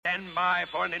Stand by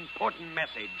for an important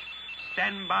message.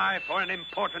 Stand by for an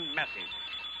important message.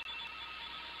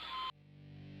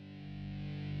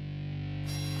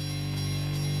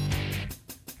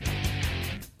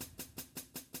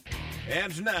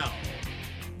 And now,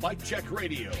 Mike Check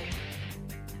Radio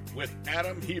with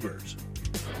Adam Hebert.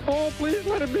 Oh, please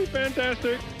let it be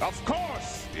fantastic. Of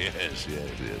course. Yes.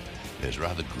 It's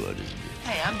rather good, isn't it?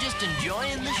 Hey, I'm just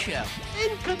enjoying the show.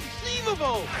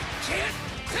 Inconceivable. I can't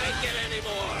take it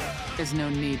anymore. There's no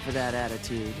need for that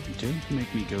attitude. Don't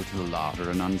make me go to the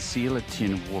larder and unseal a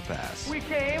tin of whoop ass. We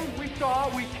came, we saw,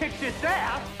 we kicked its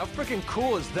ass. How freaking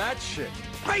cool is that shit?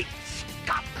 Great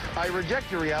Scott! I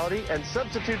reject your reality and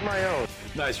substitute my own.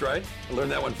 Nice, right? I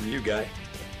learned that one from you, guy.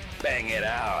 Bang it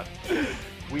out.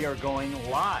 We are going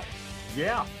live.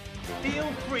 Yeah.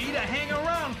 Feel free to hang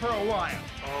around for a while.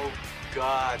 Oh,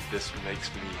 God, this makes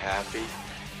me happy.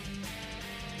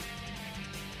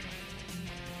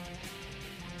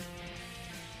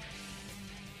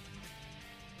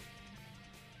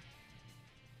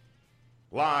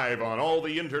 Live on all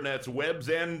the internet's webs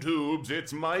and tubes,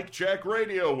 it's Mike Check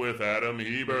Radio with Adam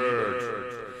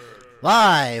Hebert.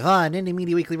 Live on Indie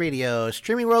Media Weekly Radio,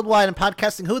 streaming worldwide and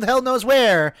podcasting who the hell knows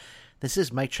where. This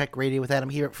is Mike Check Radio with Adam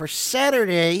Hebert for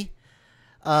Saturday,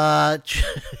 June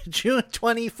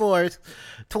 24th,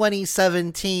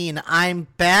 2017. I'm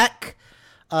back.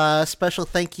 Special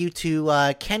thank you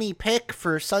to Kenny Pick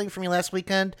for selling for me last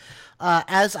weekend.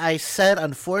 As I said,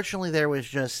 unfortunately, there was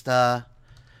just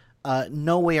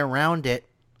no way around it,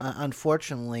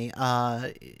 unfortunately,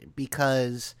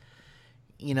 because,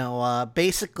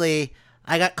 basically,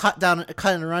 I got cut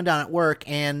in a rundown at work,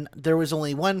 and there was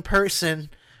only one person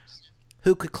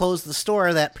who could close the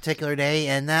store that particular day,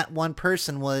 and that one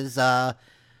person was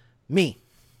me.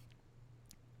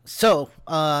 So,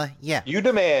 yeah. You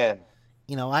demand.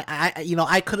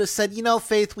 I could have said,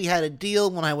 Faith, we had a deal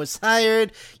when I was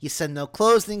hired. You said no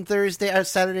closing Thursday or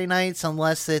Saturday nights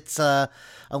unless it's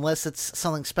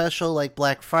something special like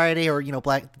Black Friday or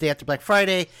day after Black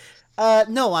Friday.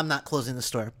 No, I'm not closing the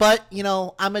store. But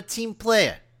I'm a team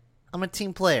player.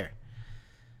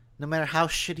 No matter how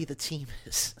shitty the team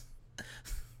is.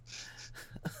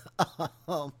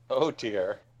 Oh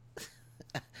dear.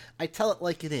 I tell it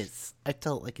like it is.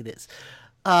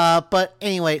 But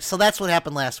anyway, so that's what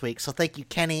happened last week. So thank you,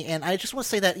 Kenny. And I just want to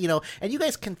say that, and you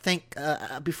guys can thank,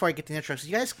 before I get to the intro,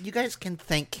 you guys can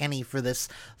thank Kenny for this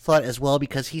thought as well,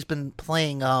 because he's been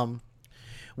playing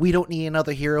We Don't Need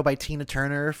Another Hero by Tina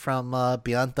Turner from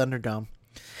Beyond Thunderdome.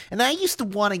 And I used to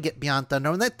want to get Beyond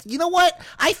Thunderdome. And that, you know what?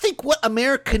 I think what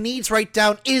America needs right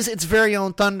now is its very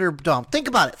own Thunderdome. Think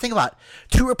about it.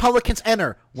 2 Republicans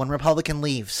enter, 1 Republican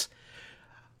leaves.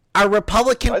 Our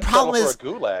Republican problem is... For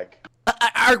a gulag.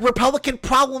 Our Republican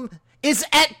problem is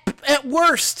at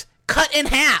worst cut in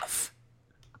half.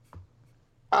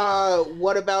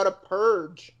 What about a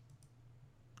purge?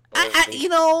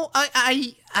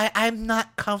 I'm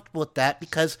not comfortable with that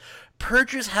because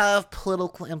purges have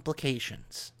political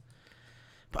implications.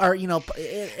 Or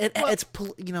it's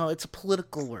a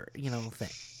political word, thing.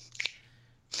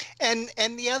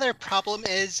 And the other problem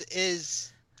is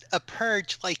a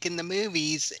purge, like in the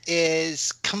movies,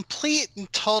 is complete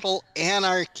and total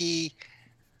anarchy,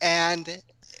 and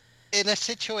in a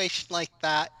situation like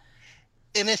that,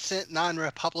 innocent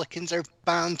non-Republicans are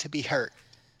bound to be hurt.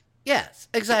 Yes,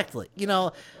 exactly.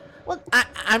 I'm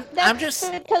just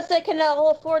because they can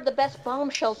all afford the best bomb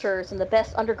shelters and the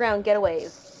best underground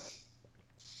getaways.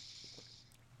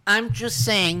 I'm just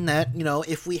saying that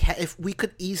if we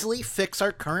could easily fix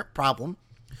our current problem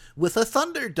with a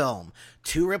Thunderdome,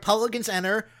 2 Republicans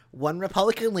enter, 1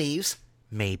 Republican leaves,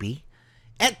 maybe.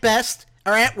 At best,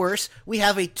 or at worst, we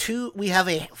have a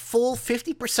full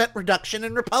 50% reduction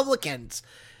in Republicans.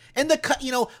 And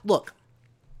look,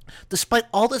 despite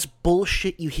all this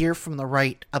bullshit you hear from the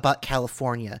right about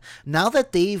California, now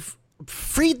that they've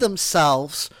freed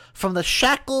themselves from the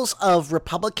shackles of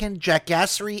Republican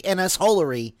jackassery and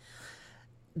assholery,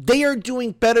 they are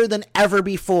doing better than ever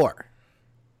before.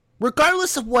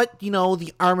 Regardless of what,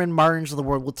 the Armin Martins of the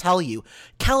world will tell you,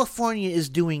 California is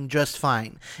doing just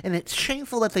fine. And it's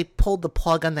shameful that they pulled the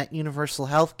plug on that universal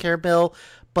health care bill,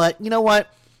 but you know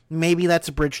what? Maybe that's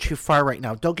a bridge too far right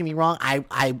now. Don't get me wrong,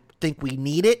 I think we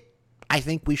need it. I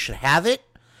think we should have it.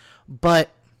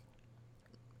 But,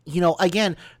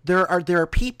 again, there are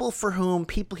people for whom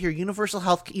people hear universal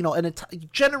health, and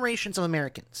generations of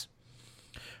Americans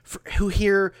who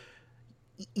hear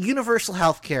universal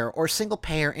health care or single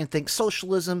payer and think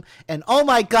socialism, and oh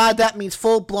my god, that means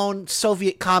full-blown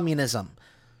Soviet communism.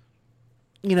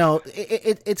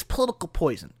 It's political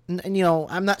poison. And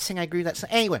I'm not saying I agree with that.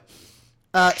 Anyway,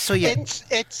 so yeah.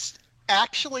 It's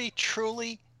actually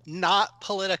truly not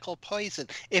political poison.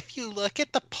 If you look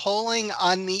at the polling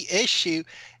on the issue,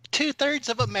 2/3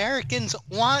 of Americans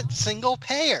want single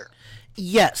payer.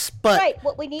 Yes, but right.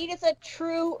 What we need is a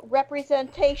true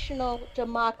representational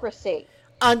democracy.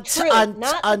 Not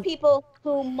the people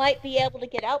who might be able to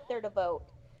get out there to vote.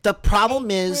 The problem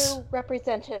is true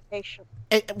representation.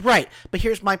 Right, but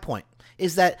here's my point: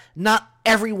 is that not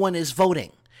everyone is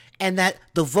voting, and that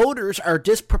the voters are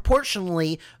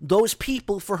disproportionately those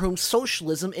people for whom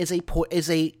socialism is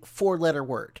a four-letter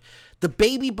word. The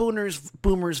baby boomers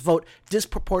vote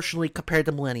disproportionately compared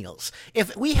to millennials.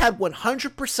 If we had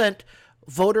 100%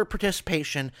 voter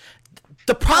participation,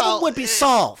 the problem would be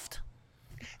solved.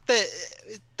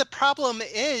 The problem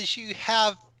is you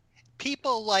have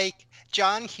people like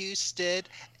John Husted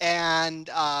and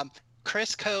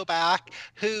Chris Kobach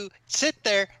who sit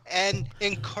there and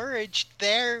encourage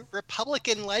their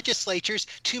Republican legislatures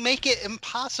to make it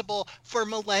impossible for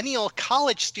millennial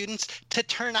college students to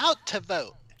turn out to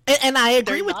vote. And I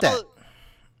agree with that.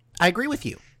 I agree with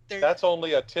you. That's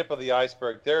only a tip of the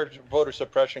iceberg. Their voter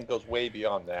suppression goes way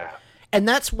beyond that. And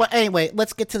that's what, anyway,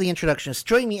 let's get to the introductions.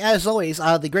 Joining me, as always,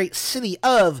 the great city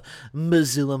of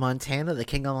Missoula, Montana, the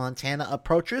king of Montana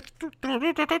approacheth,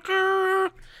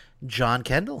 John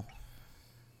Kendall.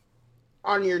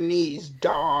 On your knees,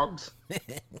 dogs.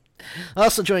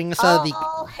 Also joining us out of the...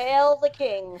 All hail the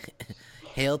king.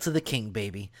 Hail to the king,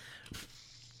 baby.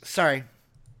 Sorry.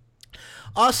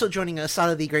 Also joining us out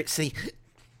of the great city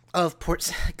of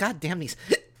Port... God damn these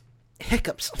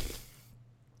hiccups.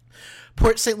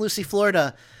 Port St. Lucie,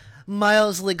 Florida,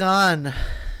 Miles Ligon.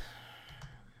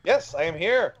 Yes, I am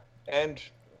here, and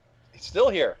he's still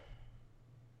here.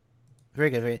 Very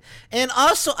good, very good. And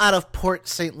also out of Port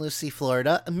St. Lucie,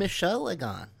 Florida, Michelle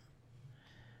Ligon.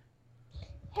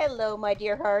 Hello, my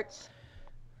dear hearts.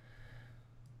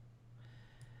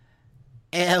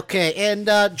 Okay,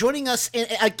 and joining us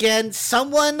again,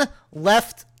 someone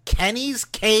left Kenny's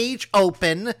cage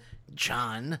open,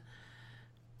 John.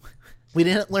 We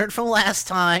didn't learn from last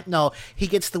time. No, he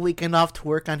gets the weekend off to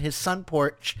work on his sun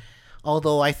porch,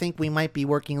 although I think we might be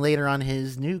working later on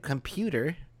his new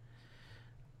computer.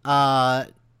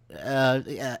 Anyway,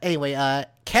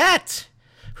 Kat,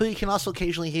 who you can also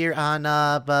occasionally hear on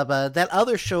that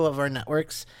other show of our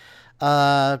networks,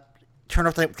 Turn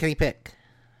Off the Kenny Pick.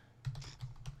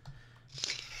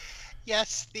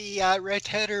 Yes, the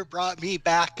rotator brought me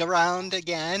back around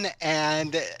again,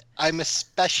 and I'm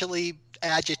especially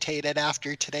agitated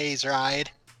after today's ride.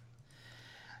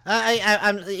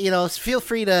 I'm feel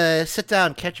free to sit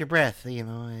down, catch your breath.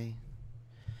 I'm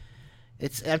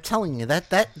telling you that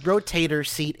rotator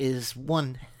seat is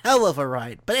one hell of a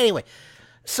ride. But anyway,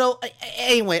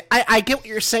 I get what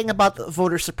you're saying about the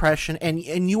voter suppression, and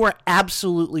you are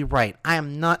absolutely right. I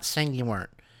am not saying you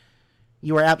weren't.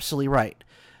 You are absolutely right.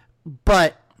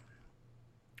 But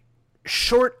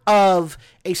short of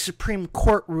a Supreme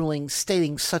Court ruling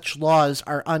stating such laws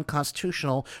are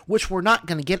unconstitutional, which we're not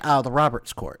going to get out of the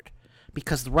Roberts Court,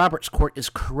 because the Roberts Court is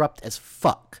corrupt as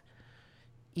fuck.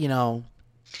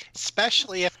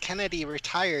 Especially if Kennedy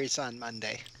retires on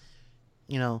Monday.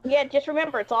 Yeah, just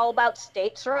remember, it's all about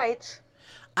states' rights.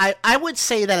 I would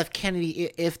say that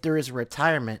if there is a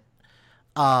retirement,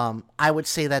 I would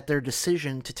say that their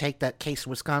decision to take that case in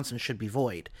Wisconsin should be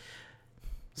void.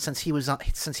 Since he was, I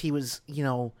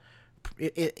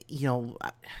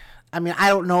mean, I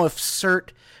don't know if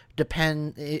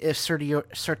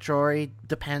certiorari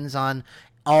depends on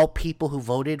all people who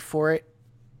voted for it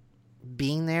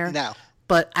being there. No.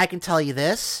 But I can tell you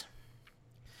this.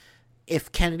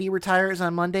 If Kennedy retires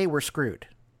on Monday, we're screwed.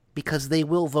 Because they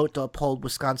will vote to uphold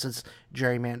Wisconsin's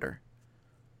gerrymander.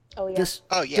 Oh,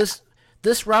 yeah.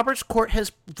 This Roberts Court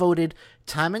has voted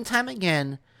time and time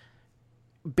again,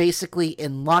 basically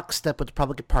in lockstep with the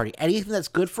Republican Party. Anything that's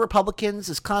good for Republicans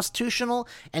is constitutional,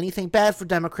 anything bad for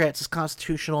Democrats is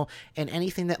constitutional, and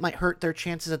anything that might hurt their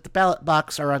chances at the ballot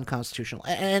box are unconstitutional.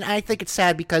 And I think it's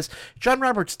sad because John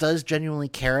Roberts does genuinely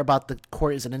care about the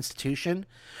court as an institution,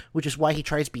 which is why he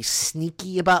tries to be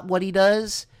sneaky about what he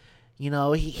does.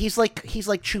 He's like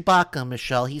Chewbacca,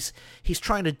 Michelle. He's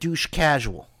trying to douche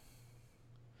casual.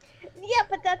 Yeah,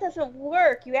 but that doesn't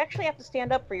work. You actually have to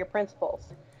stand up for your principles.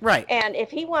 Right. And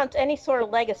if he wants any sort of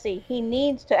legacy, he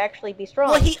needs to actually be strong.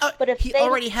 Well, but if he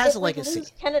already has a legacy.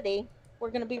 Lose Kennedy,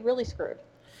 we're going to be really screwed.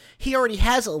 He already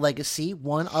has a legacy,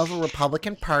 one of a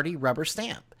Republican Party rubber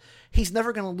stamp. He's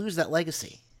never going to lose that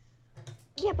legacy.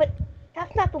 Yeah, but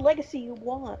that's not the legacy you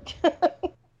want.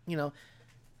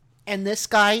 And this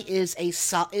guy is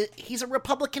he's a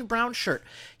Republican brown shirt.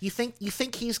 You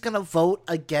think he's going to vote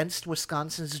against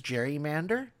Wisconsin's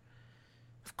gerrymander?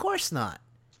 Of course not.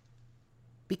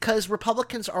 because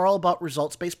Republicans are all about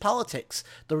results-based politics.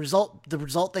 The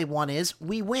result they want is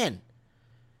we win.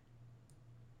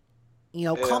 You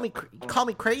know, call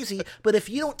me crazy, but if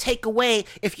you take away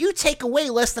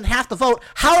less than half the vote,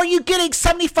 how are you getting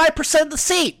 75% of the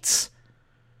seats?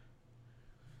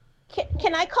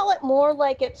 Can I call it more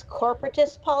like it's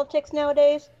corporatist politics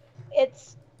nowadays?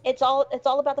 It's all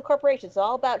about the corporations. It's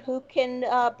all about who can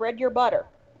bread your butter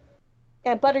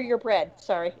and butter your bread.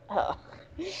 Sorry.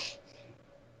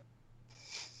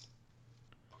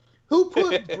 Who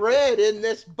put bread in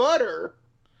this butter?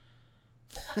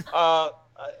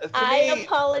 I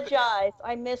apologize.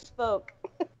 I misspoke.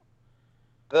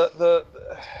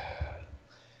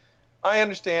 I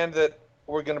understand that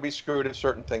we're going to be screwed if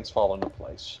certain things fall into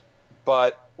place.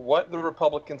 But what the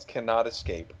Republicans cannot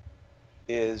escape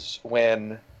is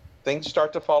when things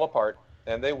start to fall apart,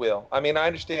 and they will. I mean, I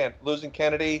understand losing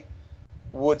Kennedy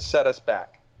would set us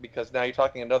back because now you're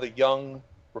talking another young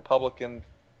Republican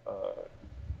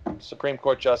Supreme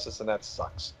Court justice, and that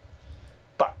sucks.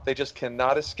 But they just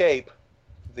cannot escape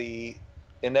the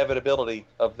inevitability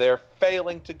of their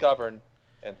failing to govern,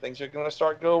 and things are going to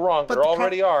start to go wrong. But there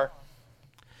already are.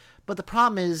 But the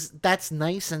problem is, that's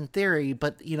nice in theory,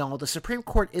 but, you know, the Supreme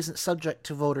Court isn't subject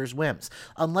to voters' whims.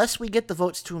 Unless we get the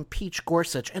votes to impeach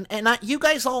Gorsuch. And you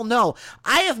guys all know,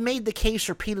 I have made the case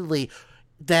repeatedly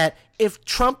that if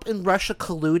Trump and Russia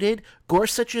colluded,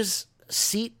 Gorsuch's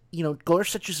seat, you know,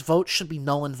 Gorsuch's vote should be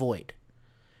null and void.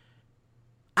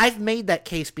 I've made that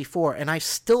case before, and I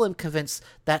still am convinced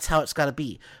that's how it's got to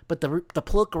be. But the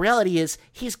political reality is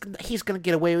he's going to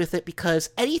get away with it because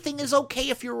anything is okay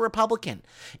if you're a Republican.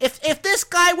 If this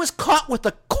guy was caught with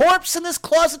a corpse in his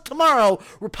closet tomorrow,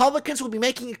 Republicans would be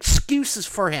making excuses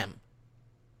for him.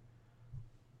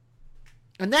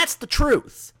 And that's the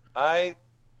truth.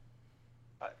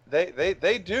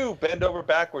 They do bend over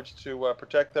backwards to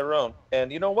protect their own. And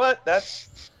you know what?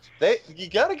 You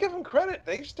got to give them credit.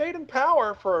 They've stayed in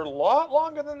power for a lot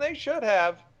longer than they should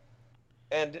have.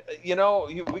 And, you know,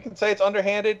 we can say it's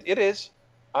underhanded. It is.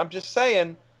 I'm just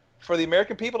saying, for the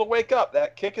American people to wake up,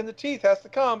 that kick in the teeth has to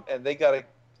come. And they got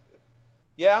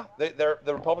to,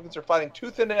 the Republicans are fighting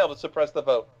tooth and nail to suppress the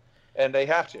vote. And they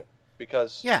have to,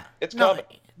 because it's coming.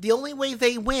 The only way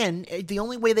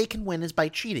they can win is by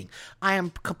cheating. I am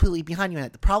completely behind you on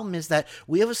that. The problem is that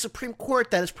we have a Supreme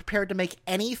Court that is prepared to make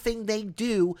anything they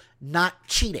do not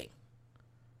cheating.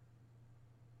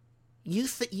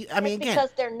 Because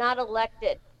they're not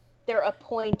elected. They're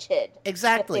appointed.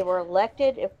 Exactly. If they were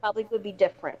elected, it probably would be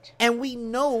different. And we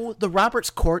know the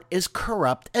Roberts Court is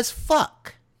corrupt as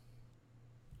fuck.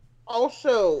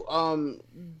 Also,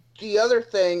 the other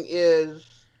thing is,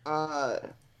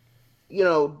 you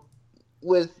know,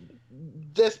 with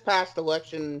this past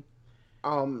election,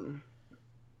 you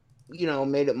know,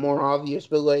 made it more obvious,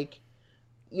 but, like,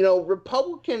 you know,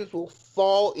 Republicans will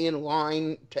fall in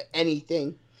line to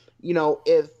anything. You know,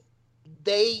 if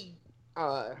they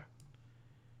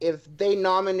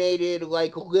nominated,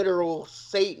 like, literal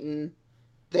Satan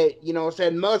that, you know,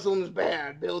 said Muslims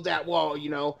bad, build that wall, you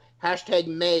know,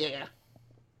 #Maya,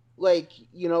 like,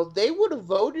 you know, they would have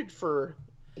voted for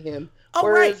him.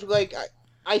 Whereas, like,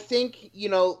 I think, you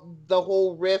know, the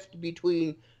whole rift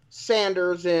between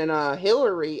Sanders and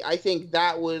Hillary, I think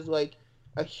that was, like,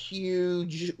 a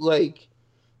huge, like,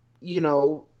 you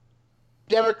know,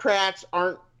 Democrats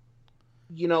weren't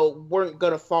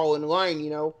going to fall in line, you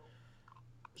know.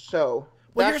 So,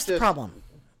 well, here's the problem.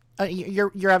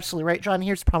 You're absolutely right, John.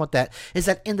 Here's the problem with that, is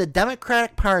that in the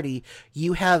Democratic Party,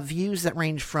 you have views that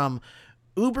range from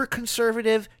uber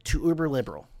conservative to uber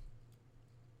liberal.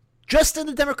 Just in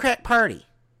the Democratic Party.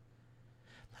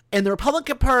 In the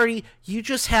Republican Party, you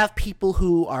just have people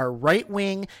who are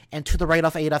right-wing and to the right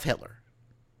of Adolf Hitler.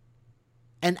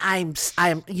 And I'm,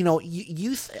 you know,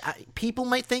 people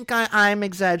might think I'm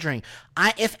exaggerating.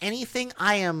 If anything,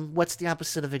 I am. What's the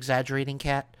opposite of exaggerating,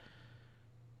 Kat?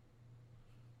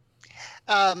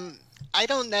 I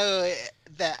don't know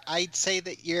that I'd say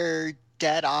that you're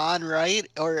dead on, right,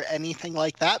 or anything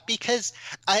like that, because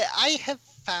I have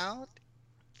found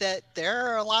that there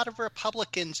are a lot of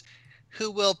Republicans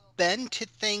who will bend to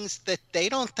things that they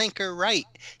don't think are right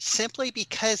simply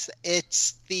because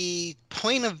it's the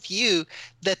point of view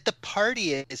that the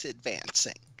party is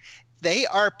advancing. They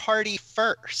are party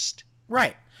first.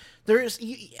 Right.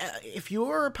 If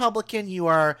you're a Republican,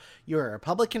 you're a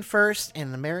Republican first and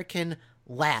an American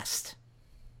last.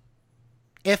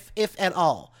 If at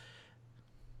all.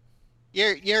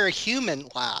 You're a human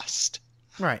last.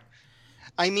 Right.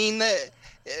 I mean,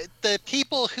 the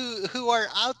people who are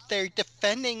out there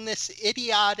defending this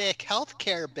idiotic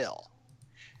healthcare bill,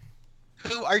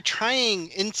 who are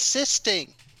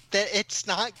insisting that it's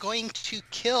not going to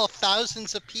kill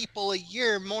thousands of people a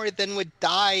year more than would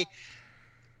die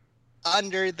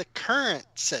under the current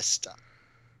system.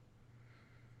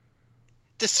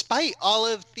 Despite all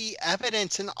of the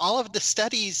evidence and all of the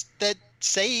studies that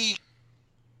say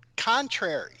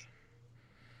contrary.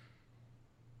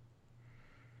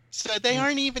 So they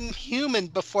aren't even human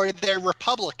before they're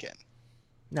Republican.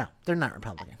 No, they're not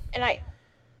Republican. And I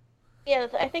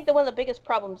think that one of the biggest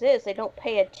problems is they don't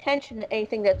pay attention to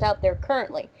anything that's out there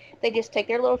currently. They just take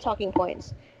their little talking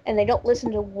points and they don't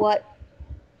listen to what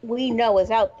we know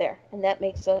is out there, and that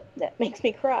makes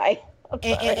me cry.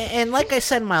 And like I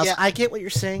said, Miles, I get what you're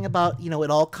saying about,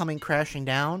 it all coming crashing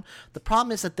down. The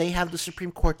problem is that they have the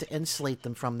Supreme Court to insulate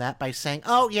them from that by saying,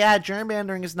 oh yeah,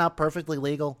 gerrymandering is not perfectly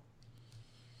legal.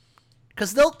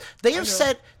 Because they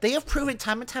have proven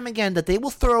time and time again that they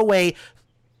will throw away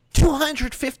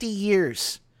 250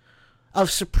 years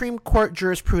of Supreme Court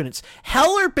jurisprudence.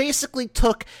 Heller basically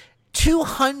took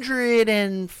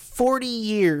 240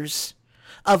 years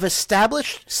of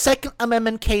established Second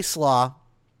Amendment case law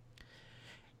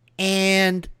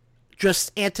and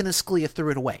just Antonin Scalia threw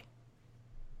it away.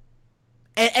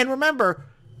 And remember,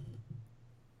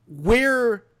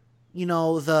 we're,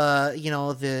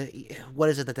 the what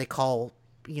is it that they call,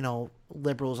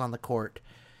 liberals on the court?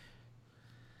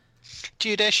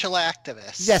 Judicial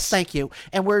activists. Yes, thank you.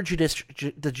 And we're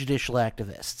the judicial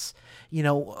activists.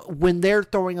 When they're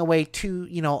throwing away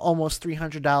almost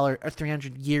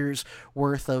 $300 years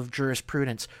worth of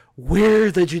jurisprudence,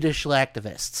 we're the judicial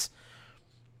activists.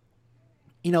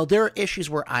 There are issues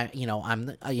where I'm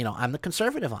the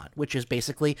conservative on, which is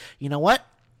basically, you know what?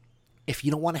 If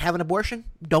you don't want to have an abortion,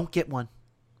 don't get one.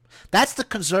 That's the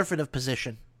conservative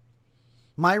position.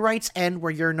 My rights end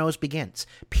where your nose begins.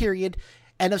 Period.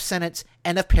 End of sentence.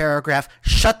 End of paragraph.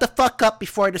 Shut the fuck up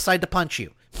before I decide to punch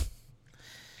you.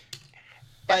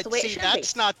 But see,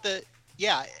 that's not the...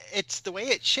 Yeah, it's the way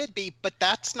it should be, but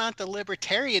that's not the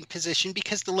libertarian position,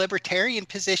 because the libertarian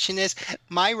position is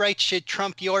my rights should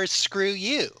trump yours, screw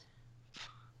you.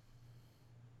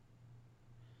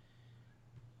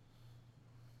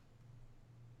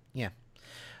 Yeah.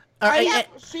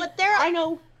 I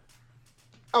know.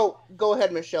 Oh, go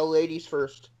ahead, Michelle. Ladies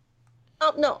first.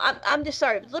 Oh, no, I'm just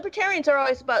sorry. Libertarians are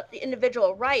always about the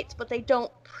individual rights, but they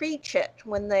don't preach it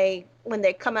when they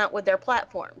come out with their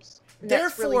platforms.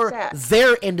 Therefore,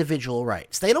 their individual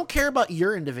rights. They don't care about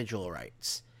your individual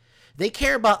rights. They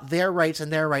care about their rights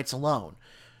and their rights alone.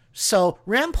 So,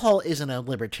 Rand Paul isn't a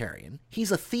libertarian.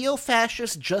 He's a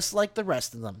theo-fascist just like the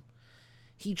rest of them.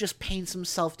 He just paints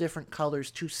himself different colors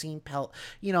to seem to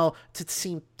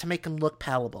make him look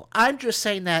palatable. I'm just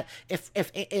saying that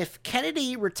if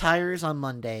Kennedy retires on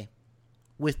Monday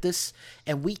with this,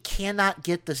 and we cannot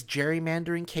get this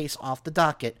gerrymandering case off the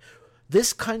docket,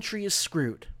 this country is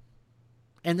screwed.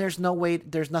 And there's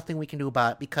nothing we can do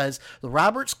about it, because the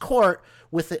Roberts Court,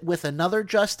 with another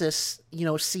justice,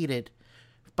 seated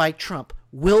by Trump,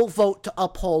 will vote to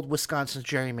uphold Wisconsin's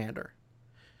gerrymander.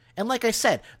 And like I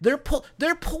said, they're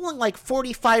pulling like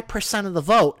 45% of the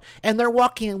vote, and they're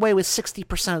walking away with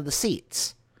 60% of the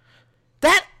seats.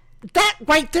 That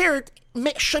right there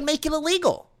should make it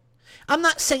illegal. I'm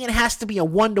not saying it has to be a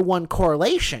 1-to-1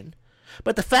 correlation,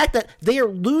 but the fact that they are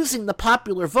losing the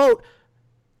popular vote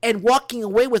and walking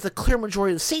away with a clear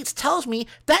majority of the seats tells me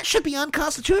that should be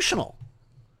unconstitutional.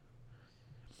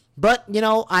 But,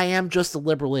 I am just a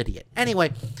liberal idiot.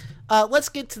 Anyway, let's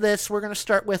get to this. We're going to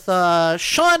start with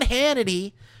Sean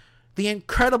Hannity, the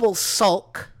Incredible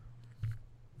Sulk,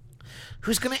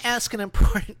 who's going to ask an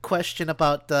important question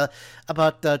about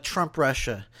Trump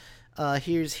Russia.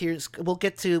 We'll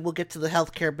get to the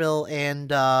healthcare bill,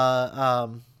 and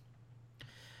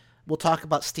we'll talk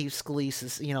about Steve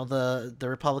Scalise's, the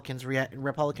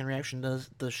Republican reaction to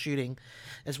the shooting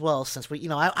as well. Since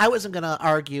I wasn't going to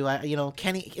argue.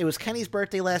 Kenny, it was Kenny's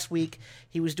birthday last week.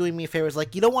 He was doing me a favor. He was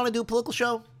like, you don't want to do a political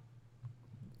show?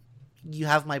 You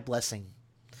have my blessing.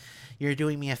 You're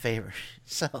doing me a favor.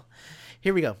 So,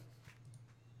 here we go.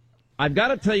 I've got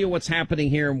to tell you what's happening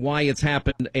here and why it's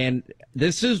happened, and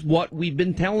this is what we've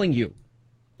been telling you.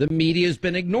 The media's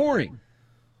been ignoring.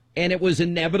 And it was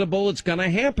inevitable it's going to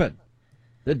happen.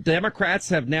 The Democrats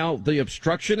have now, the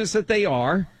obstructionists that they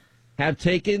are, have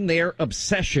taken their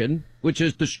obsession, which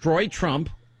is destroy Trump,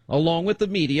 along with the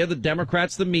media, the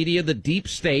Democrats, the media, the deep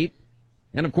state,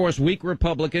 and, of course, weak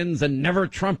Republicans and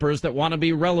never-Trumpers that want to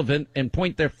be relevant and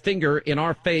point their finger in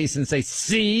our face and say,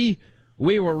 see,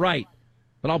 we were right.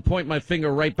 But I'll point my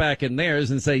finger right back in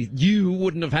theirs and say, you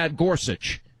wouldn't have had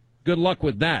Gorsuch. Good luck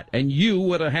with that. And you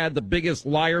would have had the biggest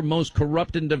liar, most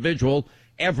corrupt individual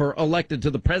ever elected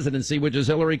to the presidency, which is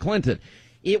Hillary Clinton.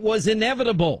 It was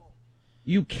inevitable.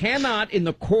 You cannot, in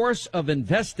the course of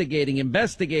investigating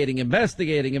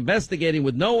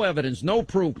with no evidence, no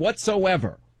proof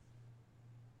whatsoever.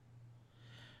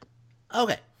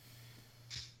 Okay.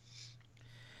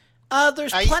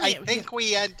 There's plenty.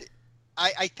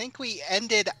 I think we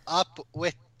ended up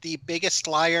with the biggest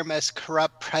liar, most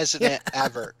corrupt president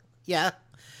ever. Yeah,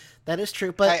 that is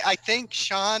true. But I think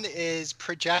Sean is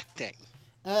projecting.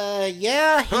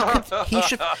 Yeah, he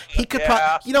could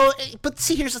but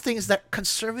see, here's the thing is that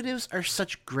conservatives are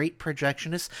such great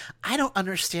projectionists. I don't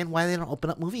understand why they don't open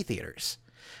up movie theaters.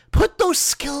 Put those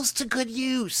skills to good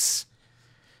use.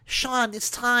 Sean,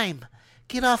 it's time.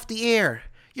 Get off the air.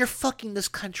 You're fucking this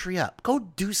country up.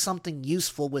 Go do something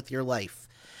useful with your life.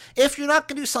 If you're not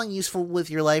going to do something useful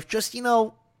with your life, just,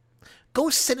 go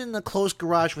sit in a closed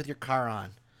garage with your car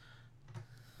on.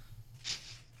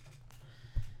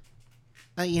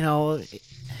 But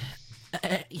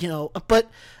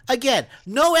again,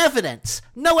 no evidence.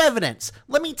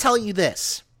 Let me tell you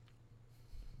this.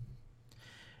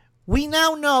 We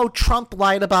now know Trump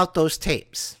lied about those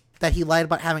tapes, that he lied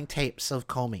about having tapes of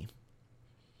Comey.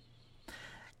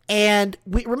 And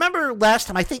we remember last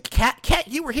time, I think, Kat,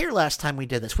 you were here last time we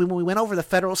did this, when we went over the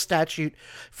federal statute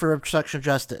for obstruction of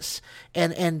justice.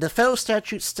 And the federal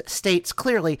statute states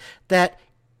clearly that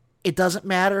it doesn't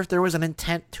matter if there was an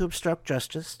intent to obstruct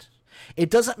justice.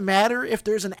 It doesn't matter if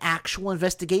there's an actual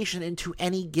investigation into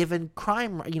any given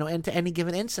crime, into any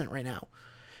given incident right now.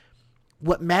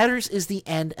 What matters is the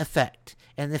end effect.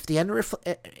 And if the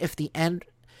end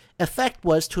effect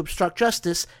was to obstruct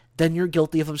justice, then you're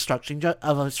guilty of obstruction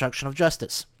of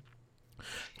justice.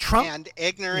 And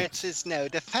ignorance is no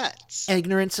defense.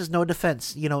 Ignorance is no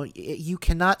defense. You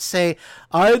cannot say,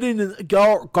 I didn't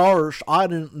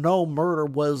know murder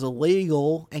was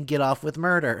illegal and get off with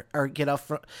murder, or get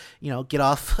off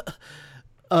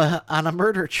on a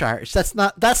murder charge. That's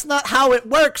not how it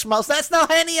works, Miles. That's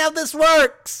not how any of this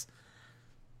works.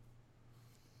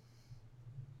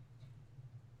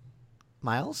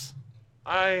 Miles?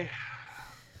 I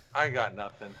got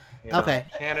nothing. Okay.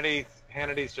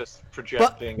 Hannity's just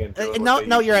projecting into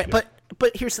no, you're right. But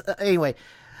here's anyway.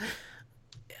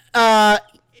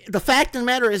 The fact of the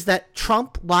matter is that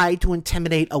Trump lied to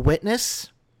intimidate a witness,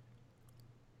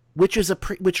 which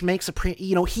makes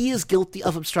he is guilty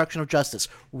of obstruction of justice.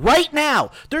 Right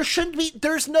now,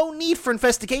 there's no need for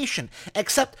investigation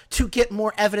except to get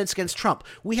more evidence against Trump.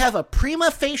 We have a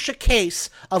prima facie case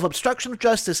of obstruction of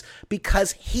justice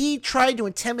because he tried to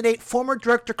intimidate former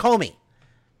Director Comey.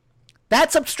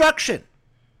 That's obstruction.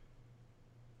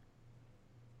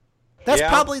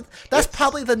 That's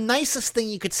probably the nicest thing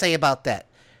you could say about that.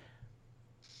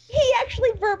 He actually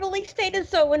verbally stated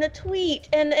so in a tweet,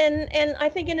 and I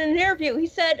think in an interview he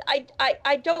said,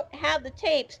 I don't have the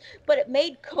tapes, but it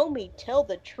made Comey tell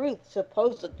the truth,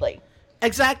 supposedly.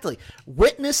 Exactly.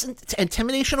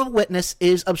 Intimidation of a witness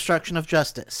is obstruction of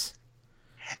justice.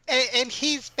 And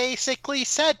he's basically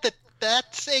said that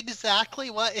that's exactly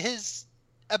what his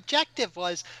objective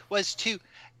was to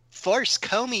force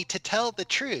Comey to tell the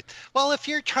truth. Well, if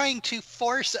you're trying to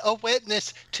force a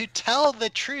witness to tell the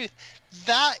truth,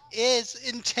 that is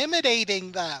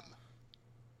intimidating them.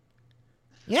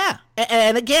 Yeah.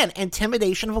 And again,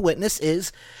 intimidation of a witness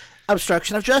is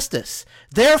obstruction of justice.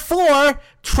 Therefore,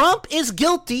 Trump is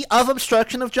guilty of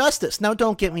obstruction of justice. Now,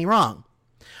 don't get me wrong.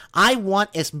 I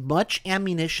want as much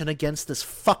ammunition against this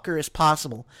fucker as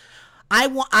possible. I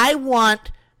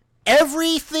want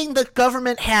everything the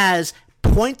government has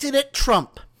pointed at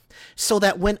Trump so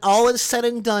that when all is said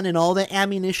and done and all the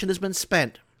ammunition has been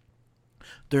spent,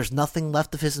 there's nothing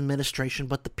left of his administration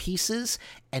but the pieces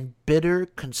and bitter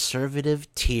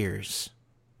conservative tears.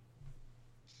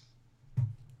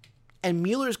 And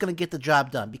Mueller's going to get the job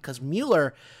done because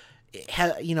Mueller,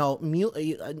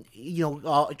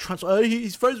 Trump's,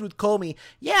 he's friends with Comey.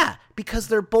 Yeah, because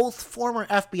they're both former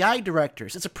FBI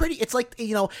directors.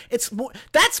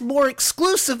 That's more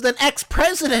exclusive than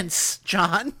ex-presidents,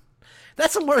 John.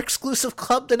 That's a more exclusive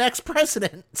club than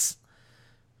ex-presidents.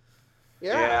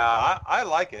 Yeah, I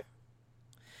like it.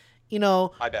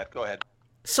 My bad. Go ahead.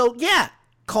 So yeah,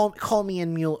 Comey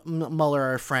and Mueller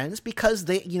are friends because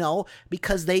they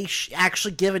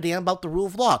actually give a damn about the rule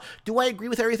of law. Do I agree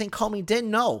with everything Comey did?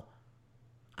 No.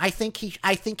 I think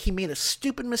he made a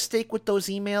stupid mistake with those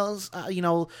emails.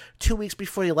 2 weeks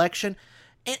before the election,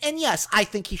 and yes, I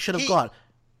think he should have gone.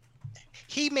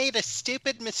 He made a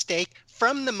stupid mistake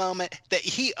from the moment that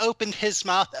he opened his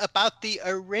mouth about the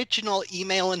original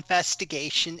email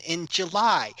investigation in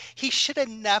July. He should have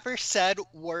never said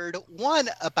word one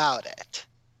about it.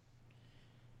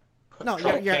 No,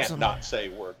 Trump can't not say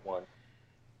word 1,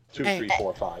 2, 3,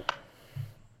 4, 5.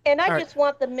 And I All right. just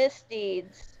want the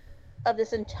misdeeds of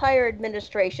this entire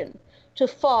administration to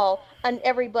fall on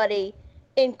everybody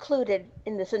included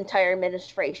in this entire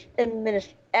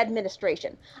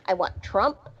administration. I want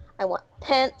Trump. I want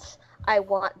Pence. I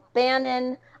want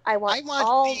Bannon. I want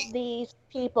all these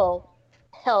people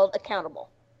held accountable.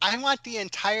 I want the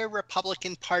entire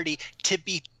Republican Party to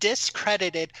be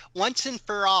discredited once and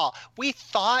for all. We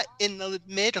thought in the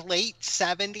mid-late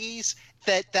 70s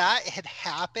that had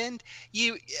happened.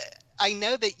 I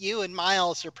know that you and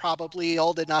Miles are probably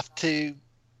old enough to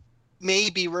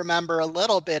maybe remember a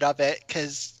little bit of it,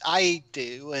 because I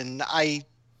do, and I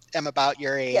am about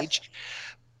your age. Yes.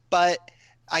 But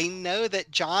I know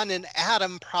that John and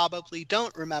Adam probably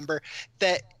don't remember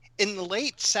that in the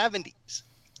late 70s,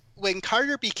 when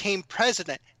Carter became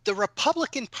president, the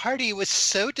Republican Party was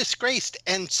so disgraced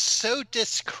and so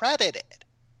discredited.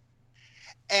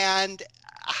 And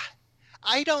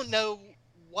I don't know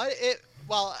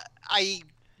I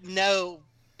know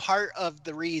part of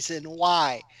the reason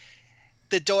why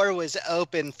the door was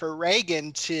open for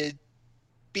Reagan to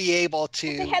be able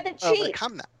to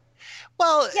overcome that.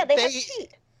 Well, yeah, they had to cheat.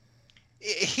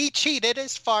 He cheated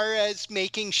as far as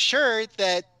making sure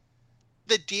that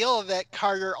the deal that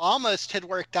Carter almost had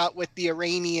worked out with the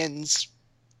Iranians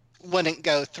wouldn't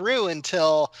go through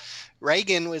until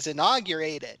Reagan was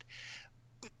inaugurated.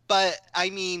 But I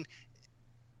mean,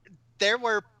 there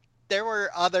were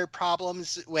other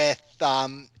problems with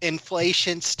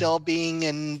inflation still being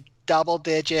in double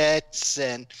digits,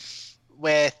 and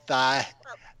with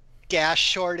gas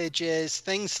shortages,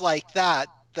 things like that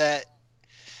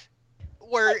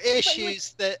were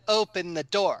issues that opened the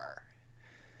door.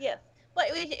 Yes. But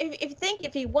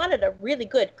if he wanted a really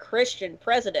good Christian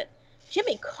president,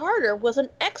 Jimmy Carter was an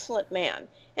excellent man,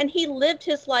 and he lived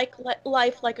his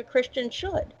life like a Christian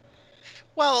should.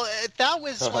 Well, that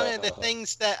was one of the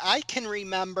things that I can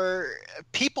remember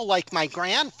people like my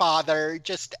grandfather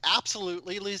just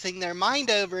absolutely losing their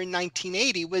mind over in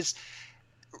 1980 was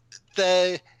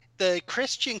the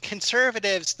Christian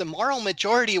conservatives, the moral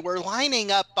majority, were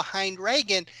lining up behind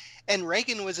Reagan, and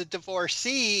Reagan was a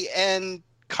divorcee, and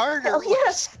Carter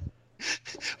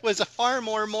was a far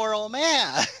more moral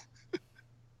man.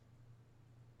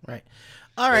 Right.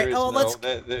 All right.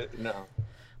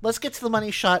 Let's get to the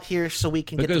money shot here so we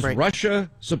can get the break. Because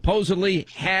Russia supposedly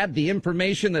had the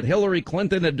information that Hillary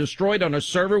Clinton had destroyed on a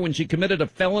server when she committed a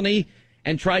felony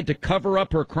and tried to cover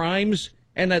up her crimes,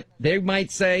 and that they might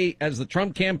say, as the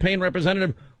Trump campaign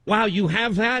representative, wow, you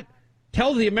have that?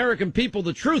 Tell the American people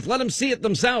the truth. Let them see it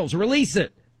themselves. Release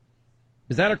it.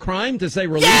 Is that a crime to say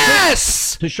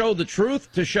release it? To show the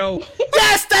truth? To show...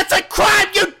 Yes, that's a crime,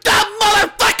 you dumb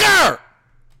motherfucker!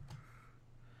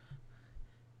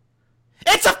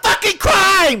 It's a fucking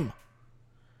crime!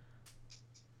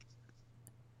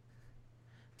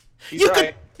 He's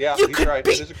right. He's right.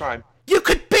 It is a crime. You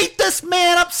could beat this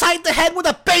man upside the head with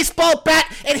a baseball bat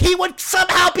and he would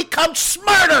somehow become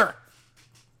smarter!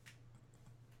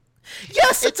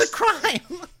 Yes, it's a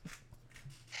crime!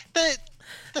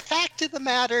 The fact of the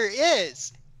matter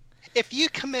is, if you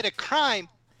commit a crime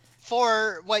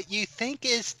for what you think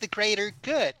is the greater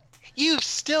good, you've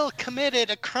still committed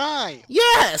a crime.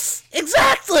 Yes,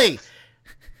 exactly.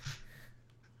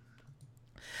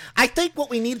 I think what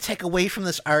we need to take away from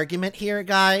this argument here,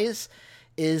 guys,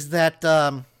 is that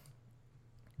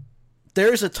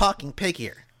there's a talking pig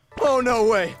here. Oh, no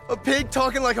way. A pig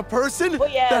talking like a person? Oh,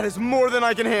 yeah. That is more than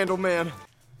I can handle, man.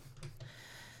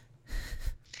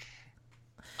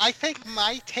 I think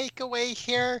my takeaway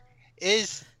here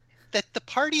is that the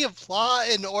party of law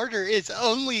and order is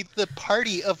only the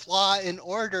party of law and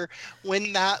order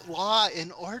when that law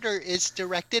and order is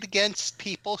directed against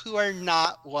people who are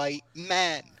not white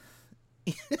men.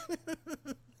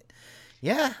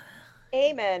 Yeah.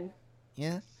 Amen.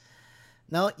 Yeah.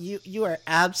 No, you are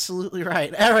absolutely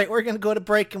right. All right, we're going to go to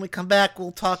break, and we come back,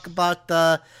 we'll talk about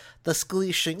the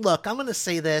Scalise. Look, I'm going to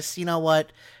say this. You know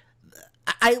what?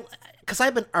 Because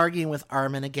I've been arguing with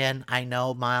Armin again. I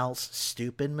know, Miles,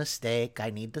 stupid mistake. I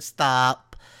need to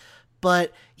stop.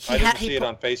 But I didn't see it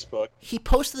on Facebook. He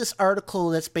posted this article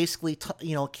that's basically,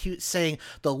 cute, saying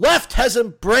the left has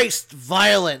embraced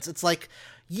violence. It's like,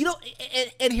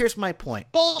 and here's my point.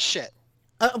 Bullshit.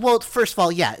 Well, first of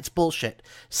all, yeah, it's bullshit.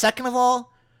 Second of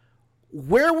all,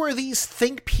 where were these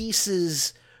think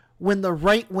pieces when the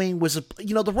right wing was,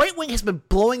 the right wing has been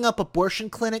blowing up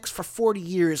abortion clinics for 40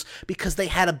 years because they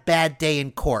had a bad day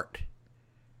in court.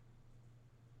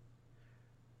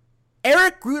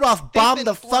 Eric Rudolph bombed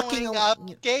the fucking up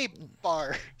gay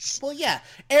bars. Well, yeah,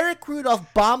 Eric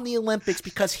Rudolph bombed the Olympics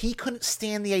because he couldn't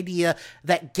stand the idea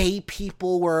that gay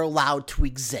people were allowed to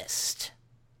exist.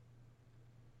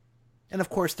 And of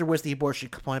course, there was the abortion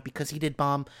component because he did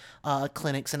bomb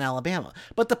clinics in Alabama.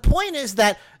 But the point is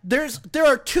that there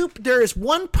is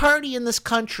one party in this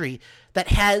country that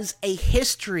has a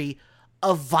history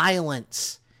of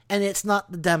violence, and it's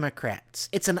not the Democrats.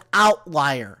 It's an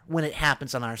outlier when it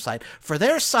happens on our side. For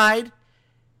their side,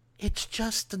 it's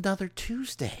just another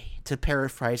Tuesday, to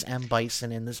paraphrase M.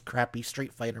 Bison in this crappy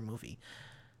Street Fighter movie.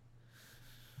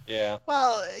 Yeah.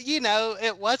 Well,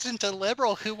 it wasn't a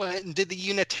liberal who went into the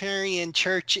Unitarian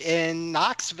Church in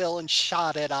Knoxville and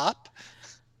shot it up.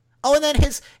 Oh, and then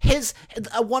his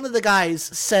one of the guys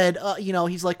said,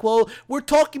 he's like, well, we're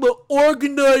talking about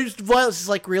organized violence. It's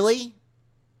like, really?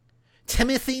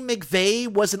 Timothy McVeigh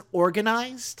wasn't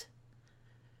organized?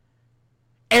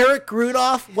 Eric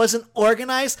Rudolph wasn't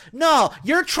organized? No,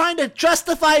 you're trying to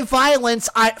justify violence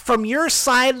from your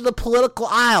side of the political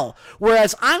aisle,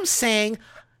 whereas I'm saying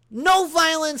no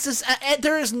violence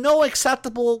there is no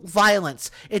acceptable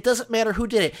violence. It doesn't matter who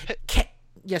did it.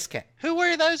 Yes, Kat. Who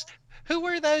were those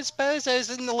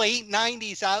bozos in the late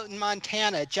 90s out in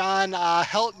Montana? John,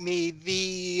 help me.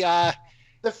 The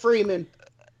Freemen.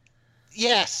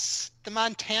 Yes, the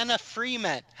Montana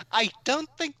Freemen. I don't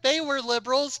think they were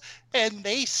liberals, and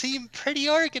they seem pretty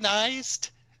organized.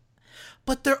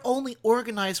 But they're only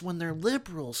organized when they're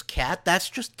liberals, Kat. That's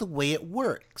just the way it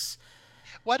works.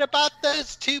 What about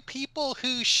those two people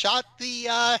who shot the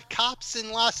cops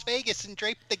in Las Vegas and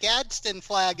draped the Gadsden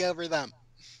flag over them?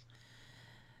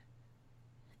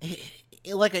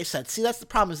 Like I said, see, that's the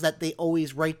problem, is that they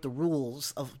always write the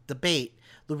rules of debate,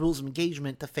 the rules of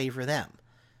engagement to favor them.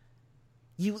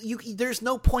 There's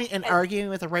no point in arguing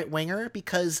with a right-winger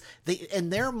because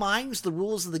in their minds, the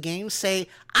rules of the game say,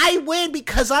 I win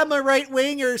because I'm a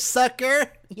right-winger,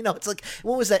 sucker. It's like,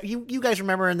 what was that? You guys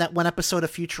remember in that one episode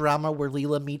of Futurama where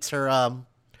Leela meets her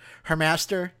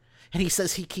master? And he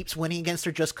says he keeps winning against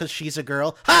her just because she's a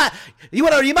girl. Ha! You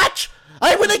want a rematch?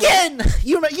 I win again!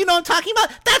 You know what I'm talking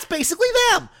about? That's basically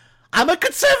them. I'm a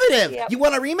conservative. Yep. You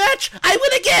want a rematch? I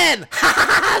win again! Ha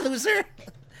ha ha, loser!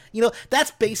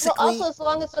 That's basically... Well,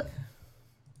 also,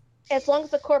 as long as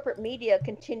the corporate media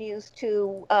continues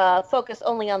to focus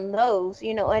only on those,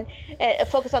 and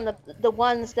focus on the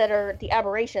ones that are the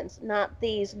aberrations, not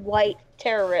these white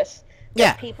terrorists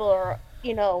that people are,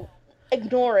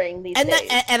 ignoring these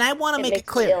days. And I want to make it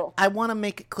clear. I want to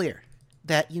make it clear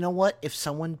that, if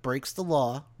someone breaks the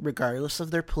law, regardless of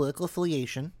their political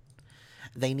affiliation,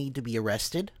 they need to be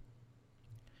arrested,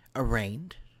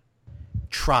 arraigned,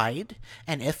 tried,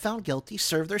 and if found guilty,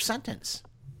 serve their sentence.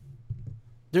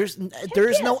 There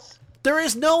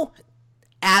is no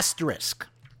asterisk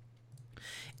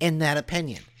in that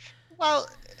opinion. Well,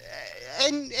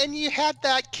 and you had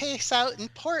that case out in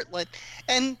Portland,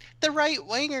 and the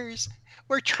right-wingers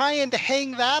were trying to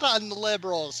hang that on the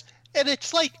liberals. And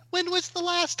it's like, when was the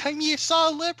last time you saw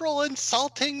a liberal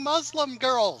insulting Muslim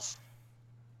girls?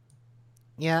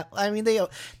 Yeah, I mean, they'll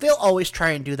always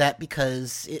try and do that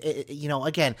because,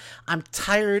 again, I'm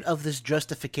tired of this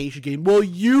justification game. Well,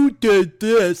 you did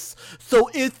this, so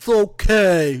it's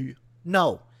okay.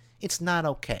 No, it's not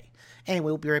okay. Anyway,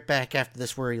 we'll be right back after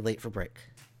this. We're already late for break.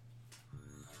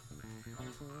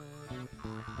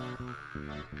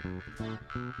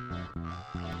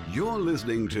 You're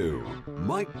listening to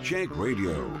Mike Check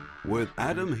Radio with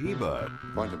Adam Hebert.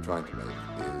 The point I'm trying to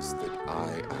make is that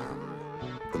I am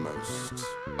the most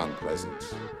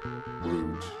unpleasant,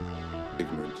 rude,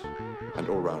 ignorant, and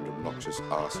all-round obnoxious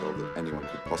arsehole that anyone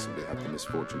could possibly have the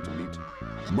misfortune to meet.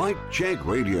 Mike Check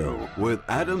Radio with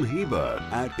Adam Hebert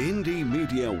at Indie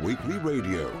Media Weekly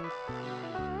Radio.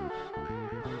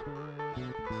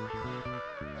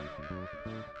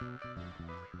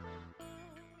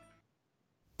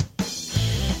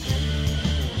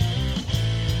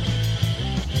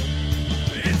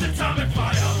 It's atomic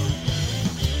fire!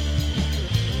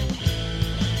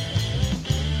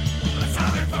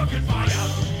 Atomic fucking fire!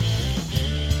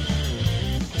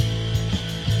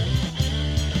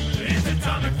 It's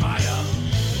atomic fire!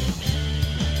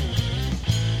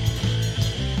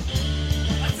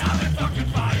 Atomic fire!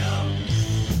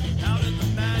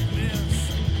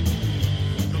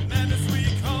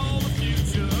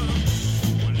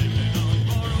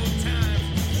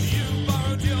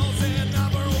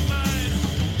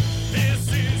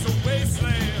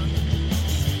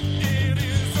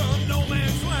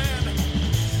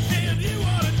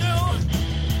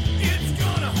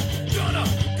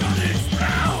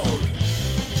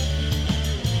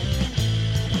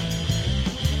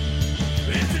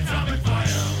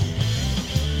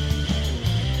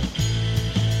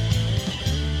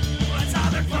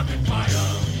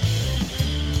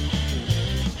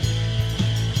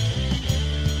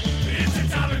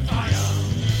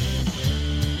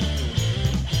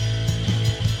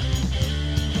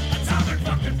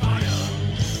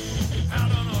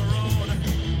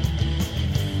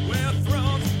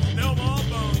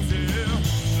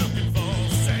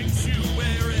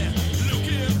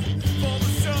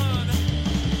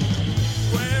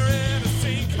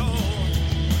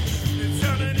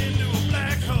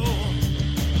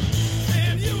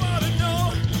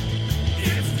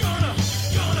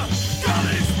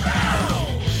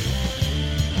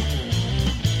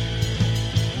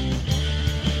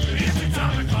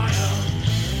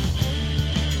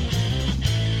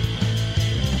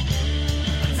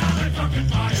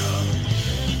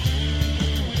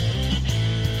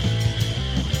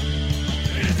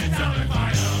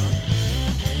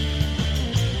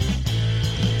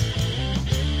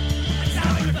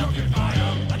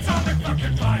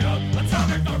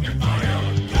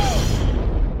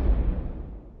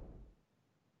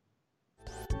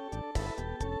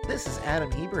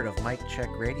 Mike Check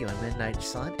Radio and Midnight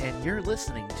Sun, and you're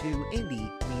listening to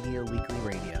Indie Media Weekly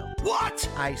Radio. What?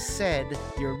 I said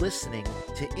you're listening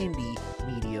to Indie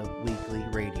Media Weekly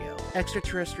Radio.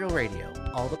 Extraterrestrial radio,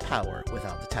 all the power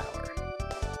without the tower.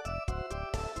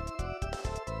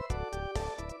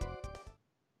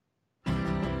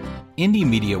 Indie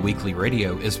Media Weekly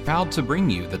Radio is proud to bring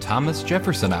you the Thomas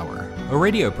Jefferson Hour, a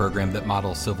radio program that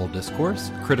models civil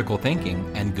discourse, critical thinking,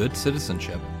 and good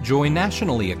citizenship. Join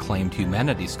nationally acclaimed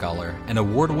humanities scholar and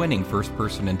award-winning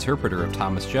first-person interpreter of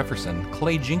Thomas Jefferson,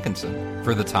 Clay Jenkinson,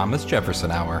 for the Thomas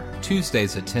Jefferson Hour,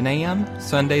 Tuesdays at 10 a.m.,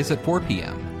 Sundays at 4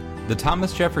 p.m. The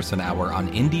Thomas Jefferson Hour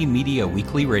on Indie Media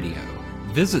Weekly Radio.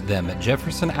 Visit them at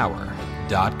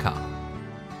jeffersonhour.com.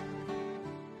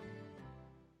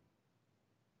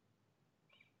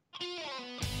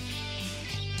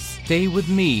 Stay with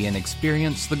me and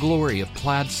experience the glory of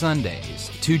Plaid Sundays,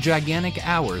 2 gigantic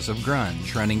hours of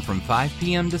grunge running from 5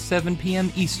 p.m. to 7 p.m.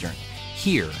 Eastern,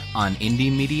 here on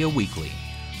Indie Media Weekly.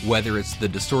 Whether it's the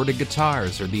distorted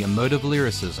guitars or the emotive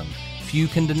lyricism, few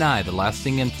can deny the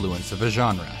lasting influence of a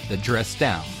genre that dressed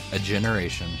down a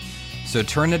generation. So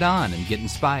turn it on and get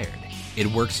inspired. It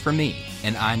works for me,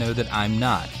 and I know that I'm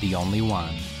not the only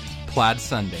one. Plaid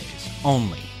Sundays,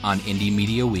 only on Indie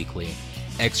Media Weekly.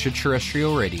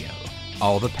 Extraterrestrial radio,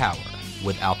 all the power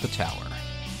without the tower.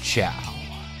 Ciao.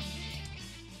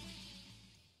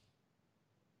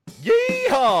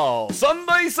 Yeehaw!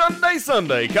 Sunday, Sunday,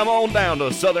 Sunday. Come on down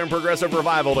to Southern Progressive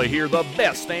Revival to hear the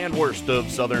best and worst of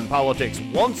Southern politics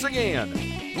once again.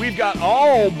 We've got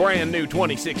all brand new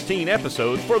 2016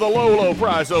 episodes for the low, low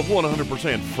price of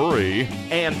 100% free,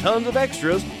 and tons of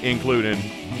extras, including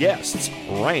guests,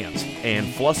 rants, and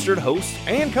flustered hosts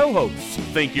and co-hosts.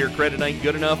 Think your credit ain't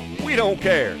good enough? We don't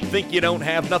care. Think you don't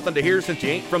have nothing to hear since you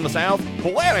ain't from the South?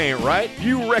 Well, that ain't right.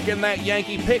 You reckon that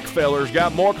Yankee pick feller's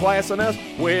got more class than us?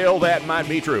 Well, that might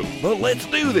be true. But let's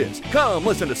do this. Come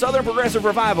listen to Southern Progressive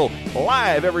Revival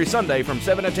live every Sunday from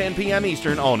 7 to 10 p.m.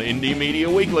 Eastern on Indie Media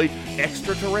Weekly,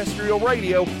 Extraterrestrial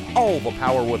Radio, all the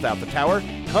power without the tower.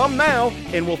 Come now,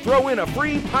 and we'll throw in a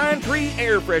free Pine Tree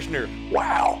air freshener.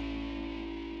 Wow!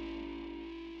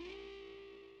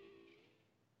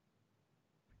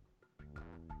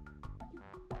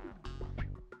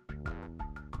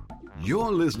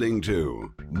 You're listening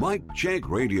to Mike Check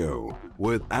Radio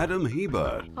with Adam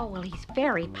Hebert. Oh, well, he's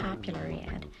very popular,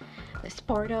 Ed. The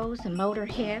sportos, the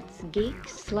motorheads,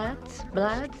 geeks, sluts,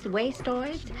 bloods,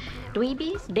 wastoids,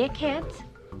 dweebies, dickheads,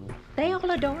 they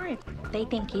all adore him. They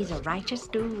think he's a righteous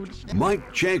dude.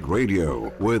 Mike Check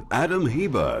Radio with Adam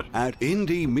Hebert at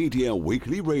Indie Media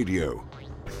Weekly Radio.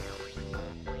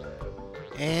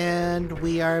 And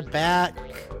we are back.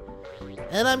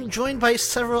 And I'm joined by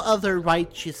several other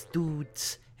righteous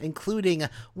dudes, including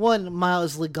one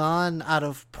Miles Ligon out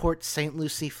of Port St.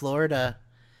 Lucie, Florida.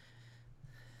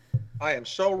 I am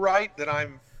so right that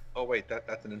I'm... Oh, wait,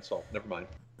 that's an insult. Never mind.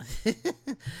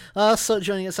 Also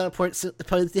joining us out of Port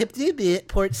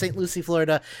St. Lucie,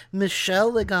 Florida,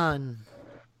 Michelle Ligon.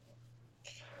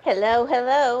 Hello,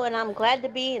 hello, and I'm glad to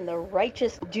be in the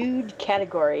righteous dude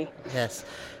category. Yes.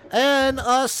 And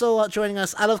also joining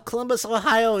us out of Columbus,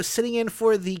 Ohio, sitting in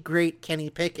for the great Kenny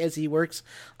Pick as he works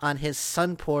on his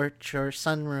sun porch or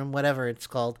sunroom, whatever it's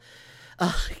called.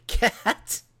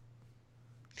 Cat.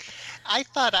 I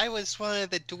thought I was one of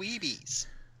the dweebies.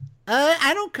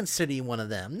 I don't consider you one of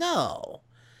them. No.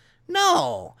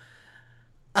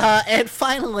 And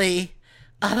finally,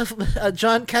 out of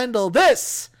John Kendall,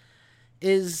 there's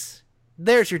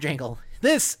your jingle.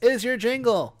 This is your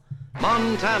jingle.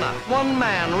 Montana, one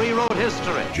man rewrote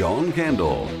history. John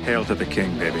Kendall. Hail to the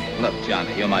king, baby. Look,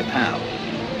 Johnny, you're my pal.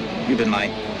 You've been my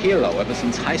hero ever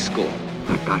since high school.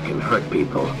 That guy can hurt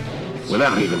people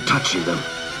without even touching them.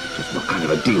 Just what kind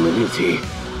of a demon is he?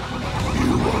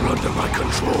 You are under my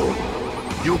control.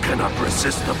 You cannot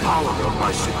resist the power of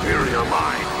my superior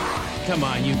mind. Come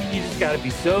on, you just gotta be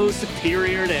so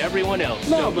superior to everyone else.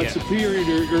 No, but superior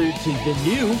to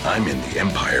you. I'm in the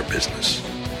empire business.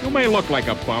 You may look like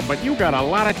a bum, but you got a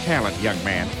lot of talent, young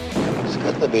man. It's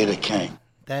good to be the king.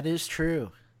 That is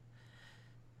true.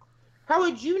 How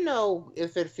would you know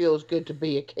if it feels good to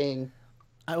be a king?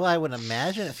 Well, I would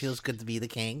imagine it feels good to be the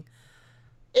king.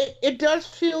 It does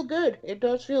feel good. It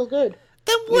does feel good.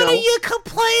 Then what are you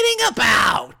complaining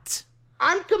about?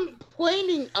 I'm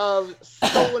complaining of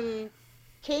stolen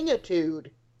kingitude.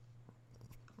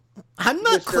 I'm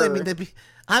not claiming to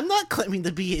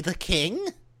be the king.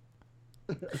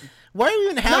 Why are we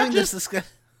even having this discussion?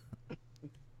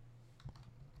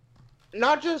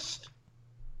 Not just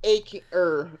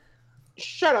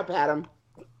shut up, Adam.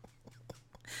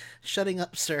 Shutting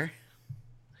up, sir.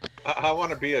 I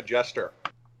want to be a jester.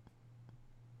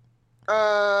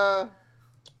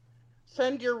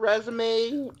 Send your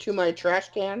resume to my trash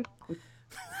can.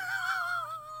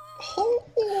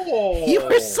 Oh. You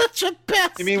were such a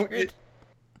bastard. You mean,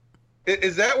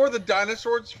 is that where the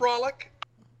dinosaurs frolic?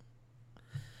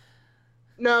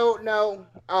 No.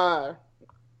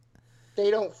 They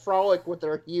don't frolic with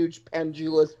their huge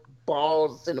pendulous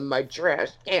balls in my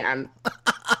trash can.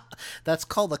 That's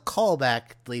called a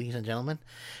callback, ladies and gentlemen.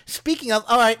 Speaking of,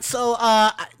 all right, so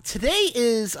today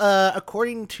is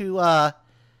according to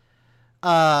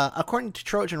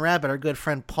Trojan Rabbit, our good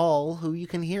friend Paul, who you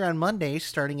can hear on Mondays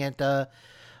starting at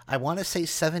I want to say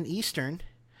 7 Eastern.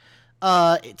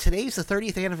 Today's the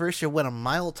 30th anniversary of one of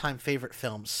my all-time favorite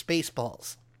films,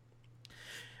 Spaceballs.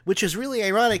 Which is really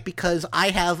ironic because I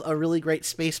have a really great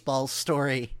Spaceballs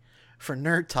story for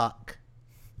Nerd Talk.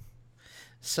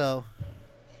 So,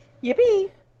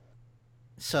 yippee!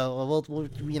 So we'll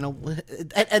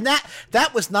and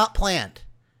that was not planned.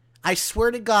 I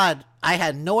swear to God, I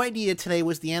had no idea today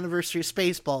was the anniversary of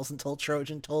Spaceballs until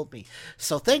Trojan told me.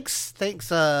 So thanks,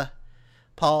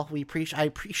 Paul. I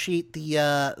appreciate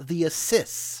the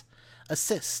assist.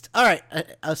 All right,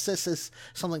 assist is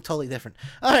something totally different.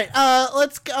 All right,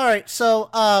 let's. All right, so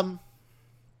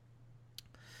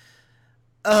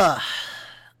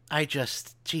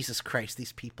Jesus Christ,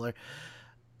 these people are.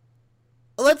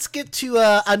 Let's get to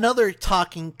another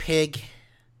talking pig.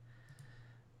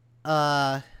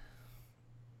 There's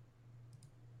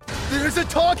a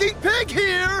talking pig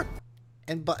here.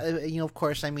 And of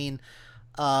course, I mean.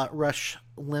 Rush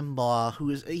Limbaugh, who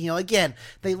is, again,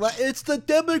 it's the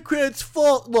Democrats'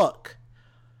 fault. Look,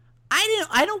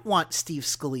 I don't want Steve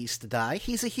Scalise to die.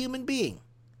 He's a human being.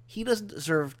 He doesn't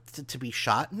deserve to be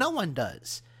shot. No one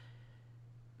does.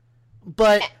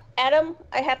 But Adam,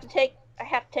 I have to take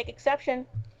exception.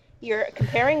 You're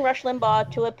comparing Rush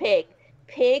Limbaugh to a pig.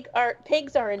 Pigs are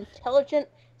intelligent,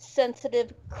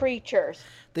 sensitive creatures.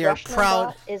 They are proud.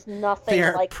 Limbaugh is nothing they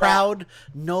are like proud, that.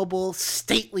 noble,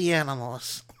 stately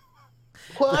animals.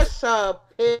 Plus,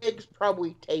 pigs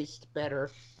probably taste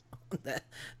better.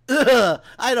 Ugh,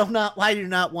 I do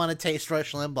not want to taste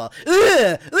Rush Limbaugh.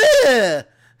 Ugh, ugh.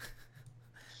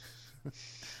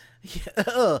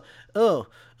 Yeah,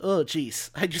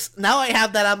 jeez. Now I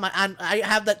have that I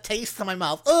have that taste in my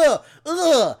mouth.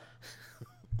 Ugh.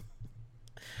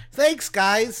 Thanks,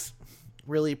 guys.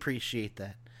 Really appreciate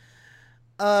that.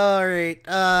 All right.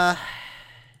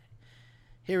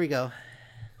 Here we go.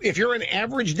 If you're an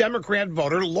average Democrat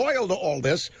voter loyal to all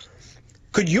this,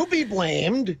 could you be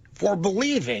blamed for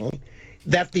believing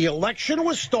that the election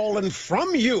was stolen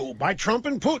from you by Trump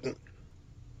and Putin?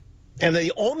 And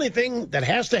the only thing that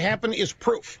has to happen is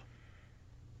proof.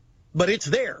 But it's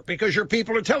there because your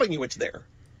people are telling you it's there.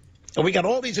 And we got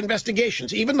all these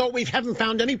investigations, even though we haven't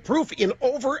found any proof in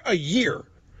over a year.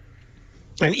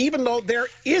 And even though there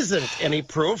isn't any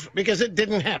proof because it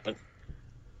didn't happen.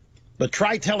 But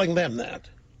try telling them that.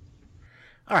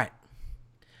 All right.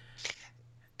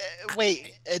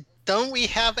 Wait, don't we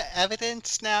have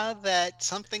evidence now that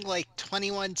something like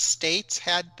 21 states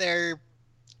had their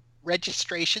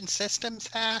registration systems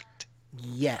hacked?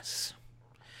 Yes.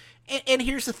 And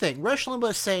here's the thing. Rush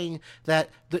Limbaugh is saying that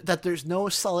there's no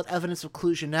solid evidence of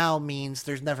collusion now means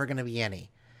there's never going to be any.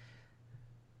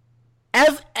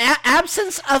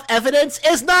 Absence of evidence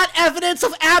is not evidence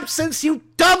of absence, you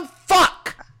dumb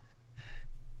fuck!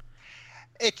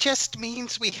 It just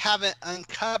means we haven't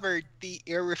uncovered the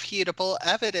irrefutable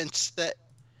evidence that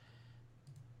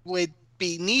would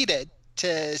be needed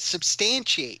to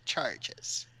substantiate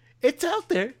charges. It's out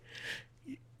there.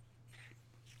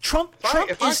 If I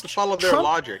have to follow their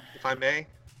logic, if I may.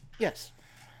 Yes.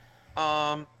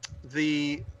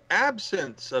 The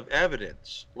absence of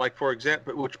evidence, like for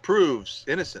example, which proves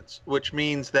innocence, which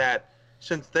means that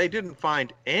since they didn't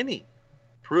find any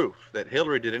proof that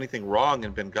Hillary did anything wrong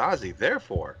in Benghazi,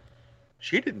 therefore,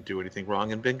 she didn't do anything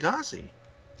wrong in Benghazi.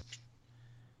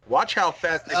 Watch how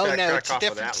fast they backtrack it's a off of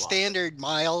different that standard,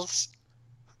 Miles.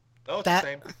 No, it's the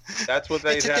same. That's what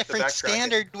they It's a have to different backtrack.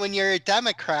 standard when you're a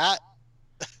Democrat.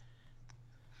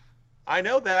 I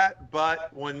know that,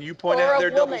 but when you point Or out a their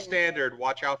double woman. standard,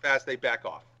 watch how fast they back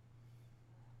off.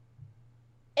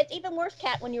 It's even worse,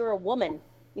 Kat, when you're a woman.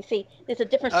 You see, there's a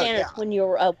different Oh, standard when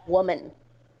you're a woman.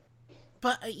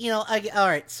 But all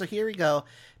right. So here we go.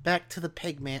 Back to the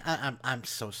pig man. I'm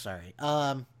so sorry.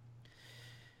 How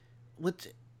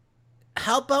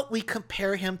about we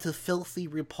compare him to filthy,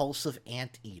 repulsive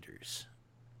anteaters?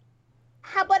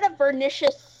 How about a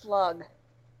pernicious slug?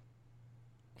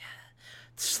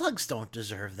 Slugs don't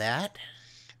deserve that.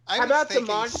 How about the Slime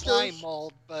monsters?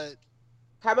 mold, but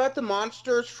How about the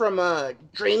monsters from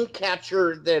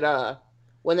Dreamcatcher that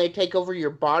when they take over your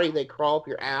body, they crawl up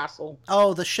your asshole.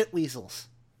 Oh, the shit weasels.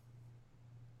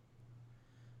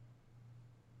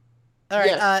 All right,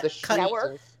 Yes, the cut. That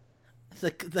works.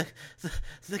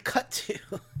 The cut to.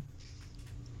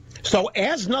 So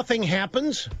as nothing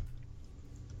happens,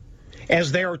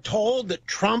 as they are told that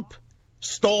Trump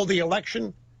stole the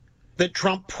election, that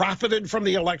Trump profited from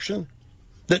the election,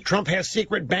 that Trump has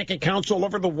secret bank accounts all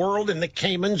over the world in the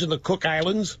Caymans and the Cook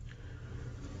Islands,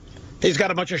 he's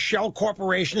got a bunch of shell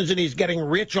corporations and he's getting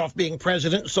rich off being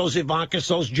president, so's Ivanka,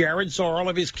 so's Jared, so are all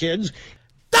of his kids.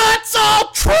 That's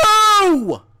all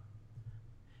true!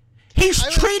 He's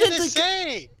treated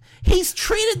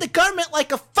the government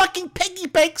like a fucking piggy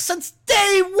bank since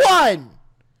day one.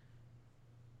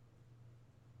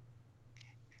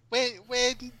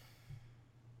 When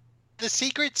the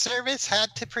Secret Service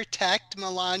had to protect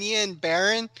Melania and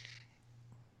Barron,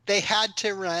 they had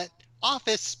to rent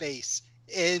office space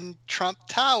in Trump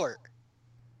Tower.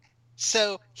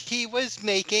 So he was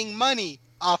making money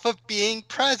off of being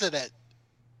president.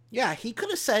 Yeah, he could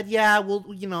have said, yeah, well,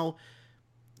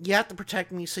 you have to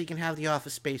protect me so you can have the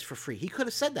office space for free. He could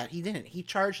have said that. He didn't. He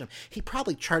charged them. He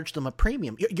probably charged them a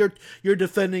premium. You're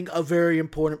defending a very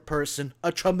important person,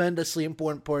 a tremendously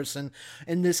important person.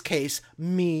 In this case,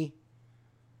 me.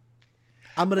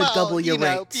 I'm going to double your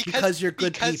rates because you're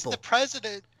good people.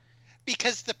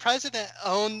 Because the president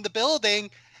owned the building,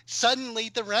 suddenly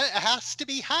the rent has to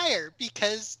be higher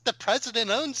because the president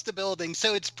owns the building,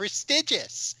 so it's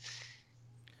prestigious.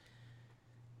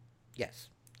 Yes.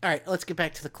 All right, let's get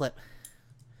back to the clip.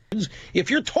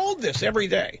 If you're told this every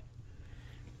day,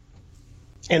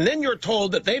 and then you're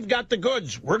told that they've got the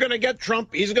goods, we're going to get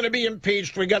Trump, he's going to be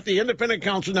impeached, we got the independent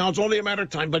counsel now, it's only a matter of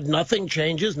time, but nothing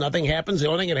changes, nothing happens, the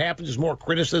only thing that happens is more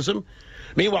criticism.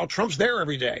 Meanwhile, Trump's there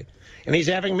every day, and he's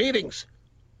having meetings,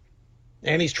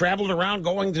 and he's traveled around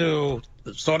going to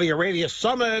the Saudi Arabia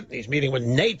summit, he's meeting with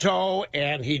NATO,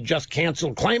 and he just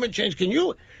canceled climate change.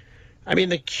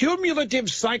 The cumulative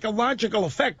psychological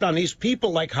effect on these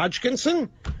people like Hodgkinson,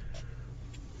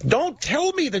 don't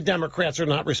tell me the Democrats are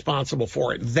not responsible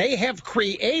for it. They have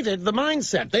created the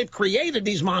mindset. They've created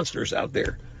these monsters out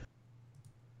there.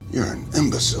 You're an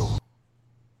imbecile.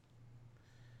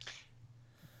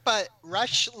 But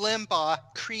Rush Limbaugh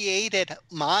created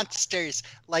monsters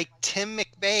like Tim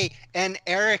McVeigh and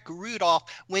Eric Rudolph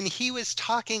when he was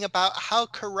talking about how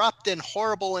corrupt and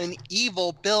horrible and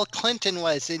evil Bill Clinton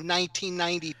was in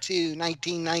 1992,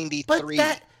 1993.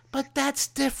 But that's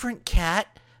different,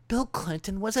 Kat. Bill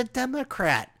Clinton was a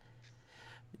Democrat.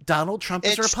 Donald Trump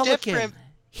is a Republican. Different.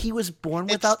 He was born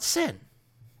without sin.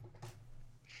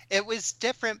 It was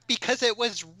different because it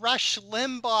was Rush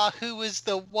Limbaugh who was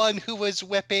the one who was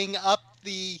whipping up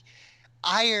the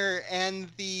ire and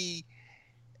the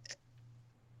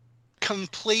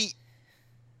complete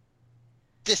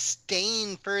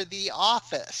disdain for the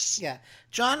office. Yeah.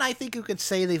 John, I think you could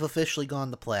say they've officially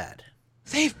gone to plaid.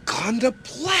 They've gone to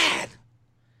plaid!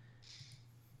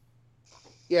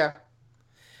 Yeah.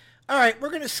 All right, we're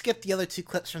going to skip the other two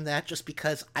clips from that just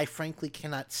because I frankly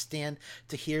cannot stand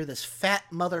to hear this fat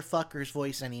motherfucker's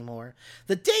voice anymore.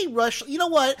 The day Rush... You know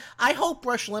what? I hope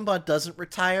Rush Limbaugh doesn't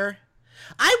retire.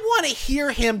 I want to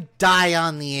hear him die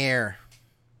on the air.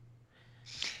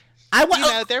 I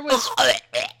want... there was...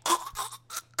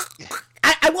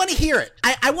 I want to hear it.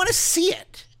 I want to see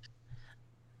it.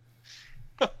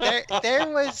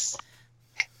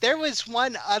 There was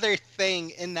one other thing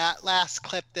in that last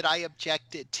clip that I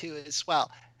objected to as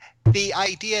well. The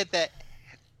idea that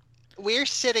we're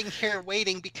sitting here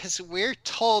waiting because we're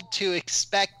told to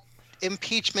expect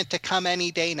impeachment to come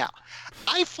any day now.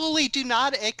 I fully do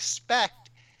not expect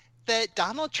that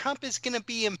Donald Trump is going to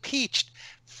be impeached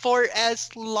for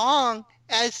as long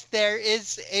as there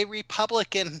is a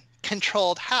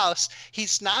Republican-controlled House.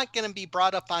 He's not going to be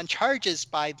brought up on charges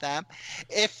by them.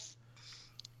 If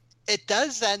it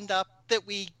does end up that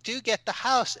we do get the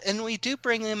House and we do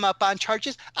bring him up on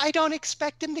charges, I don't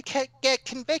expect him to get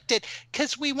convicted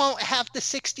because we won't have the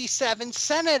 67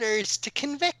 senators to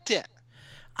convict him.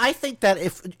 I think that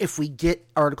if we get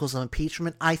articles of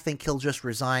impeachment, I think he'll just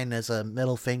resign as a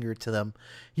middle finger to them.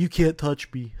 You can't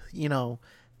touch me,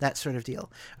 that sort of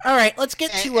deal. All right, let's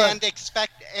get to and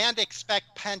expect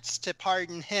Pence to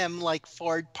pardon him like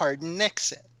Ford pardoned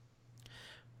Nixon.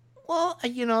 Well,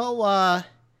 he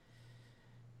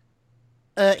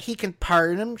can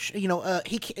pardon him.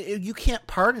 You can't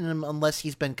pardon him unless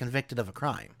he's been convicted of a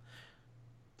crime.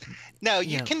 No,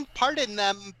 you can pardon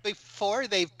them before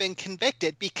they've been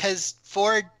convicted because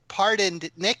Ford pardoned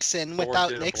Nixon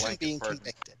without Nixon being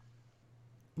convicted.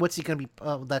 What's he going to be?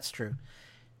 Oh, that's true.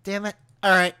 Damn it. All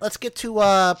right, let's get to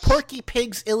Porky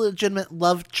Pig's illegitimate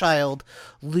love child,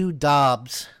 Lou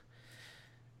Dobbs,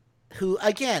 who,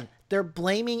 again, they're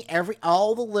blaming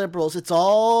all the liberals. It's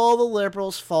all the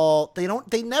liberals' fault.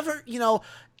 They never,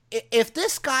 if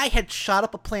this guy had shot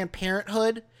up a Planned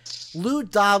Parenthood, Lou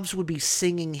Dobbs would be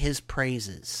singing his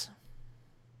praises.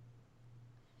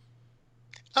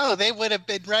 Oh, they would have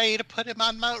been ready to put him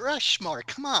on Mount Rushmore.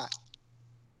 Come on.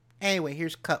 Anyway,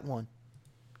 here's cut one.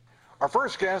 Our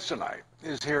first guest tonight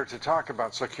is here to talk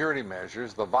about security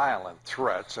measures, the violent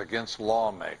threats against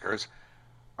lawmakers.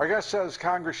 Our guest says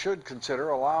Congress should consider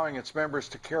allowing its members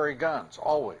to carry guns,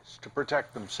 always, to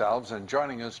protect themselves. And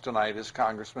joining us tonight is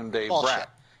Congressman Dave Brat.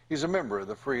 He's a member of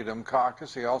the Freedom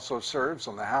Caucus. He also serves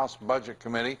on the House Budget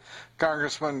Committee.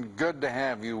 Congressman, good to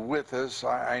have you with us.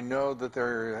 I know that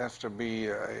there has to be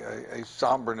a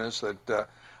somberness that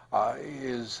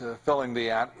is filling the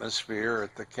atmosphere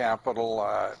at the Capitol.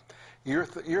 Your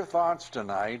thoughts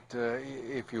tonight,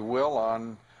 if you will,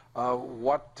 on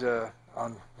what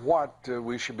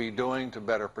we should be doing to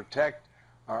better protect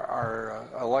our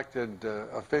elected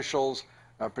officials,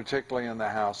 particularly in the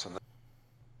House and the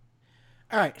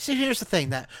All right, see, here's the thing,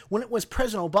 that when it was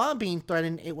President Obama being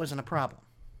threatened, it wasn't a problem.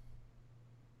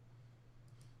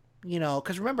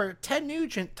 Because remember, Ted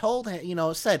Nugent told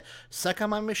him, said, suck on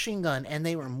my machine gun, and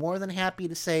they were more than happy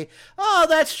to say, oh,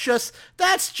 that's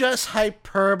just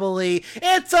hyperbole.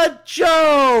 It's a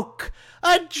joke!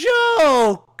 A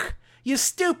joke! You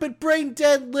stupid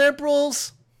brain-dead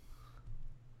liberals!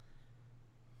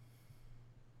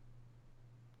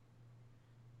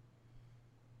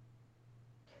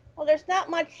 Well, there's not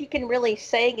much you can really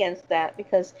say against that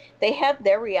because they have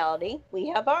their reality. We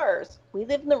have ours. We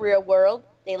live in the real world.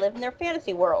 They live in their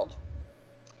fantasy world.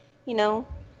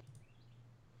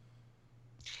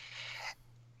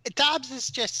 Dobbs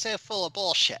is just so full of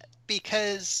bullshit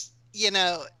because,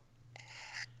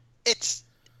 it's,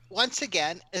 once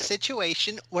again, a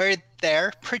situation where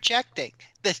they're projecting.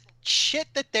 The shit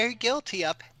that they're guilty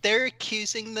of, they're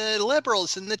accusing the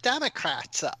liberals and the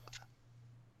Democrats of.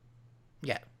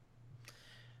 Yeah.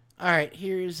 All right,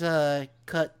 here's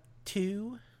cut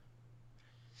 2.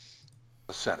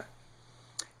 The Senate.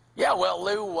 Yeah, well,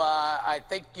 Lou, I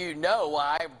think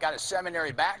I've got a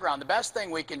seminary background. The best thing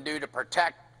we can do to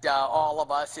protect all of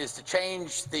us is to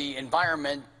change the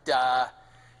environment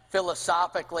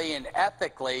philosophically and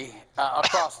ethically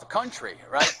across the country,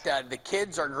 right? The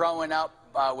kids are growing up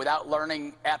without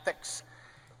learning ethics,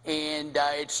 and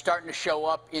it's starting to show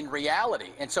up in reality.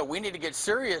 And so we need to get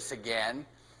serious again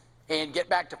and get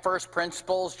back to first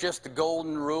principles, just the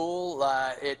golden rule.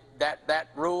 That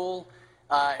rule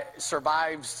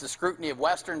survives the scrutiny of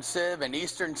Western Civ and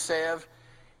Eastern Civ,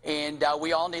 and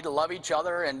we all need to love each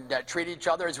other and treat each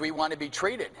other as we want to be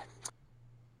treated.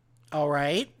 All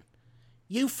right.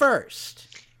 You first.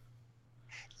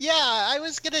 Yeah, I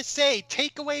was going to say,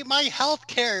 take away my health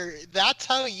care. That's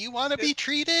how you want to be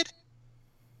treated?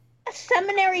 A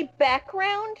seminary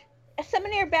background? A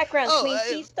seminary background means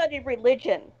he studied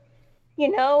religion.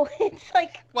 It's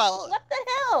like, well, what the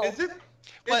hell?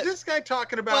 Is this guy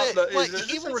talking about is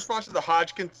this in response to the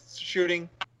Hodgkins shooting?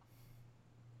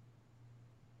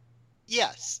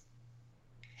 Yes.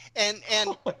 And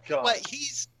what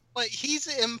he's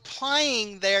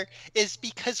implying there is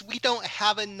because we don't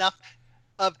have enough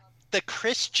of the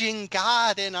Christian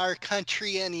God in our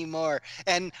country anymore,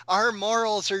 and our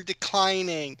morals are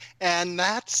declining, and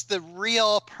that's the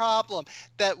real problem,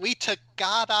 that we took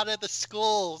God out of the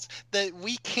schools, that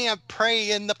we can't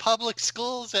pray in the public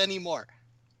schools anymore.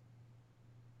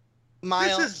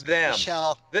 Miles, this is them.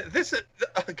 Michelle. This is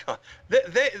God.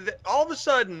 They all of a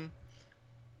sudden,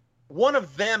 one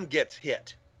of them gets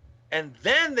hit, and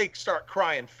then they start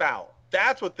crying foul.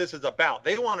 That's what this is about.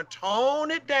 They want to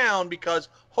tone it down because,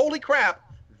 holy crap,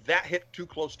 that hit too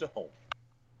close to home.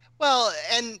 Well,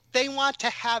 and they want to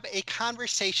have a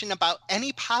conversation about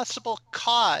any possible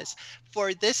cause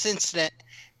for this incident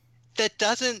that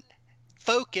doesn't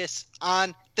focus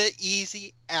on the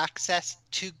easy access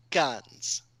to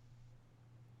guns.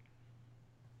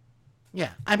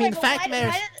 Yeah, I mean, the fact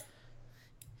matters.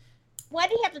 Why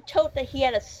do you have to tote that he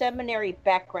had a seminary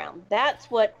background? That's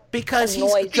what because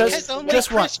annoys he's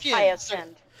just watch.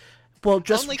 Well,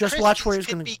 just watch where he's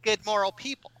going to be good moral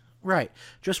people. Right.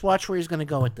 Just watch where he's going to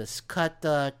go with this. Cut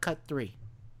 3.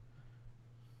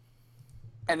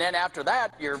 And then after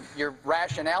that, your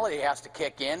rationality has to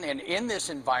kick in, and in this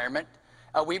environment,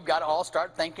 we've got to all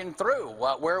start thinking through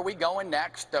where are we going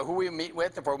next, who we meet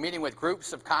with, if we're meeting with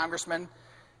groups of congressmen.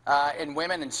 And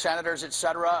women and senators,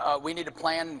 etc. We need to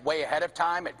plan way ahead of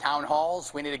time at town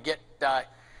halls. We need to get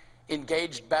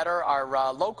engaged better.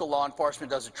 Our local law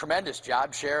enforcement does a tremendous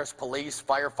job, sheriffs, police,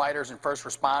 firefighters, and first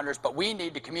responders, but we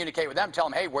need to communicate with them, tell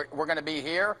them, hey, we're going to be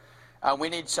here. We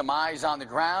need some eyes on the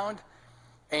ground,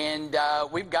 and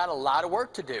we've got a lot of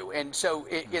work to do. And so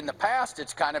in the past,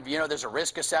 it's kind of, there's a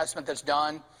risk assessment that's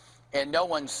done, and no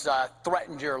one's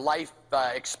threatened your life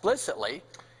explicitly.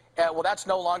 Well, that's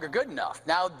no longer good enough.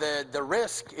 Now the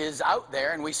risk is out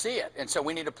there, and we see it, and so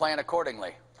we need to plan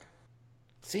accordingly.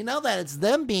 See, now that it's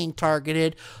them being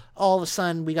targeted, all of a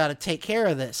sudden we got to take care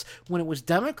of this. When it was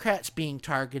Democrats being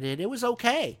targeted, it was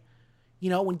okay.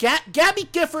 When Gabby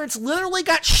Giffords literally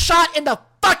got shot in the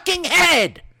fucking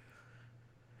head,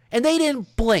 and they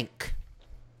didn't blink.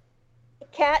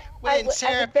 Kat,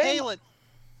 Sarah Palin.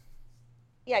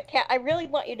 Yeah, Kat, I really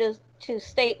want you to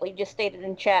state what you just stated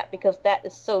in chat, because that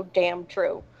is so damn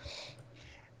true.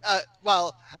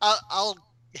 Well, I'll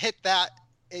hit that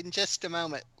in just a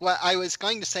moment. What I was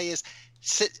going to say is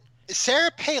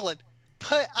Sarah Palin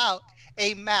put out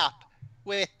a map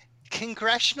with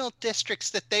congressional districts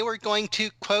that they were going to,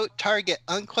 quote, target,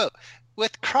 unquote,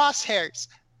 with crosshairs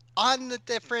on the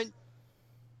different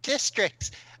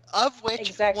districts, of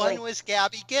which one was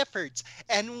Gabby Giffords.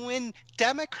 And when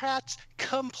Democrats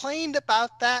complained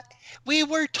about that, we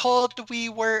were told we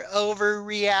were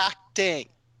overreacting.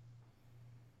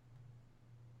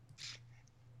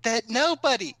 That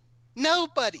nobody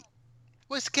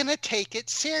was going to take it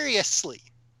seriously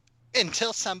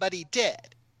until somebody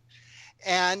did.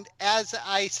 And as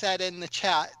I said in the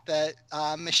chat that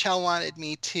Michelle wanted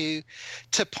me to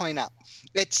point out,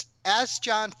 it's as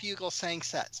John Fugelsang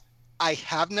says, I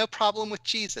have no problem with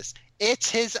Jesus.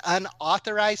 It's his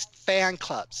unauthorized fan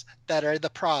clubs that are the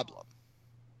problem.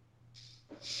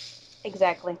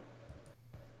 Exactly.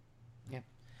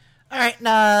 All right,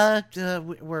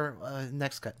 we're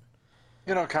next cut.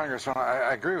 Congressman,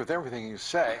 I agree with everything you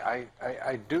say.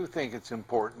 I do think it's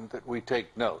important that we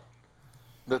take note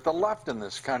that the left in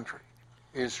this country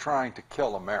is trying to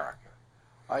kill America.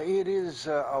 It is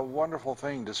a wonderful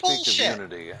thing to speak of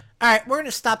unity. All right, we're going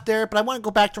to stop there, but I want to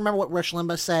go back to remember what Rush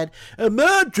Limbaugh said.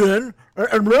 Imagine,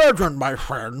 my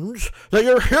friends, that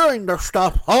you're hearing this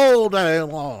stuff all day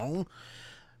long.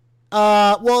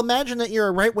 Well, imagine that you're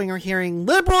a right-winger hearing,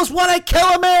 liberals want to kill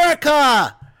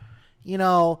America!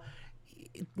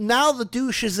 Now the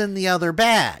douche is in the other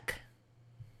bag.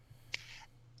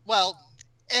 Well,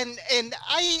 and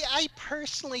I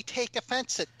personally take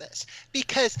offense at this,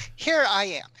 because here I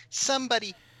am,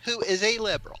 somebody who is a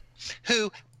liberal, who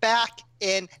back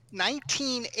in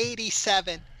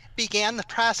 1987 began the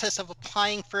process of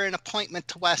applying for an appointment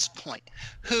to West Point,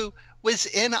 who was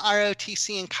in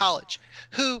ROTC in college,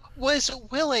 who was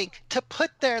willing to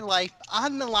put their life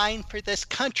on the line for this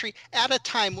country at a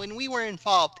time when we were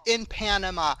involved in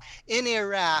Panama, in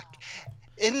Iraq,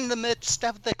 in the midst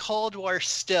of the Cold War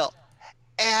still.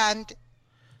 And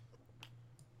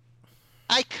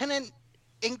I couldn't,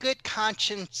 in good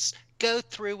conscience, go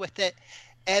through with it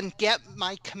and get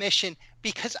my commission,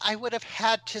 because I would have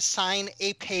had to sign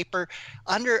a paper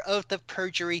under oath of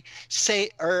perjury,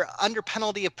 under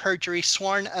penalty of perjury,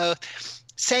 sworn oath,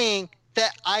 saying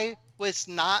that I was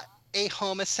not a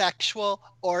homosexual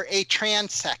or a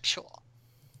transsexual.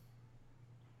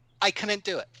 I couldn't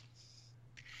do it.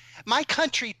 My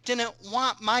country didn't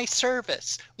want my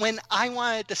service when I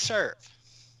wanted to serve.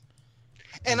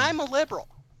 And I'm a liberal.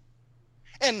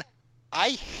 And I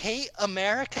hate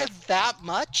America that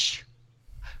much.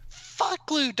 Fuck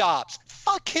Lou Dobbs.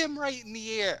 Fuck him right in the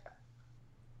ear.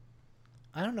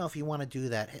 I don't know if you want to do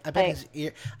that. I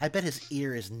bet his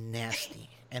ear is nasty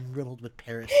and riddled with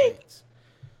parasites.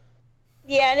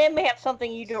 Yeah, and it may have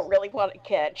something you don't really want to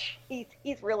catch.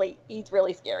 He's really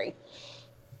scary.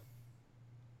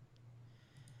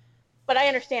 But I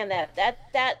understand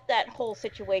that whole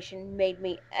situation made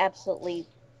me absolutely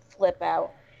flip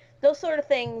out. Those sort of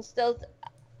things, good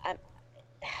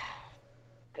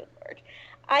Lord.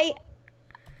 I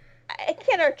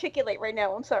can't articulate right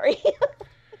now, I'm sorry.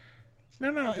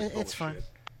 No, it's fine.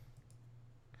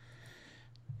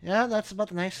 Yeah, that's about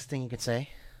the nicest thing you could say.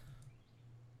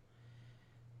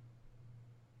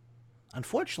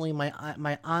 Unfortunately,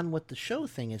 my on with the show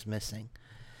thing is missing.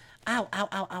 Ow, ow,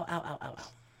 ow, ow, ow, ow, ow,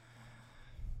 ow.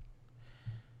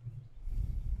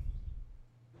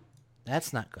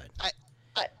 That's not good.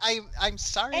 I'm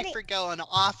sorry for going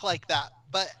off like that,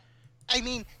 but I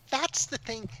mean, that's the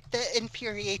thing that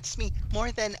infuriates me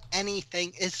more than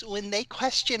anything, is when they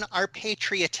question our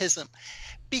patriotism.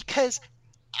 Because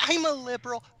I'm a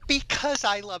liberal because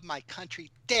I love my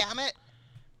country, damn it.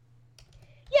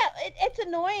 Yeah, it's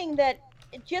annoying that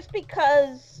just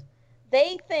because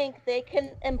they think they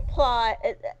can imply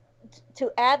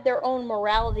to add their own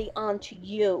morality onto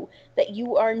you, that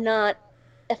you are not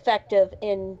effective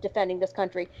in defending this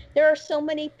country. There are so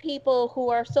many people who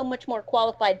are so much more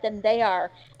qualified than they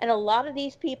are, and a lot of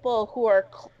these people who are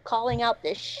calling out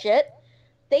this shit,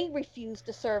 they refuse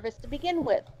to service to begin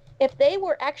with. If they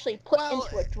were actually put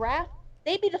into a draft,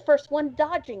 they'd be the first one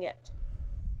dodging it.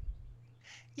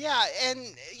 Yeah, and,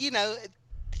 you know,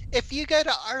 if you go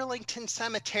to Arlington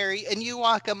Cemetery and you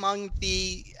walk among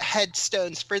the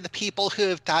headstones for the people who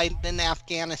have died in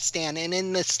Afghanistan and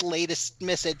in this latest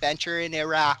misadventure in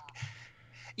Iraq,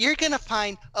 you're going to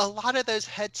find a lot of those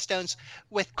headstones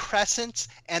with crescents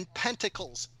and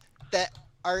pentacles that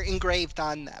are engraved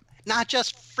on them, not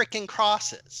just frickin'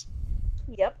 crosses.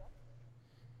 Yep.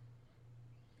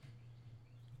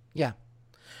 Yeah.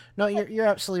 No, you're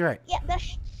absolutely right. Yeah,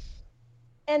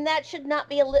 and that should not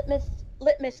be a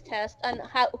litmus test on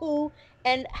who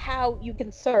and how you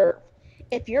can serve.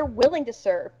 If you're willing to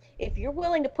serve, if you're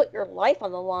willing to put your life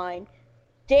on the line,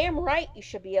 damn right you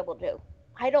should be able to.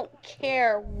 I don't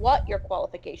care what your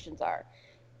qualifications are.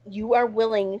 You are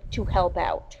willing to help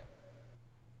out.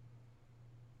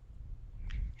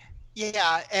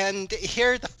 Yeah, and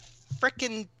here the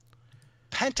frickin'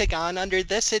 Pentagon under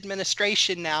this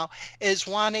administration now is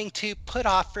wanting to put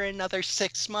off for another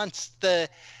 6 months the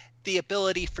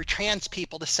ability for trans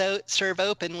people to serve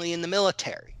openly in the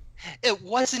military. It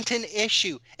wasn't an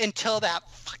issue until that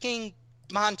fucking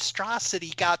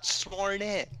monstrosity got sworn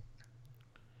in.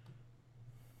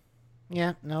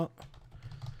 Yeah, no.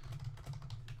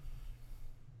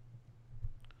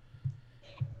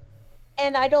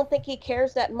 And I don't think he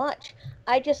cares that much.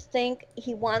 I just think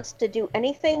he wants to do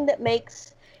anything that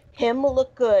makes him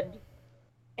look good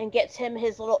and gets him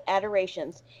his little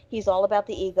adorations. He's all about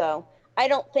the ego. I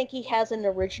don't think he has an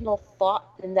original thought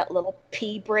in that little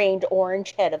pea-brained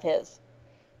orange head of his.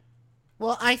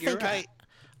 Well, I think right.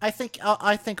 I think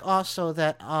also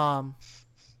that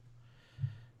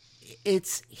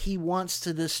he wants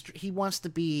to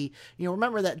be, you know,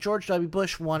 remember that George W.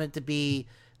 Bush wanted to be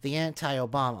the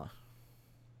anti-Obama.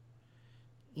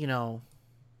 You know,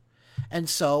 and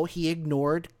so he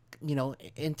ignored, you know,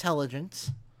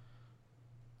 intelligence,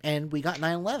 and we got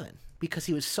 9/11 because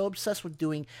he was so obsessed with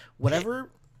doing whatever,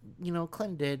 you know,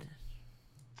 Clinton did.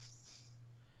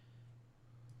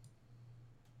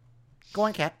 Go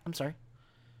on, Cap. I'm sorry.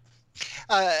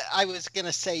 I was going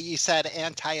to say, you said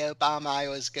anti-Obama. I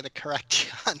was going to correct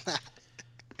you on that.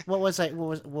 What was I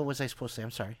supposed to say?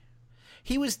 I'm sorry.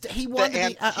 He wanted to be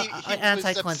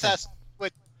anti-Clinton. Was obsessed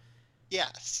with,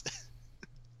 yes.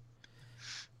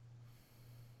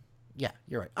 Yeah,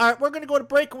 you're right. All right, we're going to go to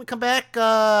break. When we come back,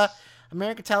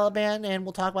 American Taliban, and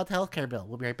we'll talk about the healthcare bill.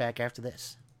 We'll be right back after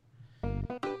this.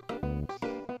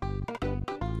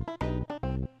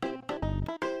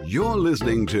 You're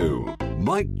listening to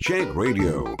Mike Check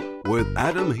Radio with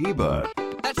Adam Hebert.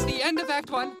 That's the end of Act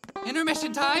 1.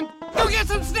 Intermission time. Go get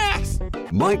some snacks!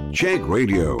 Mike Check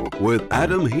Radio with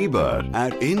Adam Hebert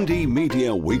at Indie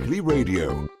Media Weekly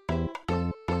Radio.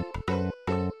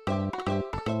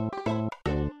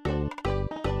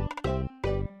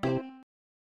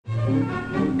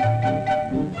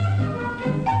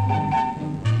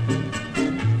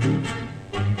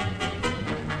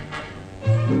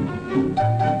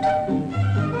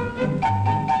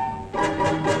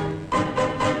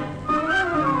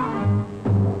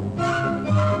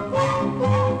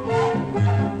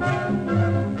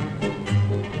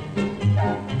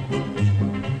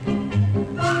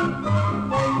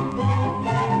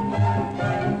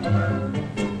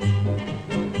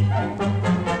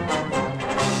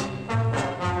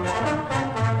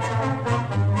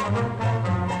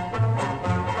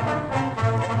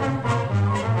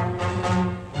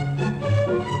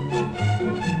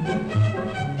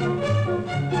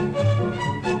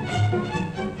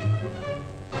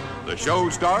 The show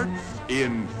starts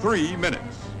in 3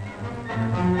 minutes.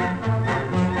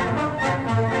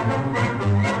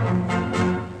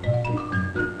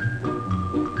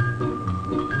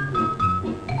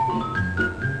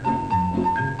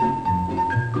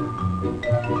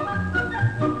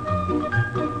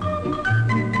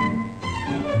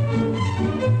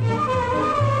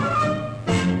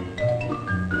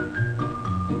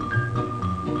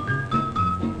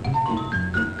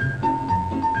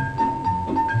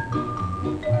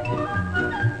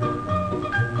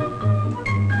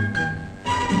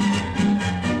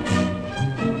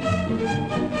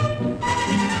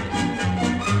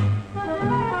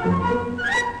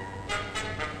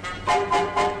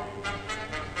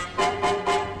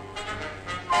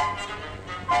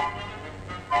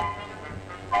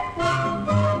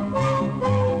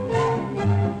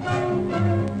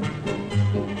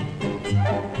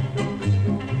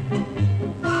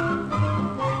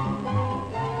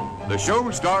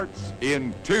 show starts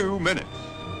in 2 minutes.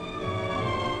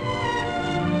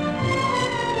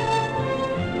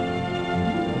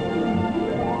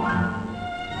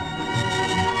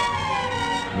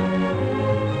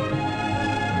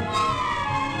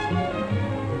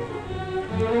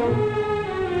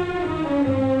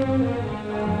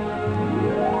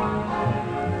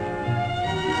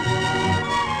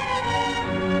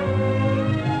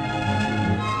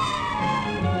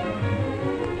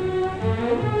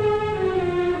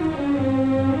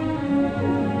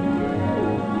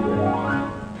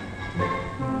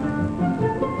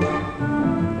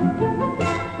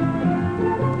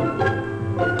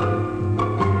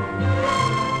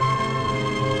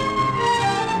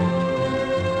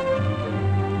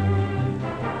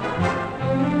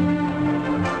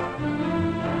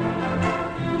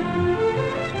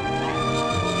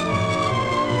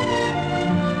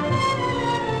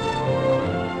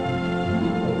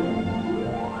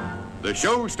 The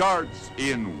show starts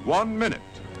in 1 minute.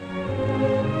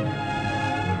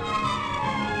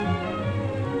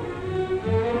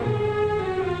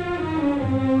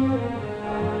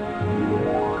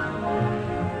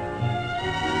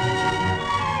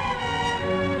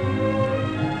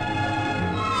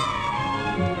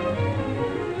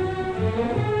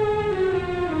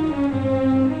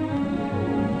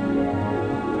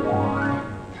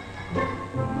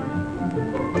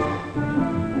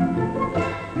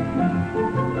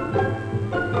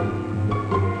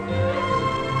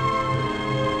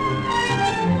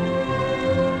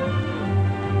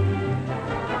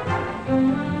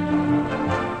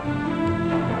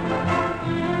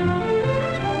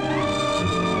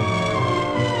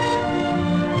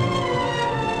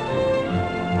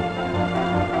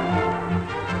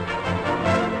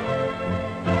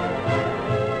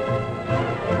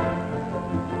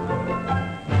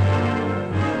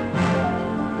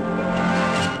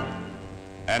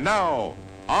 And now,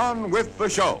 on with the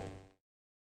show.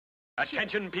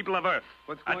 Attention, people of Earth.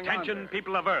 Attention,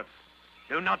 people of Earth.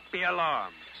 Do not be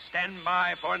alarmed. Stand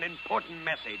by for an important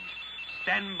message.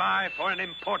 Stand by for an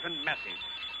important message.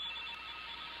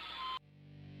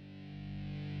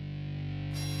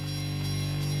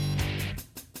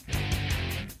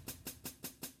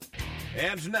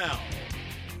 And now,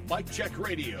 Mike Check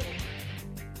Radio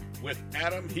with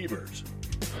Adam Hebert.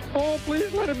 Oh,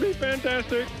 please let it be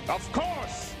fantastic. Of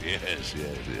course. Yes.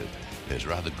 It's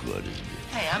rather good, isn't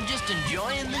it? Hey, I'm just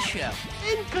enjoying the show.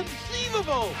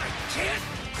 Inconceivable! I can't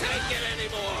take it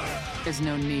anymore! There's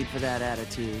no need for that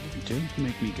attitude. Don't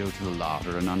make me go to the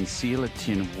larder and unseal a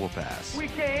tin of whoop ass. We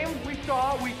came, we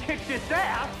saw, we kicked its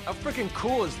ass. How freaking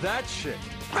cool is that shit?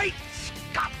 Great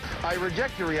Scott! I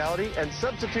reject your reality and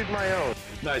substitute my own.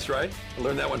 Nice, right? I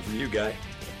learned that one from you, guy.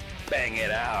 Bang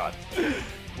it out.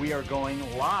 We are going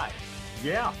live.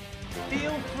 Yeah.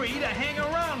 Feel free to hang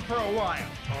around for a while.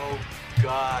 Oh,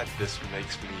 God, this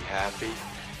makes me happy.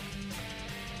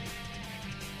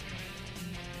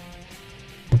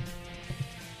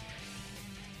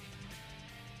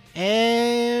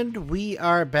 And we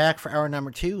are back for hour number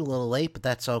 2. A little late, but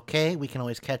that's okay. We can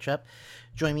always catch up.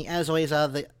 Join me, as always,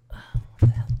 the...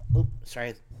 Oops,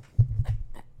 sorry.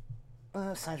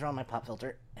 Signs are on my pop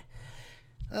filter.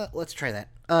 Let's try that.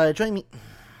 Join me...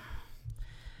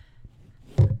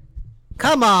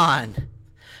 Come on!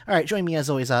 Alright, join me as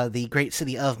always, the great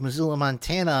city of Missoula,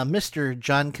 Montana, Mr.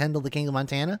 John Kendall, the King of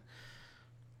Montana.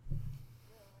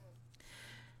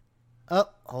 Oh,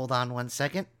 hold on one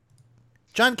second.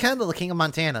 John Kendall, the King of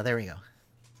Montana. There we go.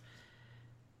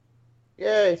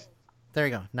 Yay. There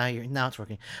we go. Now it's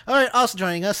working. Alright, also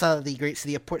joining us, the great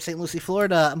city of Port St. Lucie,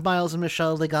 Florida, Miles and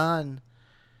Michelle Legon.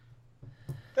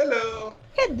 Hello.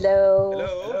 Hello.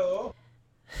 Hello.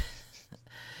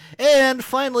 And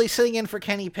finally, sitting in for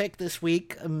Kenny Pick this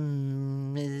week,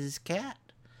 Ms. Cat,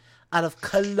 out of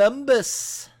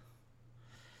Columbus.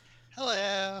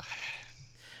 Hello.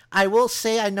 I will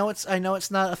say, I know it's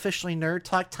not officially Nerd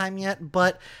Talk time yet,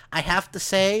 but I have to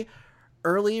say,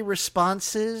 early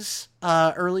responses,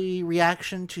 early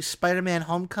reaction to Spider-Man: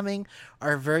 Homecoming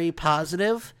are very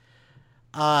positive.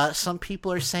 Some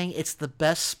people are saying it's the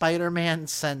best Spider-Man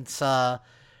since Sam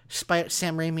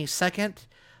Raimi's second.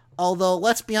 Although,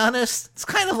 let's be honest, it's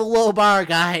kind of a low bar,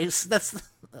 guys. That's,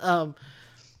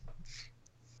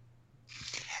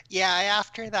 Yeah,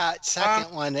 after that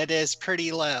second one, it is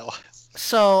pretty low.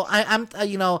 So, I'm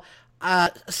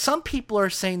some people are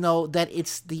saying, though, that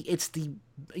it's the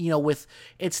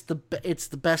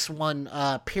best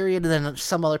one, period. And then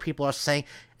some other people are saying,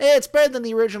 it's better than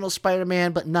the original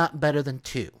Spider-Man, but not better than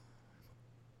 2.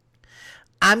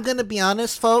 I'm going to be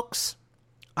honest, folks.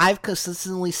 I've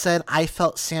consistently said I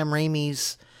felt Sam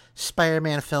Raimi's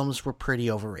Spider-Man films were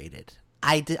pretty overrated.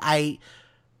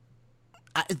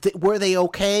 Were they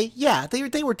okay? Yeah,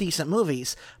 they were decent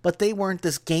movies, but they weren't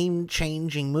this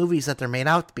game-changing movies that they're made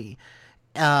out to be.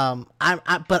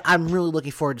 But I'm really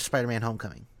looking forward to Spider-Man: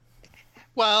 Homecoming.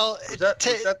 Well, was that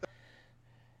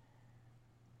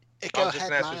go was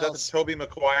ahead, that the Tobey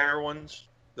Maguire ones,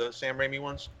 the Sam Raimi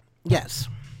ones? Yes.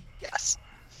 Yes.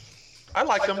 I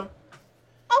like them.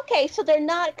 Okay, so they're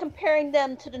not comparing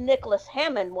them to the Nicholas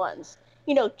Hammond ones.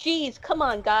 Geez, come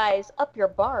on, guys, up your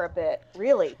bar a bit,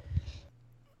 really.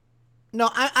 No,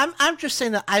 I'm just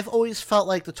saying that I've always felt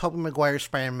like the Tobey Maguire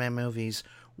Spider-Man movies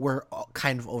were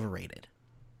kind of overrated.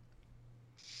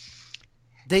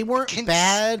 They weren't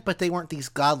bad, but they weren't these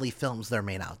godly films they're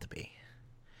made out to be.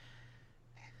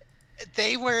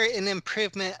 They were an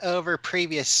improvement over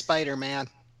previous Spider-Man.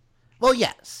 Well,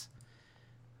 yes.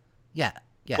 Yeah.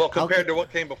 Well, compared to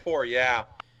what came before, yeah.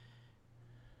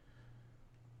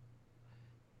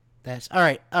 That's all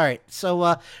right.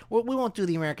 So we won't do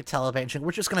the American Taliban thing.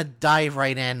 We're just gonna dive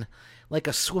right in, like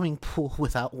a swimming pool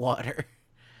without water.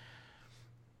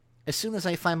 As soon as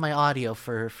I find my audio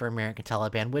for American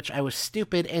Taliban, which I was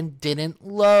stupid and didn't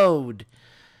load.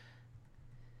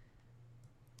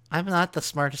 I'm not the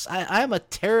smartest. I'm a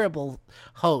terrible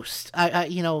host. I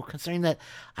considering that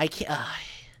I can't.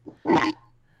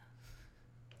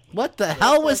 What the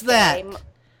hell was that?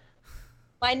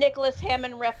 My Nicholas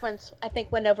Hammond reference, I think,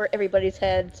 went over everybody's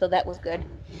head, so that was good.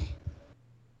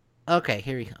 Okay,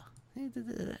 here we go.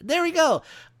 There we go.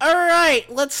 All right,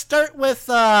 let's start with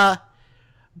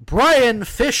Brian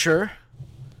Fisher.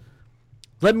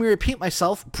 Let me repeat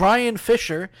myself. Brian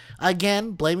Fisher,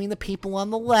 again, blaming the people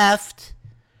on the left.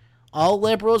 All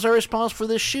liberals are responsible for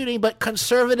this shooting, but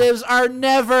conservatives are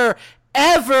never,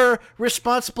 ever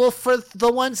responsible for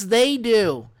the ones they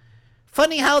do.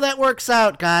 Funny how that works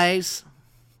out, guys.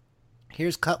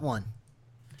 Here's cut one.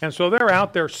 And so they're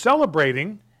out there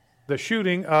celebrating the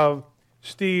shooting of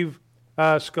Steve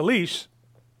Scalise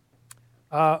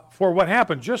for what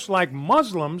happened. Just like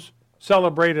Muslims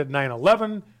celebrated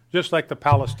 9/11, just like the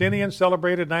Palestinians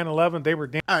celebrated 9/11, they were...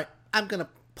 All right, I'm going to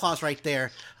pause right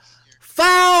there.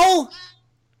 Foul!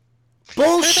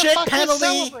 Bullshit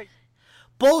penalty!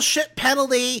 Bullshit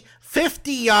penalty!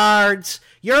 50 yards!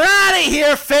 You're out of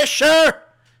here, Fisher!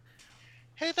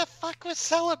 Who the fuck was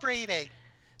celebrating?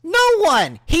 No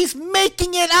one! He's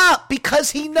making it up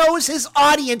because he knows his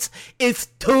audience is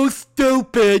too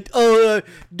stupid to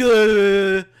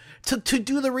do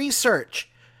the research.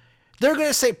 They're going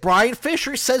to say, Brian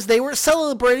Fisher says they were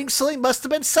celebrating, so they must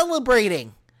have been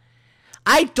celebrating.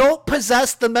 I don't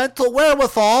possess the mental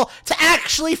wherewithal to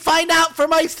actually find out for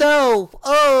myself.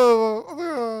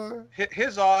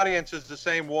 His audience is the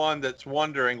same one that's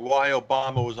wondering why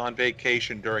Obama was on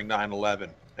vacation during 9/11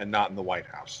 and not in the White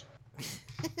House.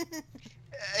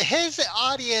 His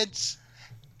audience,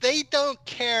 they don't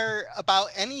care about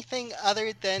anything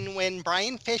other than when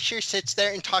Brian Fisher sits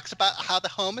there and talks about how the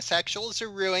homosexuals are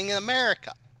ruining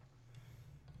America.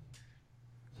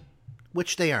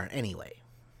 Which they aren't, anyway.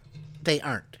 They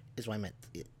aren't, is what I meant.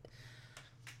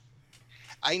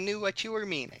 I knew what you were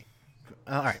meaning.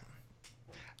 All right.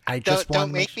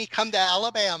 Don't make me come to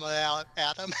Alabama,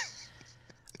 Adam.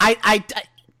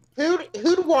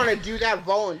 Who'd want to do that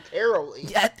voluntarily?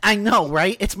 Yeah, I know,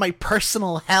 right? It's my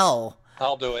personal hell.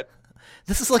 I'll do it.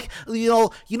 This is like,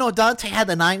 Dante had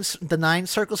the nine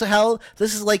circles of hell.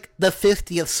 This is like the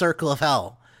 50th circle of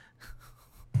hell.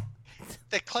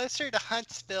 The closer to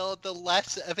Huntsville, the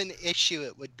less of an issue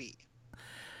it would be.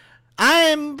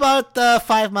 I'm about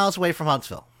 5 miles away from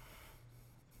Huntsville.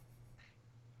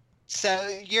 So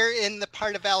you're in the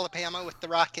part of Alabama with the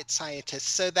rocket scientists.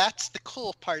 So that's the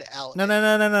cool part of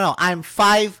Alabama. No. I'm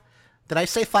 5. Did I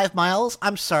say 5 miles?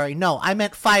 I'm sorry. No, I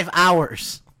meant 5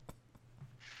 hours.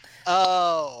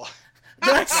 Oh.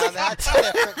 That's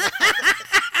different.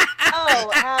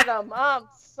 Oh, Adam, I'm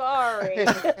sorry.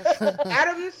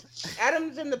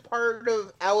 Adam's in the part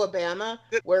of Alabama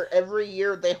where every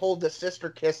year they hold the sister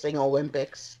kissing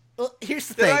Olympics. Well, here's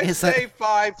the thing. Did I say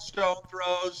 5 stone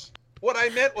throws? What I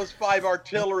meant was 5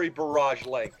 artillery barrage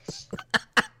lengths.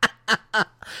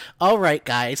 All right,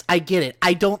 guys, I get it.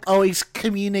 I don't always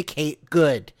communicate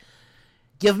good.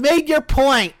 You've made your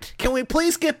point. Can we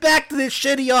please get back to this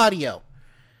shitty audio?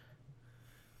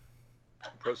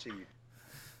 Proceed.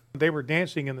 They were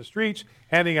dancing in the streets,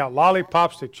 handing out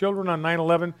lollipops to children on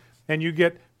 9/11, and you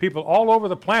get people all over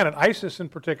the planet, ISIS in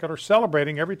particular,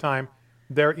 celebrating every time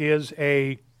there's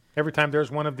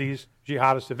one of these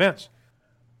jihadist events.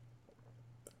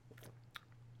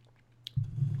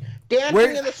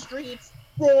 Dancing in the streets,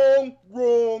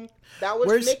 wrong. That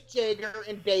was Mick Jagger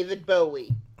and David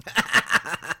Bowie.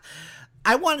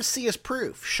 I want to see as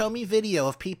proof. Show me video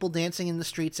of people dancing in the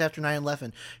streets after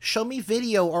 9/11. Show me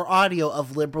video or audio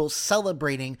of liberals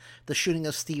celebrating the shooting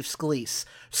of Steve Scalise.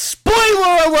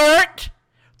 Spoiler alert!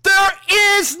 There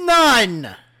is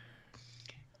none!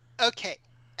 Okay,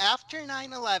 after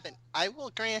 9/11, I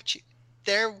will grant you,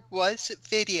 there was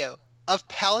video of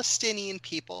Palestinian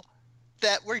people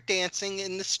that were dancing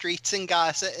in the streets in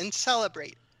Gaza and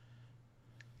celebrating.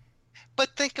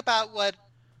 But think about what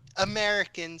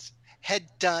Americans had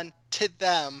done to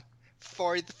them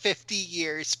for the 50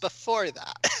 years before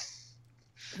that.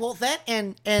 Well, that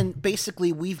and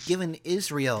basically we've given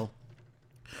Israel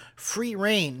free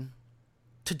reign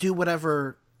to do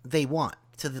whatever they want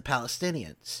to the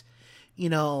Palestinians. You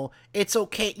know, it's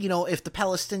okay, you know, if the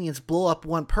Palestinians blow up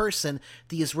one person,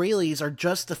 the Israelis are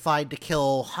justified to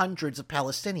kill hundreds of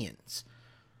Palestinians.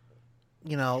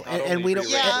 You know, and we don't...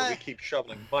 We keep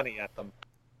shoveling money at them.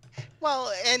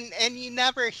 Well, and you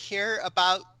never hear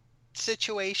about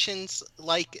situations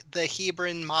like the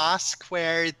Hebron Mosque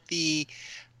where the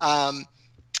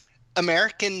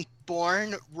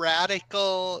American-born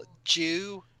radical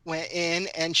Jew went in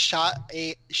and shot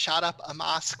up a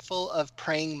mosque full of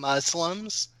praying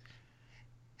Muslims.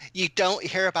 You don't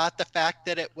hear about the fact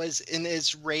that it was an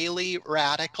Israeli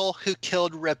radical who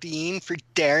killed Rabin for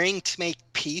daring to make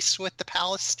peace with the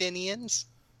Palestinians.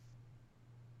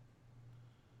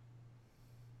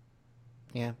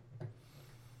 Yeah.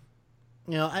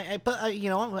 You know,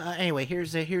 anyway,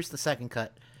 here's the second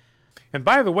cut. And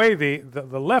by the way,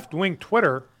 the left-wing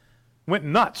Twitter went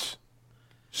nuts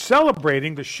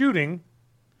celebrating the shooting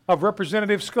of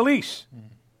Representative Scalise.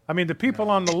 I mean, the people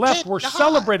on the left were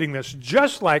celebrating this,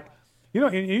 just like, you know,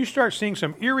 and you start seeing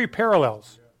some eerie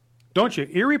parallels, don't you?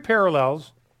 Eerie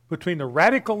parallels between the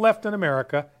radical left in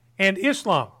America and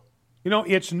Islam. You know,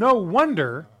 it's no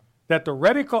wonder that the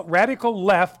radical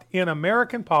left in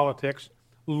American politics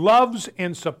loves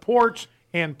and supports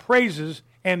and praises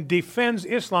and defends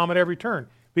Islam at every turn,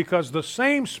 because the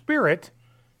same spirit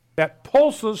that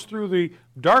pulses through the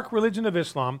dark religion of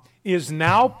Islam is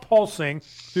now pulsing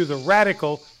through the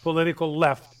radical political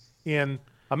left in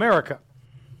America.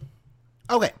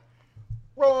 Okay.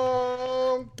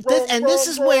 Wrong. This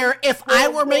is where, if I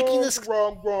were making this...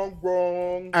 Wrong.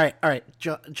 All right.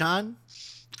 John,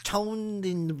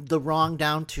 tone the wrong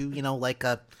down to, you know, like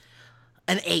an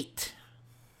 8.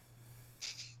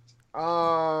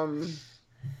 Wrong.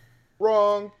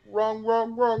 All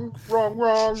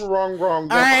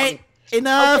right,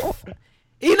 enough.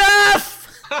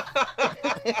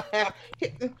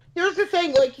 Here's the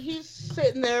thing, like, he's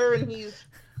sitting there and he's,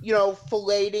 you know,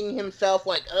 filleting himself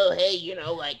like, oh, hey, you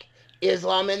know, like,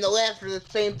 Islam and the left are the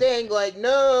same thing. Like,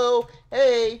 no,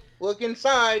 hey, look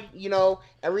inside. You know,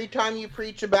 every time you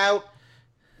preach about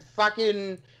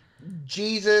fucking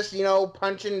Jesus, you know,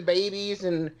 punching babies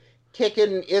and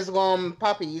kicking Islam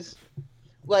puppies,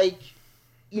 like,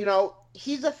 you know,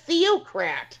 he's a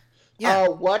theocrat. Yeah.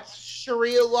 What's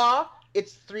Sharia law?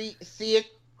 It's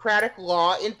theocratic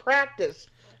law in practice.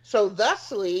 So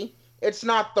thusly, it's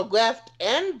not the left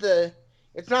and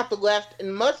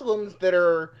Muslims that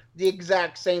are the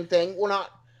exact same thing. We're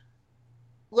not.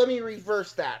 Let me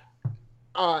reverse that.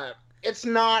 It's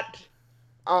not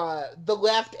the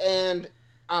left and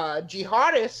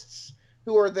jihadists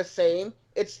who are the same.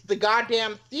 It's the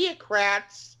goddamn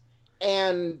theocrats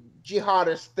and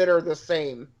jihadists that are the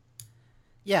same.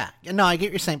 Yeah, no, I get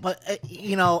what you're saying, but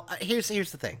you know, here's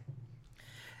the thing.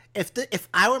 If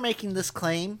I were making this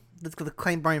claim, the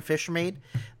claim Brian Fisher made,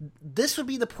 this would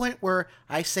be the point where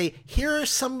I say, here are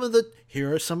some of the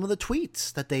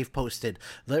tweets that they've posted.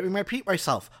 Let me repeat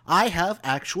myself. I have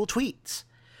actual tweets.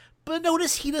 But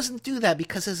notice he doesn't do that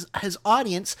because his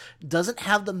audience doesn't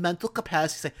have the mental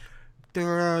capacity to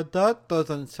say, that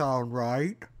doesn't sound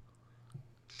right.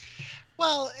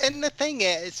 Well, and the thing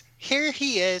is, here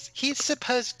he is. He's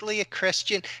supposedly a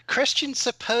Christian. Christians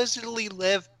supposedly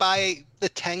live by the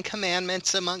 10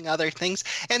 Commandments, among other things.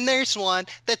 And there's one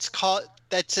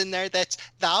that's in there that's,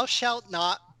 thou shalt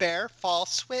not bear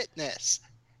false witness.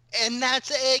 And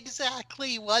that's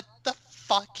exactly what the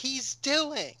fuck he's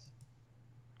doing.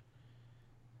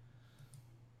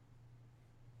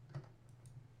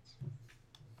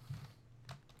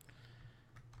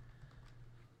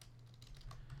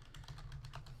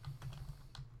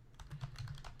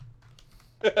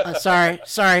 Sorry.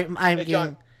 I'm hey,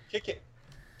 John,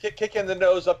 kick in the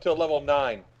nose up to a level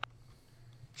 9.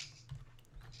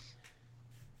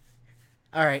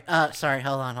 All right. Sorry.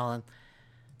 Hold on.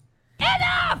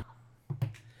 Enough!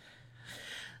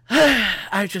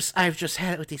 I've just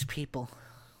had it with these people.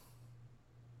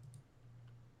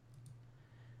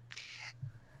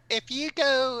 If you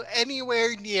go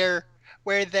anywhere near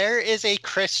where there is a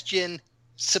Christian,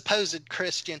 supposed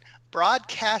Christian,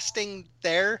 broadcasting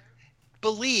their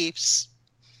beliefs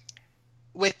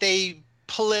with a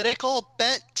political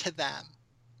bent to them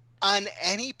on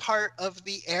any part of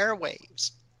the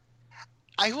airwaves,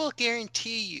 I will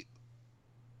guarantee you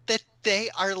that they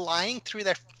are lying through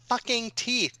their fucking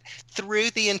teeth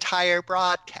through the entire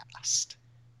broadcast.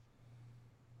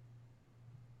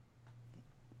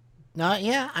 No,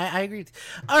 yeah, I agree.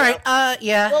 All right,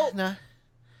 yeah. Well, no.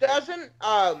 Doesn't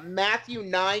Matthew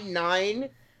 9:9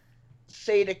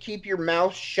 say to keep your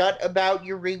mouth shut about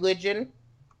your religion?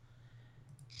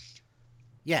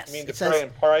 Yes. You mean to pray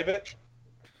in private?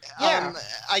 Yeah.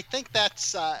 I think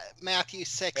that's Matthew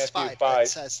 6:5 Matthew 5, that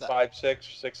says that. 5, 6,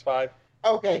 6, 5.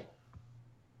 Okay.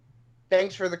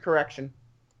 Thanks for the correction.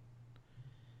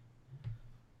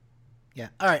 Yeah.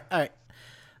 All right.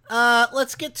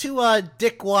 Let's get to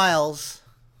Dick Wiles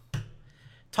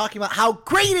talking about how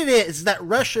great it is that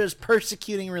Russia is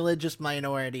persecuting religious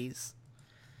minorities.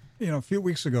 You know, a few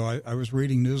weeks ago, I was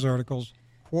reading news articles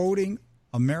quoting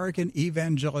American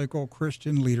evangelical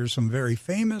Christian leaders, some very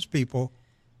famous people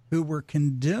who were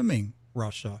condemning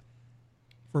Russia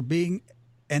for being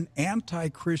an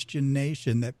anti-Christian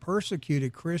nation that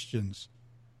persecuted Christians.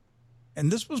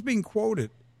 And this was being quoted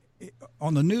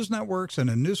on the news networks and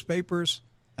in newspapers.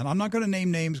 And I'm not going to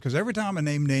name names because every time I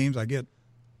name names, I get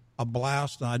a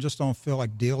blast and I just don't feel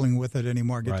like dealing with it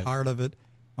anymore. I get tired of it.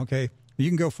 Okay, you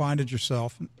can go find it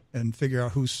yourself and figure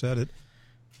out who said it.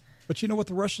 But you know what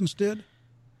the Russians did?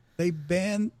 They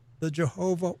banned the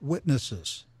Jehovah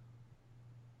Witnesses,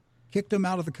 kicked them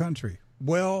out of the country.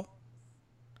 Well,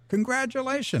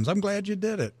 congratulations. I'm glad you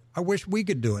did it. I wish we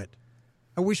could do it.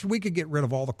 I wish we could get rid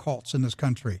of all the cults in this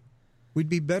country. We'd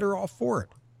be better off for it.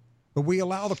 But we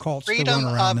allow the cults to run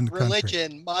around in the country.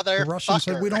 Freedom of religion, The Russians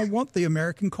said, we don't want the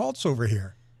American cults over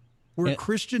here. We're a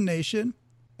Christian nation,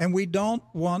 and we don't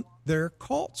want their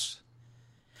cults.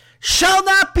 Shall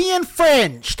not be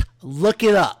infringed. Look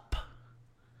it up.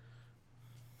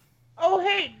 Oh,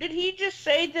 hey, did he just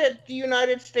say that the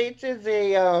United States is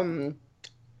a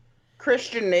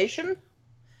Christian nation?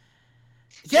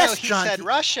 Yes, no, he John. said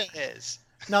Russia is.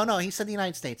 No, he said the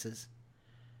United States is.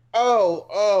 Oh.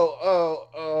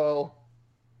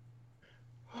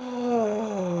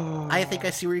 I think I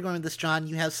see where you're going with this, John.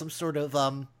 You have some sort of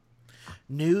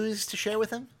news to share with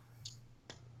him?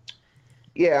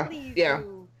 Yeah.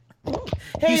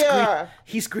 Hey,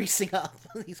 he's greasing up.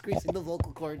 He's greasing the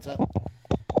vocal cords up.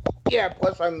 Yeah,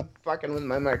 plus I'm fucking with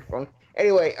my microphone.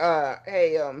 Anyway,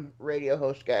 hey, radio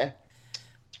host guy.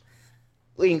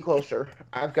 Lean closer.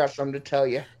 I've got something to tell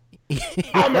you.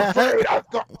 I'm afraid I've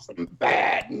got some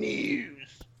bad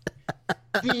news.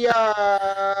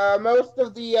 Most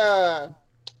of the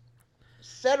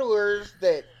settlers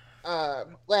that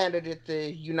landed at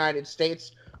the United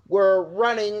States were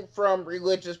running from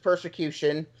religious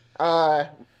persecution.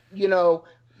 You know,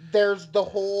 there's the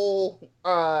whole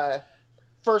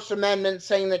First Amendment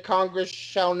saying that Congress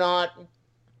shall not,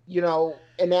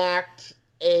 enact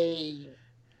a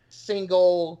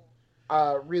single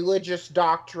religious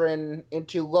doctrine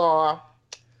into law.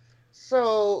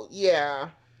 So, yeah.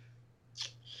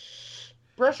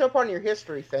 Brush up on your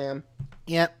history, fam.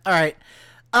 Yep, all right.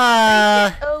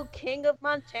 Oh, King of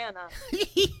Montana.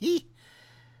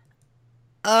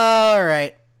 All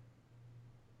right.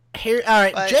 Here, all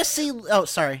right. Jesse. Oh,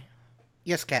 sorry.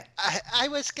 Yes, Kat. I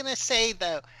was going to say,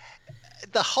 though,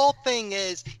 the whole thing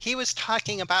is he was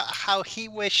talking about how he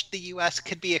wished the U.S.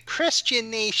 could be a Christian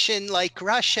nation like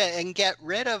Russia and get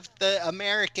rid of the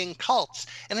American cults.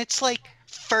 And it's like,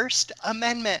 First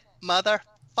Amendment,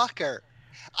 motherfucker.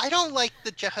 I don't like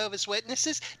the Jehovah's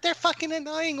Witnesses. They're fucking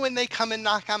annoying when they come and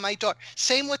knock on my door.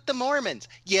 Same with the Mormons.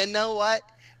 You know what?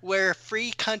 We're a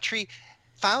free country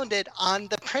founded on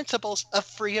the principles of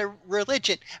free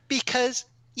religion because,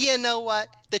 you know what?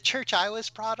 The church I was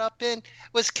brought up in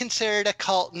was considered a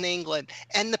cult in England,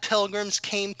 and the Pilgrims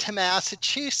came to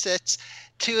Massachusetts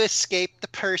to escape the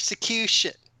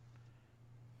persecution.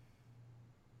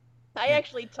 I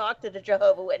actually talk to the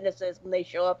Jehovah's Witnesses when they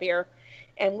show up here,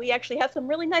 and we actually have some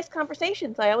really nice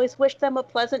conversations. I always wish them a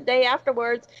pleasant day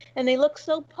afterwards, and they look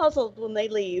so puzzled when they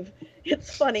leave.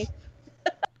 It's funny.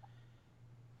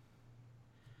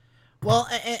 Well,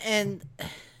 and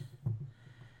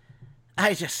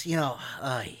I just,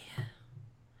 I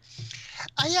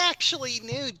actually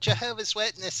knew Jehovah's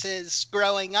Witnesses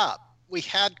growing up. We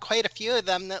had quite a few of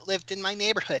them that lived in my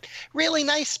neighborhood. Really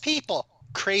nice people.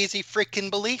 Crazy freaking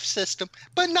belief system,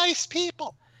 but nice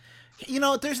people.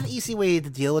 There's an easy way to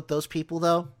deal with those people,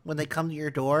 though. When they come to your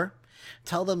door,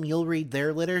 tell them you'll read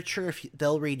their literature if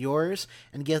they'll read yours,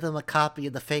 and give them a copy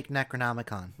of the fake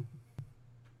Necronomicon.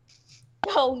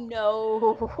 Oh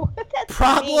no. That's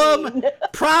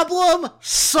Problem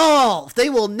solved. They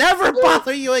will never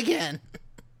bother you again.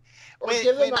 Or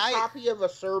give him a copy of a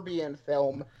Serbian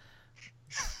film.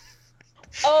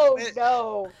 Oh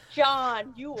no,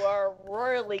 John, you are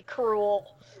royally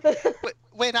cruel.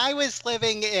 When I was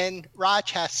living in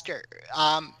Rochester,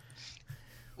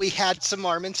 we had some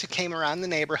Mormons who came around the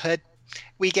neighborhood.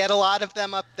 We get a lot of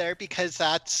them up there because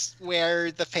that's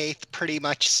where the faith pretty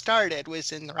much started,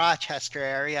 was in the Rochester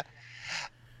area.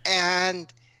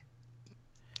 And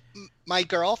my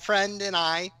girlfriend and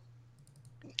I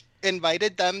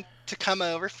invited them to come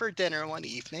over for dinner one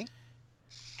evening.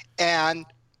 And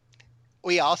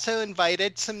we also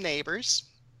invited some neighbors.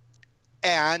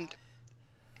 And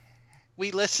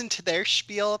we listened to their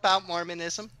spiel about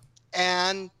Mormonism.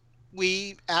 And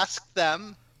we asked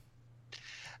them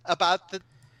about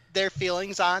their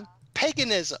feelings on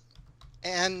paganism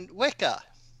and Wicca.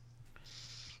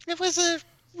 It was a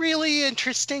really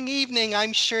interesting evening.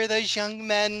 I'm sure those young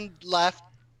men left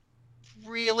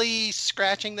really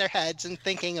scratching their heads and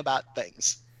thinking about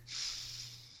things.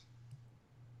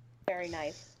 Very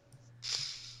nice.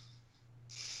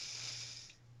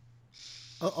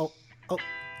 Oh,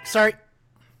 sorry.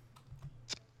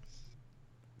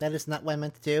 That is not what I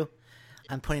meant to do.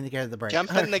 I'm putting together the break.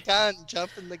 Jumping the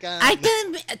gun. I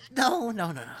didn't. No.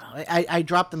 I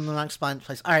dropped them in the wrong spot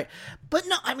place. All right. But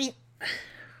no, I mean,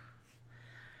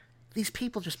 these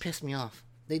people just piss me off.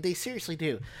 They seriously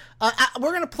do.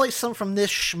 We're going to play some from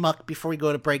this schmuck before we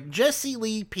go to break. Jesse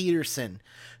Lee Peterson,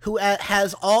 who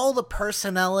has all the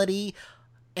personality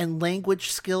and language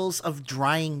skills of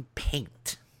drying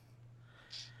paint.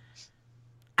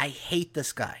 I hate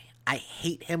this guy. I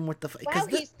hate him with the... Wow,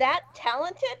 he's that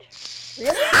talented?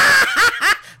 Really?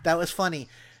 That was funny.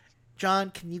 John,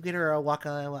 can you get her a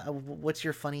waka... What's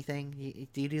your funny thing?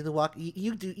 Do you do the waka...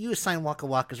 You assign waka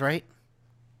wakas, right?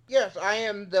 Yes, I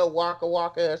am the waka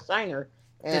waka assigner.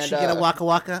 And, does she get a waka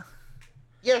waka?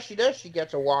 Yeah, she does. She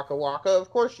gets a waka waka.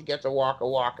 Of course she gets a waka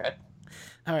waka.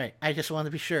 All right, I just wanted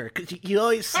to be sure. Because you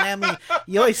always slam me...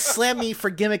 You always slam me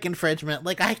for gimmick infringement.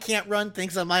 Like, I can't run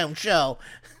things on my own show.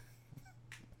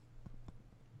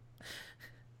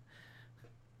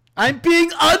 I'm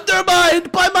being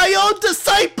undermined by my own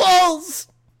disciples!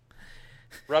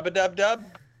 Rub-a-dub-dub?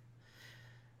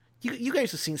 You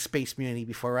guys have seen Space Mutiny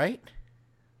before, right?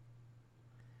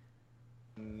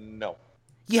 No.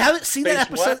 You haven't seen Space that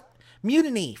episode? what?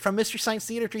 Mutiny from Mystery Science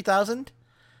Theater 3000?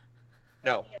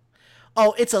 No.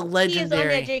 Oh, it's a He is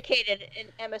legendary... uneducated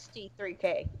in MST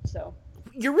 3K, so...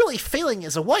 You're really failing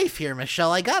as a wife here,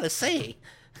 Michelle, I gotta say.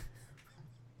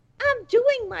 I'm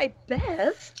doing my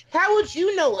best. How would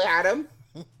you know, Adam?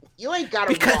 You ain't got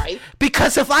a wife.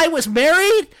 Because if I was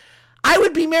married, I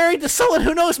would be married to someone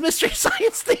who knows Mystery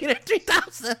Science Theater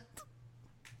 3000.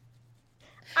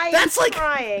 I'm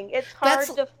trying. It's hard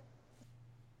to...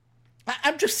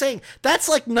 I'm just saying, that's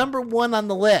like number one on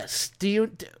the list. Do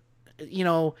you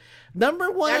know,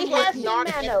 number one... He has not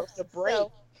Manos, the break.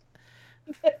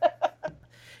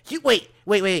 so...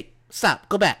 Wait. Stop.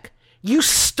 Go back. You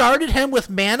started him with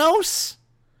Manos?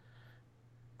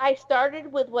 I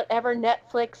started with whatever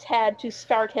Netflix had to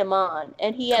start him on,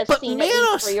 and he has seen at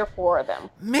least 3 or 4 of them.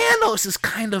 Manos is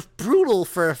kind of brutal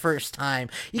for a first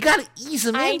time. You gotta ease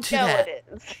him into that. It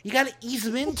is. You gotta ease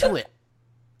him into it.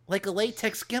 Like a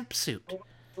latex gimp suit.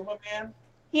 Puma Man?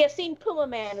 He has seen Puma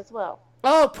Man as well.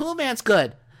 Oh, Puma Man's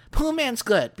good. Puma Man's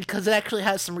good, because it actually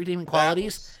has some redeeming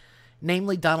qualities.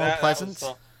 Namely Donald Pleasance.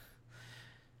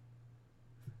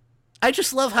 I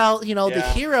just love how,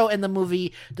 the hero in the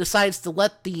movie decides to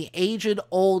let the aged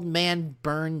old man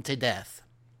burn to death.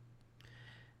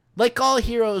 Like all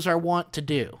heroes are wont to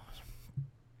do.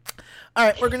 All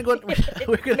right, we're going to go...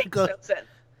 We're going to go... No sense.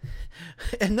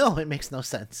 No, it makes no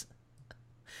sense.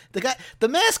 The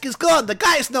mask is gone. The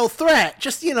guy's no threat.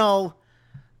 Just,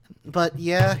 But,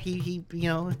 yeah, he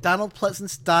Donald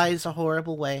Pleasance dies a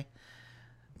horrible way.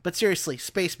 But seriously,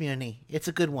 Space Mutiny. It's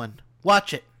a good one.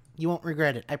 Watch it. You won't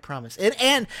regret it, I promise.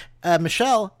 And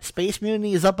Michelle, Space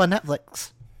Mutiny is up on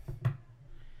Netflix.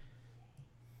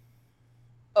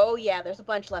 Oh, yeah, there's a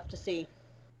bunch left to see.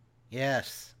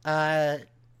 Yes. I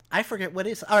forget what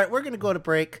is. All right, we're going to go to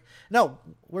break. No,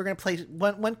 we're going to play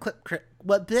one clip.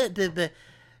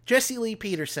 Jesse Lee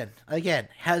Peterson, again,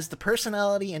 has the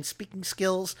personality and speaking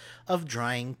skills of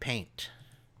drying paint.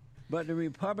 But the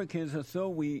Republicans are so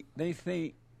weak, they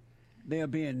think they're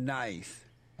being nice.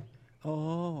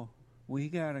 Oh, we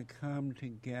gotta come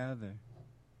together.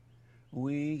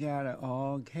 We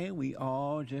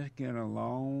all just get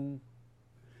along.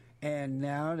 And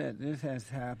now that this has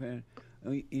happened,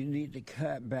 you need to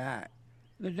cut back.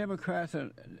 The Democrats,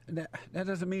 that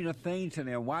doesn't mean a thing to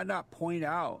them. Why not point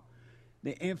out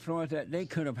the influence that they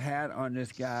could have had on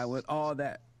this guy with all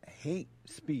that hate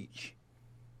speech?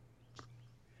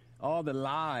 All the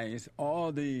lies,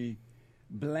 all the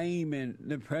blaming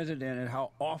the president and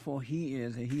how awful he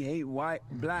is. And he hates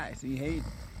blacks. He hates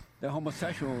the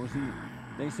homosexuals.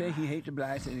 They say he hates the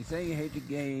blacks. And they say he hates the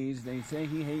gays. They say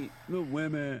he hates the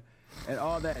women and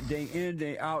all that day in,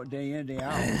 day out, day in, day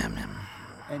out.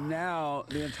 And now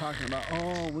they're talking about,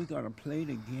 oh, we're going to play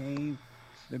the game,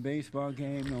 the baseball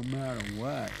game, no matter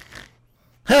what.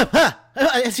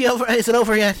 Is it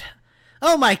over yet?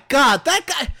 Oh, my God. That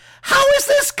guy. How is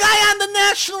this guy on the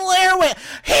national airway?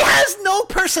 He has no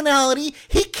personality.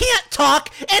 He can't talk.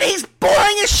 And he's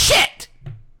boring as shit.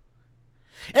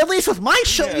 At least with my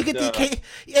show, you get the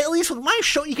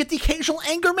occasional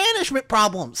anger management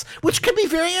problems, which can be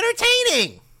very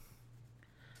entertaining.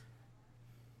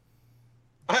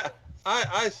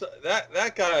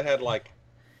 That guy had like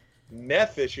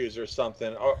meth issues or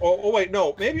something. Oh wait,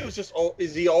 no, maybe it was just old.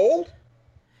 Is he old?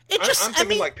 I'm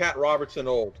thinking like Pat Robertson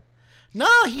old. No,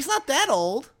 he's not that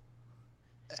old.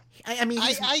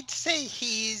 I'd say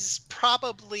he's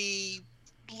probably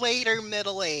later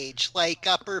middle age, like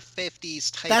upper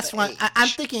 50s type. That's of why age. I'm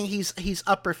thinking he's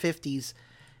upper 50s,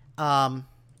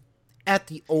 at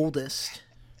the oldest.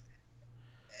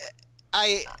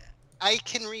 I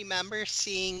can remember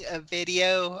seeing a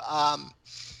video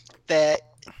that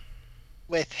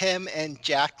with him and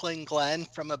Jacqueline Glenn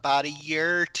from about a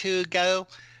year or two ago,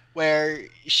 where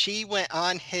she went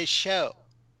on his show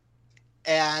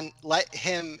and let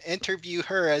him interview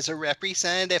her as a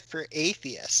representative for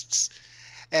atheists.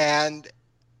 And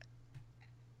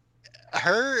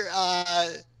her,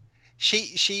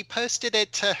 she posted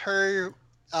it to her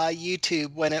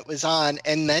YouTube when it was on,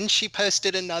 and then she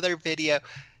posted another video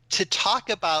to talk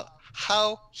about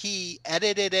how he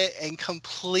edited it and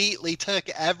completely took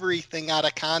everything out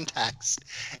of context.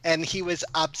 And he was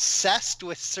obsessed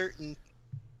with certain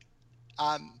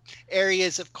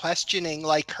areas of questioning,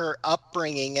 like her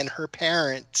upbringing and her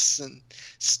parents and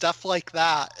stuff like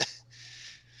that.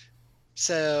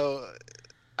 So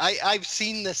I've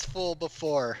seen this fool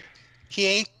before. He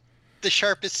ain't the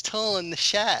sharpest tool in the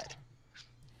shed.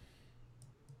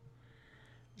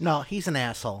 No, he's an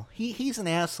asshole. He's an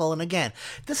asshole. And again,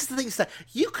 this is the thing, is that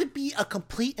you could be a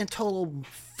complete and total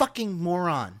fucking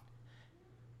moron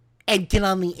and get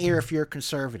on the air if you're a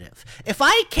conservative. If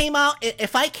I came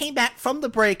back from the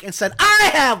break and said, I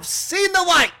have seen the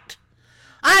light,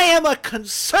 I am a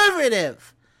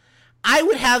conservative, I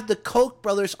would have the Koch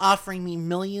brothers offering me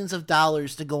millions of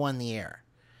dollars to go on the air.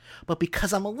 But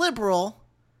because I'm a liberal,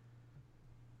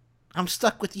 I'm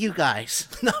stuck with you guys.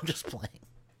 No, I'm just playing.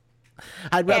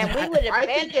 I'd rather. And we would I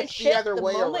think abandon it's the ship other the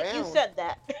way moment you around. said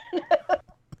that.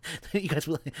 You guys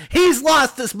will. He's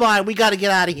lost his mind. We got to get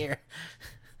out of here.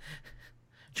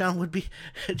 John would be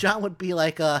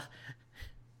like,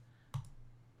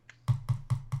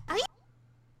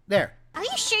 there. Are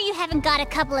you sure you haven't got a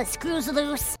couple of screws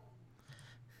loose?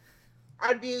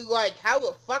 I'd be like,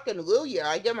 hallelujah,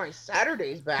 I get my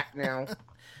Saturdays back now.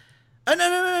 Oh,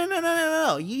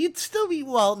 no. You'd still be,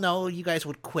 well, no, you guys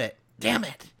would quit. Damn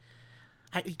it.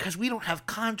 Because we don't have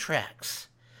contracts.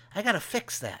 I got to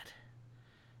fix that.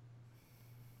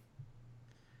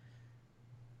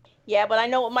 Yeah, but I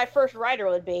know what my first rider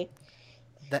would be.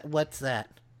 What's that?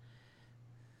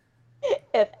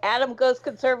 If Adam goes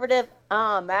conservative,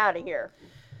 I'm out of here.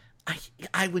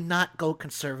 I would not go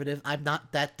conservative. I'm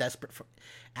not that desperate for...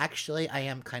 Actually, I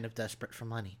am kind of desperate for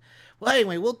money. Well,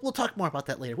 anyway, we'll talk more about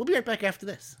that later. We'll be right back after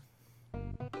this.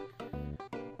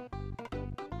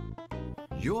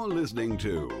 You're listening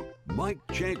to Mike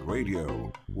Check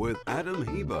Radio with Adam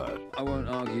Hebert. I won't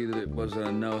argue that it was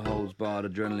a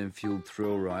no-holds-barred, adrenaline-fueled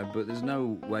thrill ride, but there's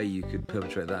no way you could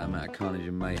perpetrate that amount of carnage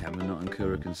and mayhem and not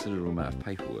incur a considerable amount of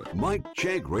paperwork. Mike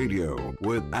Check Radio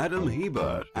with Adam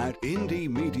Hebert at Indie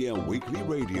Media Weekly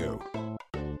Radio.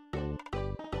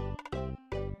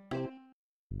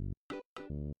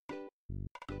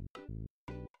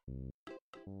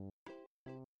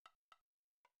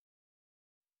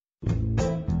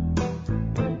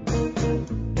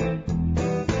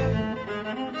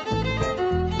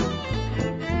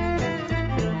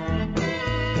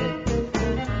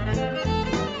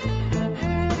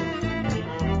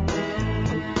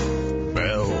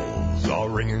 Bells are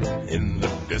ringing in the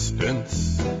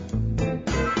distance.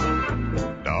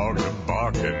 Dogs are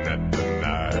barking at the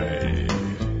night.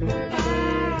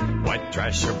 White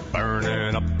trash are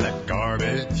burning up that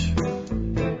garbage.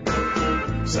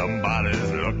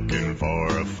 Somebody's looking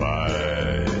for a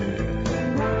fight.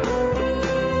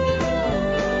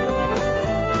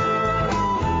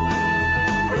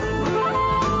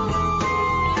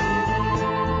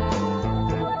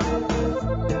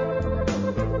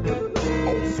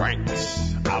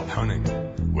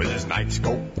 night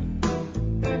scope. In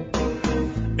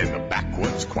the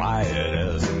backwoods, quiet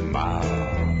as a mouse.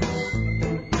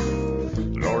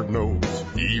 Lord knows,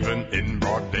 even in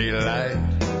broad daylight,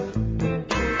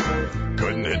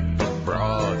 couldn't hit the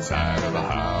broadside of a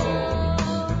house.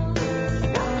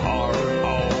 Work hard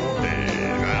all day,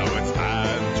 now it's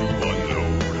time to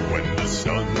unload when the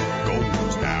sun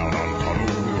goes down on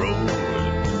Tunnel Road.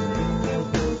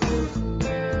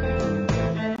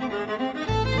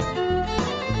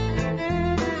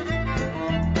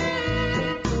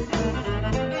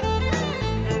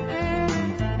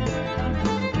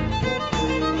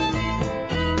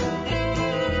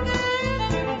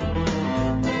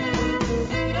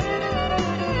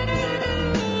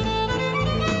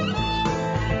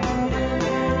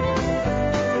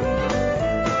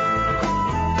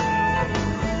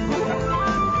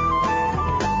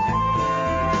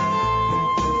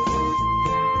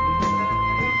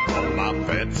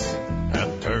 Pets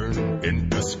have turned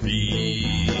into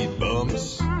speed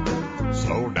bumps.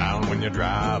 Slow down when you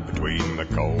drive between the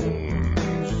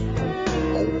cones.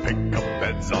 Old pickup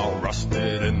beds all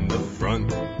rusted in the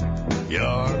front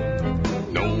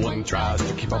yard. No one tries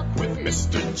to keep up with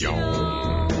Mr.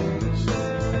 Jones.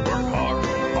 Work hard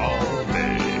all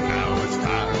day, now it's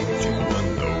time to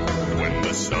unload when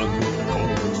the sun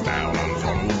goes down on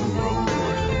Tunnel Road.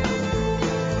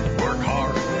 Work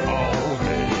hard all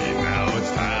day.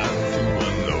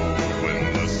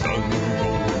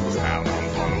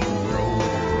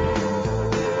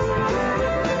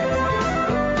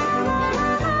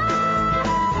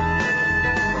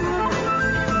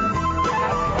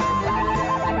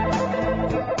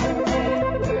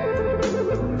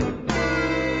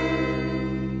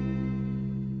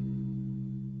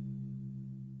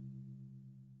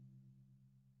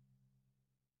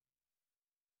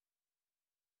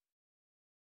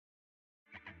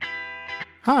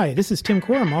 Hi, this is Tim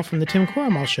Koramal from The Tim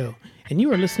Koramal Show, and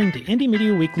you are listening to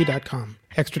IndieMediaWeekly.com.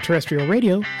 Extraterrestrial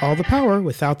radio, all the power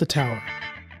without the tower.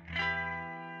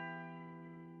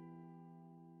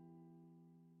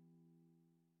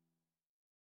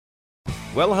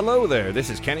 Well, hello there.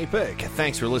 This is Kenny Pick.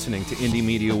 Thanks for listening to Indie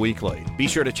Media Weekly. Be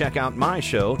sure to check out my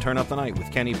show, Turn Up the Night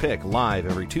with Kenny Pick, live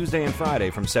every Tuesday and Friday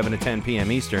from 7 to 10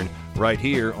 p.m. Eastern, right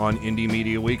here on Indie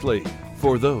Media Weekly,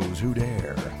 for those who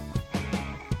dare.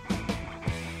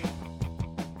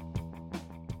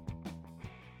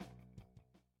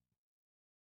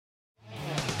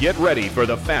 Get ready for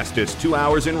the fastest 2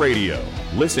 hours in radio.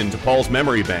 Listen to Paul's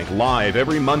Memory Bank live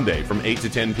every Monday from 8 to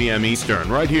 10 p.m.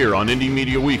 Eastern, right here on Indie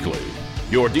Media Weekly.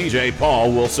 Your DJ,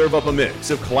 Paul, will serve up a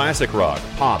mix of classic rock,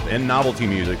 pop, and novelty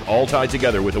music, all tied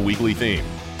together with a weekly theme.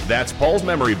 That's Paul's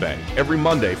Memory Bank, every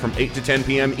Monday from 8 to 10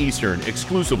 p.m. Eastern,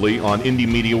 exclusively on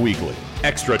Indie Media Weekly.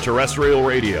 Extraterrestrial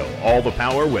radio, all the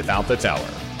power without the tower.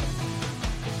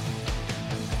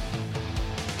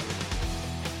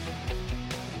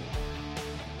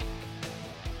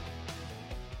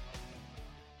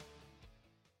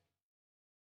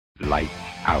 Light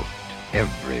out,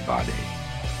 everybody.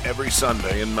 Every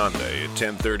Sunday and Monday at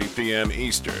 10:30 p.m.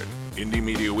 Eastern, Indie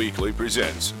Media Weekly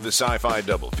presents the Sci-Fi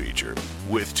Double Feature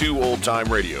with two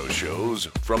old-time radio shows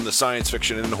from the science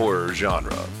fiction and horror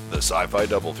genre. The Sci-Fi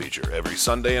Double Feature every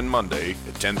Sunday and Monday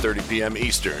at 10:30 p.m.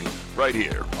 Eastern, right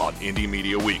here on Indie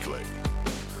Media Weekly.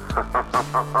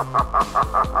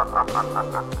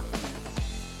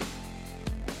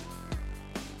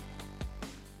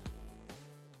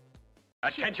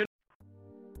 Attention.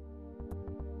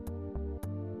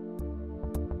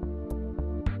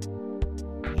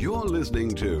 You're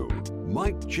listening to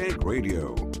Mike Check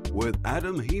Radio with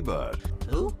Adam Hebert.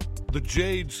 Who? The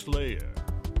Jade Slayer,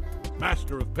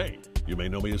 Master of Pain. You may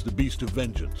know me as the Beast of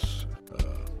Vengeance,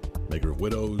 Maker of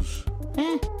Widows.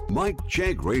 Mike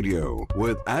Check Radio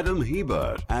with Adam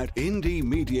Hebert at Indie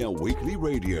Media Weekly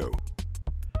Radio.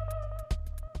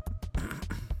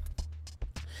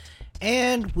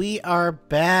 And we are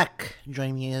back.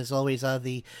 Joining me as always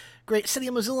the great city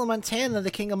of Missoula, Montana. The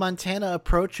King of Montana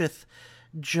approacheth,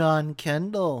 John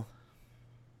Kendall.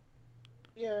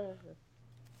 Yeah.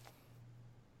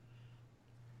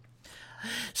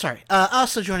 Sorry.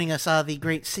 Also joining us the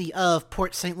great city of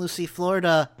Port St. Lucie,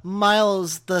 Florida.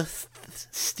 Miles, the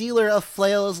stealer of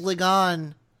flails,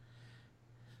 Ligon.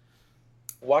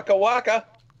 Waka waka.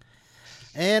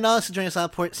 And also joining us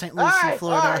Port St. Lucie,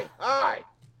 Florida. Aye.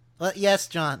 Yes,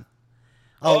 John.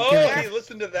 Hey,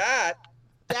 listen to that.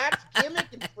 That's gimmick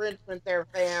infringement there,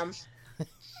 fam.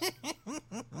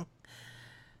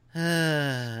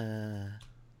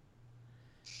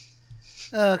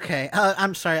 Okay.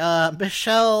 I'm sorry.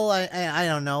 Michelle, I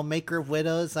don't know. Maker of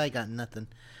Widows. I got nothing.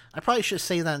 I probably should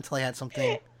say that until I had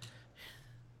something.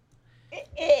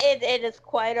 It is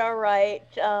quite all right.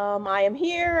 I am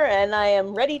here, and I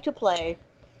am ready to play.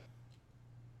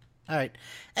 All right.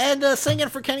 And singing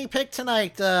for Kenny Pick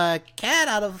tonight, Kat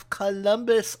out of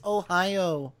Columbus,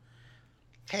 Ohio.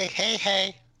 Hey, hey,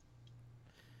 hey.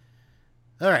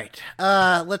 All right.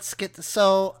 Let's get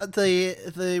so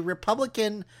the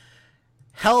Republican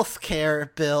health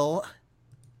care bill.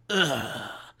 Ugh.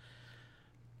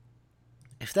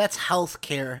 If that's health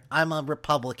care, I'm a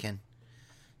Republican.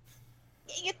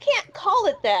 You can't call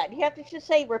it that. You have to just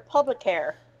say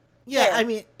Republicare. Yeah, I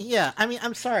mean,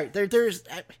 I'm sorry. There's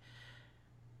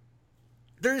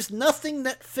nothing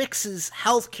that fixes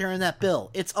healthcare in that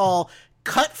bill. It's all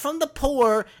cut from the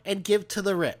poor and give to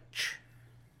the rich.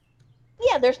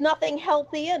 Yeah, there's nothing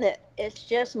healthy in it. It's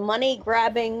just money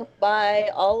grabbing by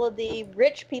all of the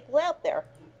rich people out there.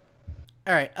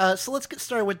 All right, so let's get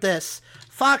started with this.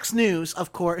 Fox News,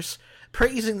 of course,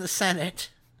 praising the Senate.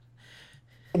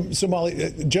 So,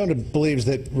 Molly, Jonah believes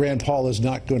that Rand Paul is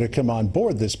not going to come on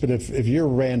board this, but if you're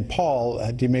Rand Paul,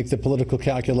 do you make the political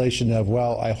calculation of,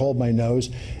 well, I hold my nose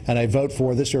and I vote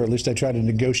for this, or at least I try to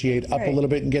negotiate up a little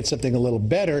bit and get something a little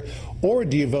better, or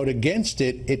do you vote against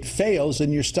it, it fails,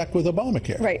 and you're stuck with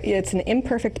Obamacare? Right. It's an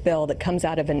imperfect bill that comes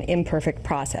out of an imperfect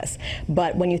process.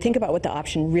 But when you think about what the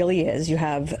option really is, you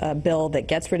have a bill that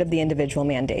gets rid of the individual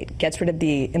mandate, gets rid of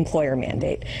the employer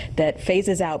mandate, that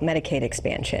phases out Medicaid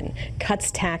expansion, cuts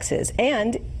taxes,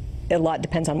 and a lot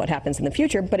depends on what happens in the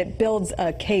future, but it builds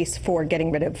a case for getting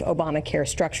rid of Obamacare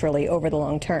structurally over the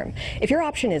long term. If your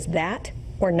option is that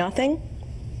or nothing,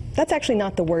 that's actually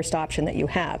not the worst option that you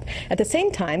have. At the same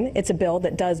time, it's a bill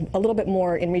that does a little bit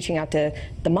more in reaching out to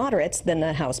the moderates than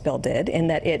the House bill did, in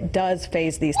that it does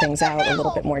phase these things out a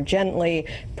little bit more gently,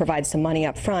 provides some money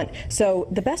up front. So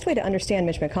the best way to understand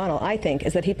Mitch McConnell, I think,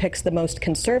 is that he picks the most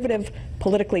conservative,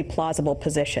 politically plausible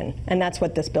position, and that's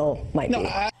what this bill might be.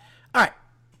 All right.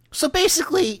 So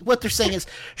basically, what they're saying is,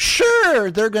 sure,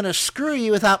 they're going to screw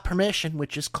you without permission,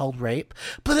 which is called rape,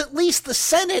 but at least the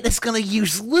Senate is going to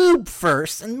use lube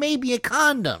first and maybe a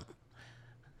condom.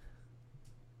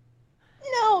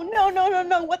 No.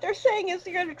 What they're saying is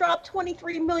they're going to drop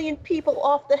 23 million people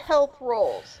off the health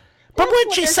rolls. But That's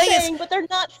what she's saying is, but they're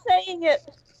not saying it.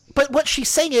 But what she's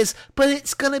saying is, but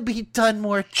it's going to be done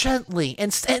more gently.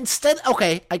 Instead,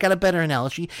 okay, I got a better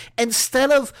analogy. Instead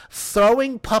of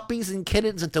throwing puppies and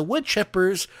kittens into wood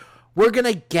chippers, we're going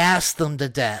to gas them to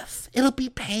death. It'll be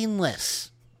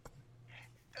painless.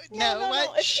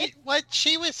 What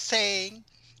she was saying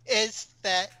is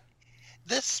that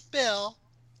this bill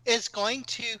is going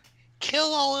to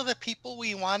kill all of the people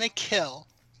we want to kill.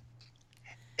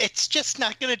 It's just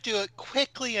not going to do it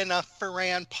quickly enough for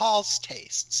Rand Paul's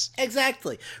tastes.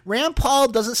 Exactly. Rand Paul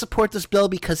doesn't support this bill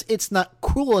because it's not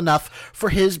cruel enough for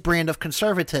his brand of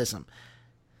conservatism.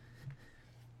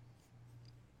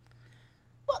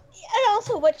 Well, and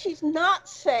also what she's not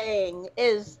saying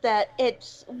is that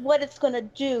it's what it's going to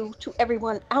do to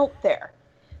everyone out there.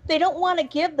 They don't want to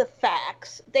give the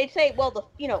facts. They say, well,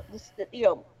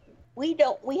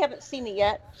 we haven't seen it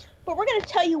yet. But we're going to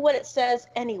tell you what it says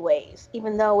anyways,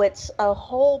 even though it's a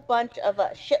whole bunch of a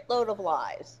shitload of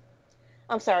lies.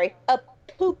 I'm sorry, a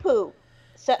poo-poo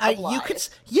set of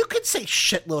lies. You could say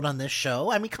shitload on this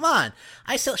show. I mean, come on.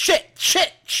 I said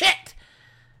shit.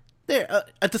 There,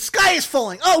 the sky is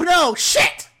falling. Oh no,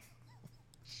 shit.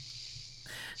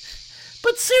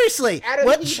 But seriously, Adam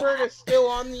Hebert is still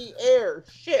on the air.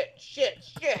 Shit.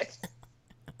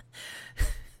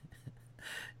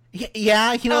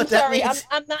 Yeah, you know what that means? means?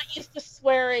 I'm not used to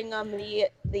swearing on the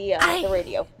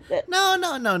radio.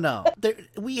 No.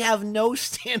 We have no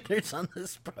standards on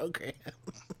this program.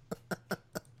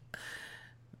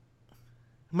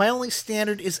 My only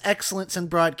standard is excellence in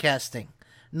broadcasting.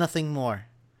 Nothing more.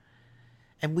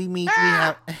 And we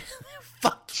have...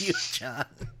 Fuck you, John.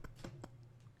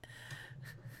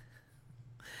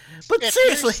 But if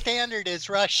seriously... your standard is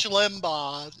Rush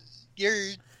Limbaugh, you're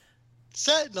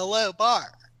setting a low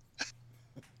bar.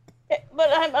 But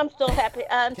I'm still happy.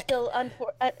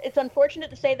 It's unfortunate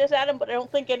to say this, Adam, but I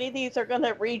don't think any of these are going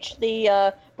to reach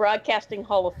the Broadcasting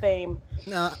Hall of Fame.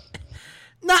 No.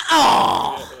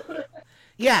 Oh!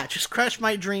 Yeah, just crush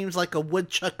my dreams like a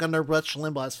woodchuck under Rush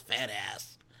Limbaugh's fat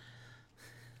ass.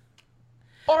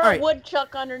 Or a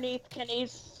woodchuck underneath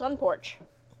Kenny's sun porch.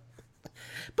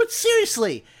 But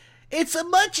seriously, it's a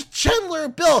much gentler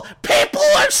bill. People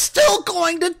are still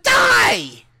going to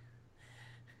die!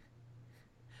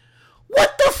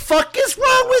 What the fuck is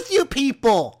wrong with you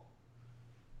people?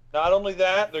 Not only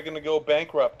that, they're going to go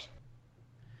bankrupt.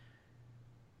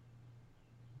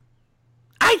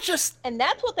 And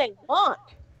that's what they want.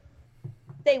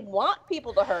 They want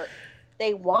people to hurt.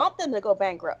 They want them to go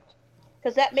bankrupt.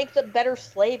 because that makes a better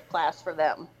slave class for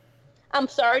them. I'm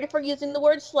sorry for using the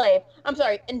word slave. I'm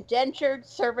sorry, indentured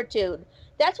servitude.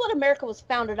 That's what America was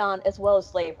founded on, as well as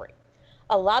slavery.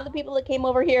 A lot of the people that came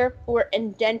over here were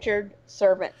indentured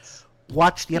servants.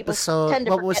 Watch the People episode. tend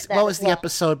to What was forget that the as well.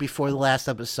 episode before the last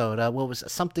episode? What was it?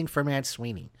 Something for Mad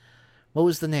Sweeney? What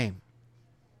was the name?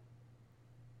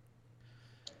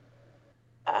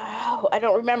 Oh, I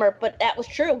don't remember, but that was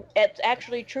true. It's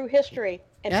actually true history,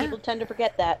 and Yeah. people tend to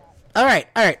forget that. All right.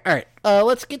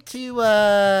 Let's get to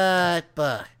an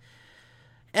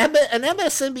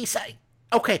MSNBC.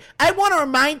 Okay, I want to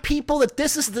remind people that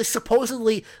this is the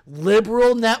supposedly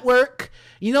liberal network.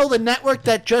 You know, the network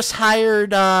that just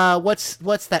hired what's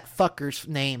that fucker's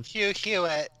name? Hugh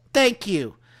Hewitt. Thank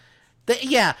you.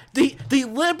 The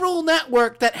liberal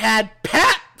network that had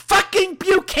Pat fucking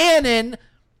Buchanan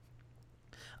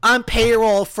on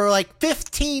payroll for like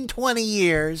 15, 20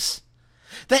 years.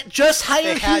 That just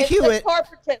hired Hugh Hewitt.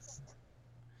 Corporatist.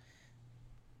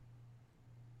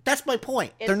 That's my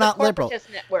point. It's They're not the liberal.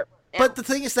 corporatist network. But the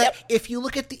thing is that if you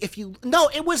look at no,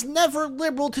 it was never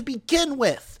liberal to begin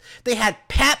with. They had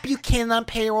Pat Buchanan on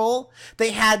payroll.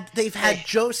 They've had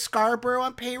Joe Scarborough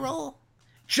on payroll.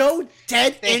 Joe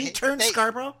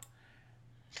Scarborough.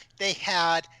 They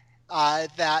had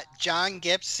that John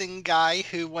Gibson guy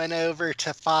who went over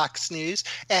to Fox News,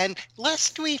 and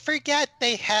lest we forget,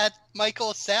 they had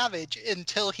Michael Savage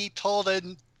until he told a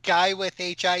guy with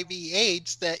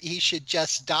HIV/AIDS that he should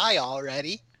just die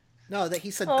already. No, that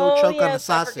he said go choke on a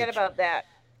sausage. I forget about that.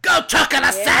 Go choke on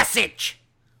a sausage.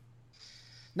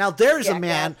 Now there's a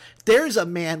man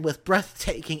with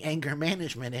breathtaking anger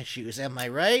management issues. Am I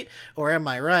right? Or am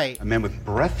I right? A man with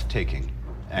breathtaking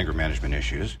anger management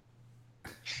issues.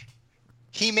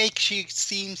 He makes you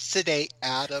seem sedate,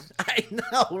 Adam. I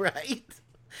know, right?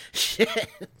 Shit.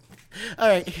 All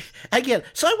right. Again,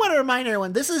 so I want to remind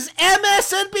everyone, this is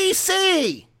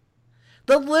MSNBC.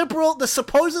 The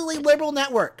supposedly liberal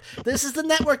network. This is the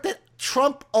network that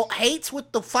Trump hates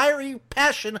with the fiery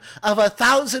passion of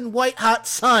 1,000 white-hot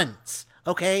suns.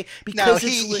 Okay? Because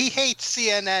he hates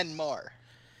CNN more.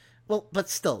 Well, but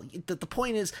still, the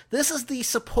point is, this is the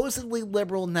supposedly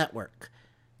liberal network.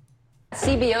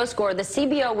 CBO score, the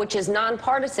CBO, which is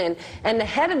nonpartisan, and the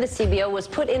head of the CBO was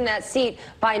put in that seat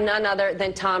by none other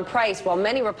than Tom Price, while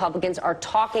many Republicans are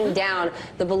talking down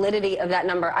the validity of that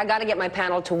number. I got to get my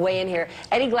panel to weigh in here.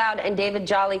 Eddie Glaude and David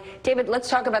Jolly. David, let's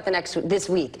talk about this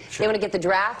week. Sure. They want to get the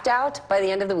draft out by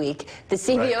the end of the week, the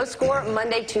CBO score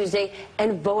Monday, Tuesday,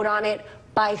 and vote on it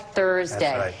by Thursday.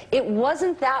 That's right. It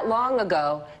wasn't that long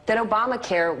ago that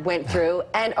Obamacare went through,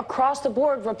 and across the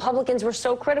board, Republicans were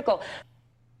so critical.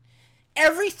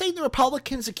 Everything the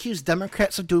Republicans accused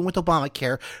Democrats of doing with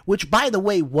Obamacare, which, by the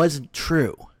way, wasn't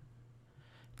true,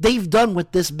 they've done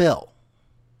with this bill.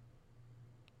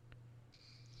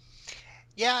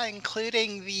 Yeah,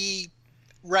 including the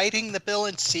writing the bill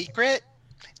in secret,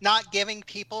 not giving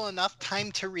people enough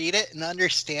time to read it and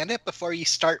understand it before you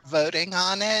start voting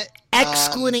on it.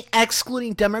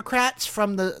 Excluding Democrats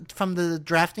from the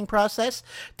drafting process.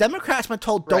 Democrats been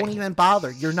told, don't even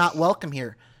bother. You're not welcome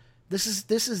here. This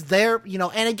is their,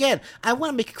 and again, I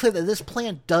want to make it clear that this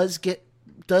plan does get,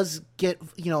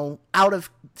 out of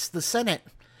the Senate.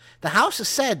 The House has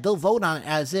said they'll vote on it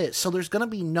as is, so there's going to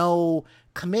be no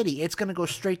committee. It's going to go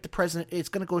straight to President. It's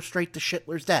going to go straight to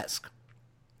Schindler's desk.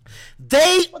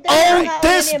 They own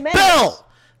this bill.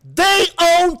 They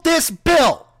own this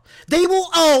bill. They will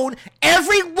own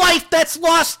every life that's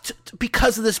lost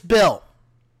because of this bill.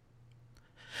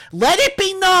 Let it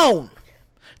be known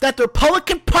that the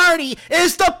Republican Party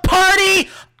is the party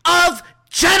of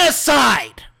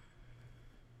genocide.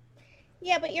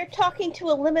 Yeah, but you're talking to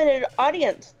a limited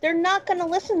audience. They're not going to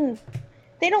listen.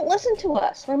 They don't listen to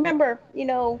us. Remember,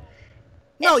 No,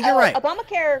 you're right.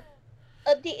 Obamacare,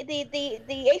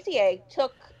 the ACA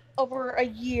took over a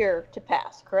year to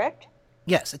pass, correct?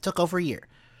 Yes, it took over a year.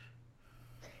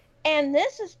 And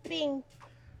this is being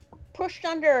pushed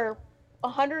under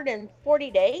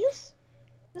 140 days?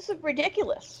 This is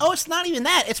ridiculous. Oh, it's not even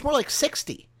that. It's more like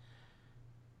 60.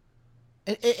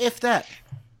 If that.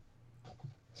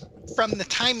 From the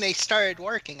time they started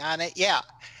working on it, yeah.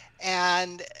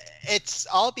 And it's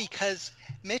all because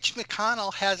Mitch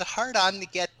McConnell has a hard-on to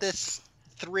get this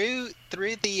through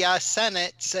the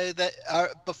Senate so that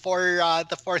before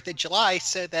the 4th of July,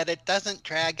 so that it doesn't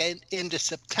drag into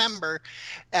September,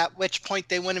 at which point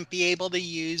they wouldn't be able to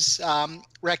use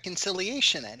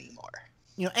reconciliation anymore.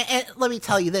 And let me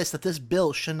tell you that this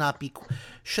bill should not be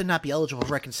eligible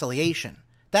for reconciliation.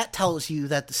 That tells you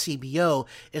that the CBO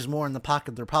is more in the pocket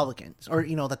of the Republicans, or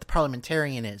that the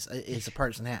parliamentarian is a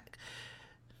partisan act.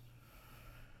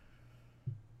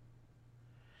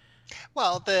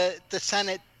 Well, the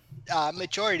Senate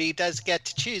majority does get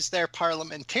to choose their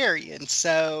parliamentarian.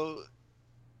 So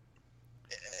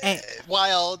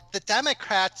while the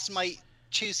Democrats might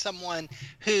choose someone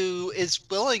who is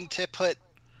willing to put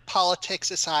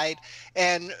politics aside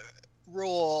and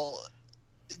rule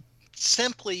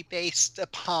simply based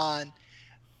upon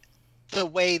the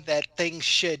way that things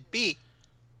should be.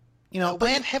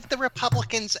 When have the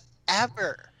Republicans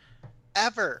ever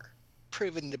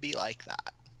proven to be like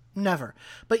that? Never.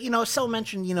 But, someone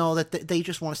mentioned, that they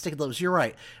just want to stick to those. You're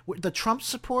right. The Trump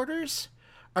supporters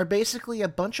are basically a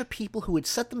bunch of people who would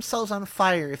set themselves on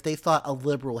fire if they thought a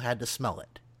liberal had to smell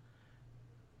it.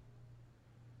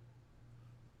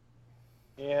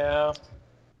 Yeah.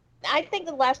 I think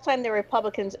the last time the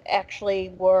Republicans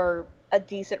actually were a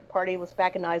decent party was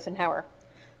back in Eisenhower.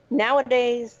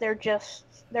 Nowadays, they're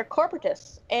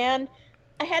corporatists. And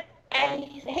I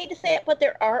hate to say it, but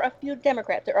there are a few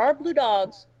Democrats. There are blue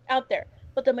dogs out there.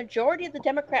 But the majority of the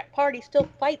Democrat Party still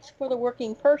fights for the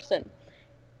working person.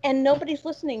 And nobody's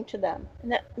listening to them.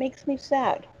 And that makes me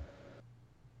sad.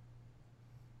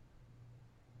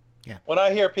 Yeah. When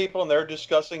I hear people and they're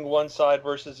discussing one side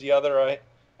versus the other,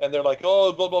 and they're like,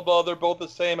 oh, blah, blah, blah, they're both the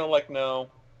same. I'm like, no,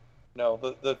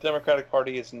 the Democratic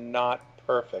Party is not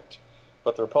perfect,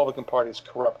 but the Republican Party is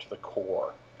corrupt to the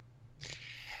core.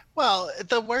 Well,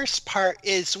 the worst part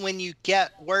is when you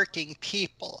get working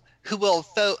people who will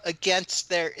vote against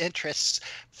their interests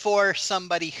for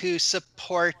somebody who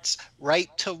supports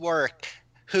right to work,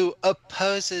 who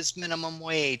opposes minimum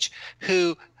wage,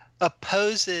 who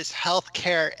opposes health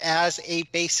care as a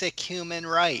basic human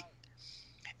right.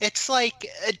 It's like,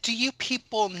 do you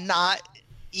people not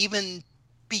even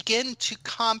begin to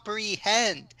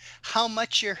comprehend how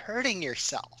much you're hurting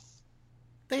yourself?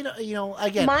 They don't,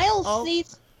 again.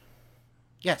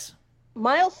 Yes.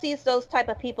 Miles sees those type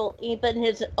of people even in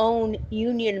his own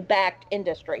union-backed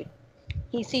industry.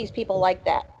 He sees people like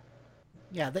that.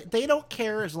 Yeah, they don't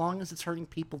care as long as it's hurting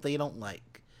people they don't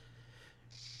like.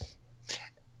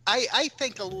 I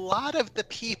think a lot of the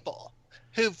people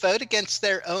who vote against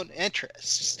their own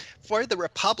interests for the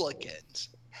Republicans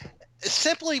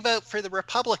simply vote for the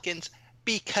Republicans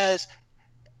because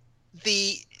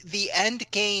the end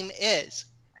game is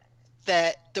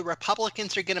that the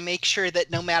Republicans are going to make sure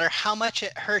that no matter how much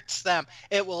it hurts them,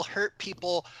 it will hurt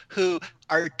people who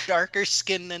are darker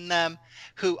skinned than them,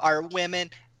 who are women,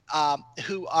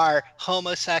 who are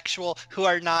homosexual, who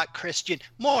are not Christian,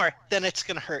 more than it's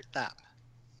going to hurt them.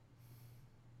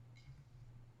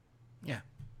 Yeah.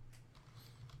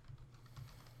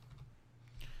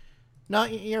 No,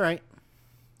 you're right.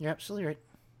 You're absolutely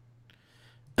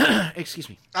right. Excuse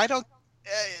me.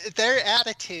 Their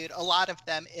attitude, a lot of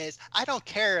them, is I don't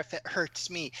care if it hurts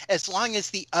me as long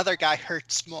as the other guy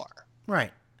hurts more.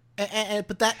 Right.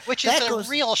 But that which is a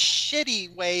real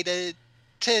shitty way to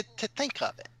think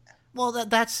of it. Well,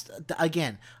 that's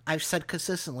again, I've said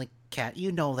consistently, Kat,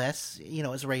 you know this,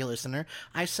 as a regular listener,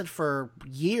 I've said for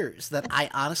years that I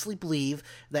honestly believe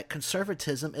that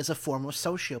conservatism is a form of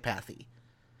sociopathy.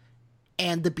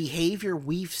 And the behavior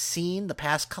we've seen the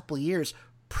past couple of years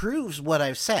proves what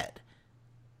I've said.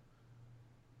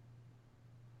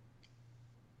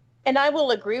 And I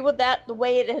will agree with that, the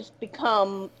way it has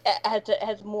become,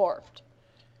 has morphed.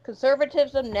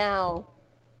 Conservatism now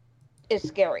is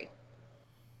scary.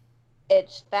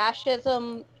 It's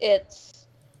fascism, it's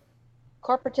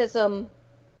corporatism.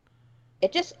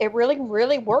 It really,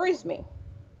 really worries me.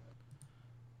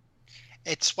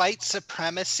 It's white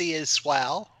supremacy as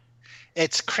well.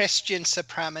 It's Christian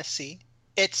supremacy.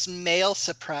 It's male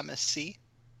supremacy.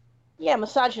 Yeah,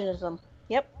 misogynism.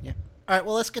 Yep. Yeah. All right.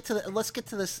 Well, let's get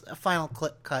to this final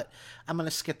clip cut. I'm going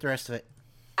to skip the rest of it.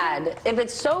 If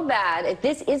it's so bad, if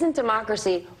this isn't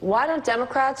democracy, why don't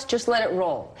Democrats just let it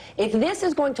roll? If this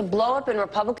is going to blow up in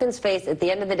Republicans' face at the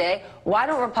end of the day, why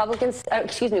don't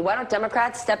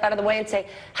Democrats step out of the way and say,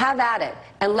 have at it,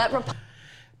 and let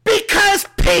Because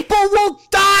people will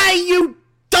die, you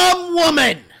dumb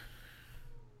woman!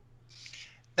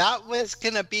 That was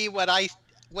going to be what I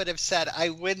would have said. I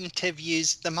wouldn't have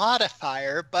used the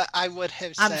modifier, but I would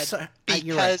have said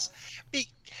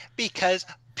because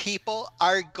people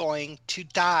are going to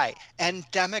die, and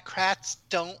Democrats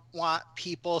don't want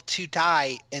people to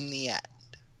die in the end.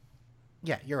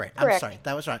 Yeah, you're right. Correct. I'm sorry.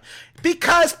 That was wrong.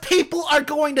 Because people are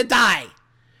going to die.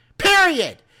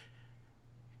 Period.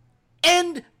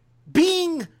 And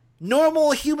being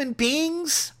normal human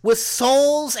beings with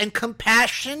souls and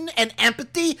compassion and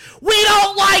empathy, we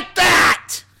don't like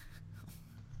that!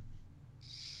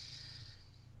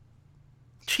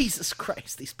 Jesus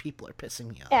Christ, these people are pissing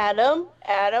me off.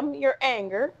 Adam, your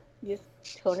anger, just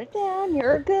tone it down.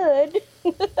 You're good.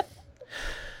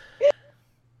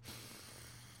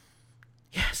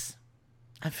 Yes.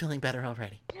 I'm feeling better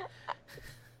already.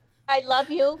 I love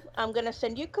you. I'm going to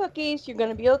send you cookies. You're going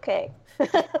to be okay.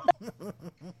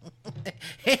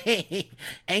 Hey,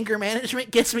 anger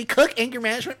management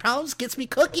problems gets me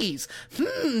cookies.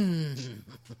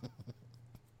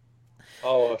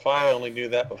 Oh, if I only knew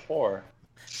that before.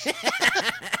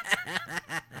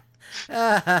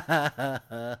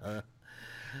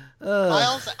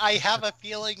 Miles, I have a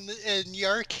feeling that in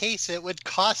your case it would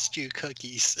cost you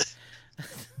cookies.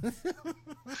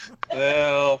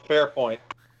 Well, fair point.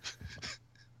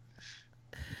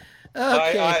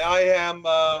 Okay. I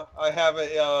have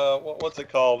a what's it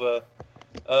called?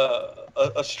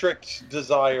 A strict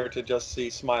desire to just see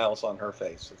smiles on her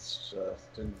face. It's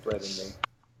inbred in me.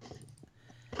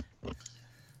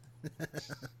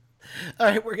 All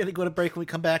right, we're gonna go to break. When we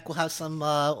come back, we'll have some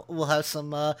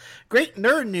great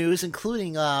nerd news,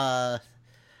 including a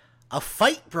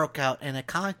fight broke out in a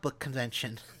comic book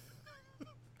convention,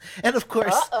 and of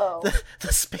course the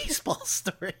Spaceball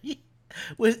story.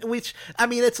 Which, I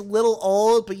mean, it's a little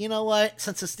old, but you know what?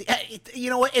 Since it's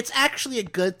it's actually a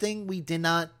good thing we did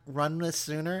not run this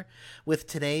sooner. With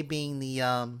today being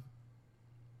the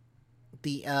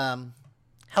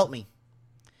help me,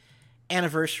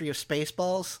 anniversary of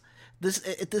Spaceballs. This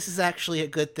is actually a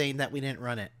good thing that we didn't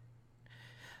run it.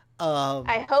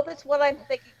 I hope it's what I'm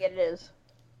thinking it is.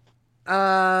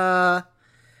 I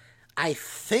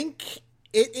think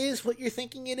it is what you're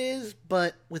thinking it is,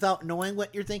 but without knowing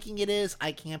what you're thinking it is,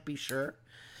 I can't be sure.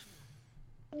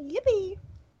 Yippee!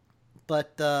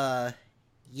 But,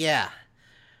 yeah.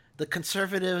 The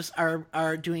conservatives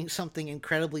are doing something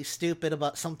incredibly stupid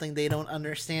about something they don't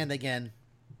understand again.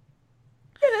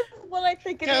 That is what I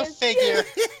think it is. Go figure.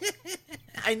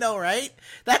 I know, right?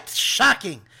 That's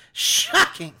shocking.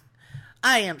 Shocking.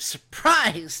 I am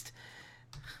surprised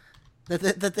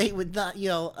that they would not,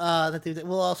 that they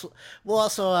will also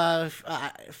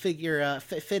fit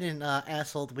in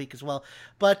asshole of the week as well.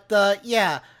 But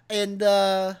yeah, and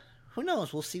who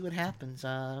knows? We'll see what happens.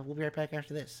 We'll be right back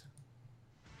after this.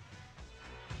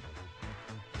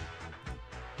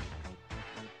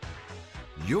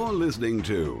 You're listening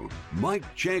to Mike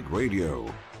Check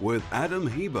Radio with Adam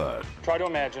Hebert. Try to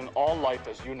imagine all life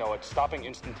as you know it stopping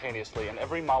instantaneously and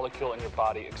every molecule in your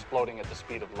body exploding at the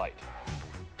speed of light.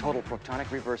 Total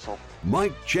protonic reversal.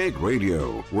 Mike Check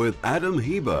Radio with Adam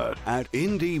Hebert at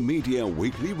Indie Media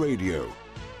Weekly Radio.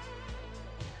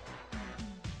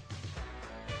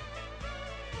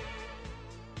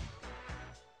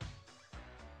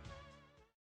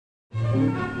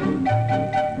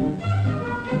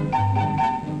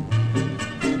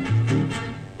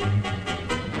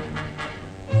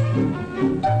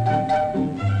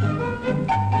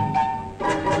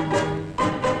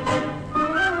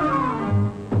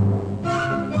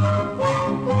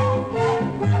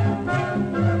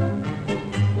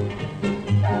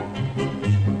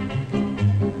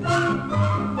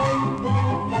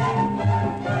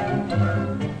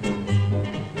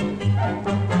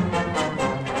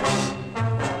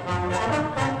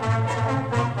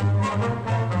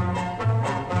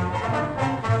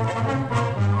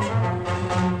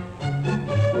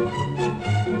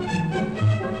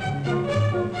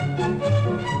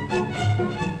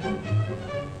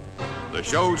 The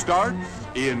show starts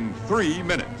in 3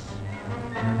 minutes.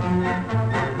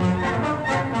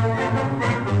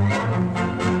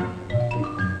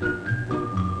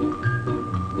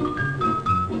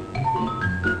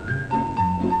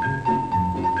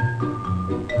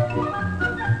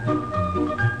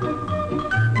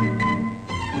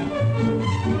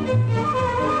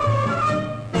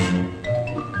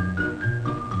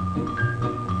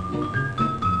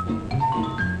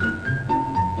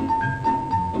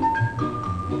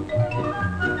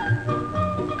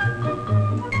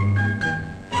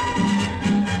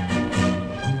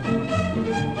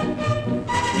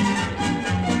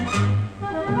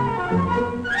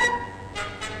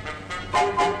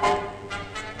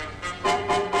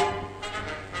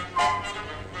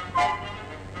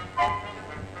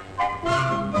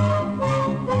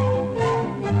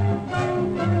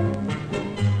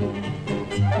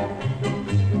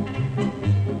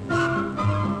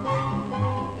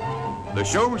 The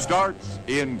show starts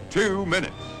in 2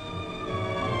 minutes.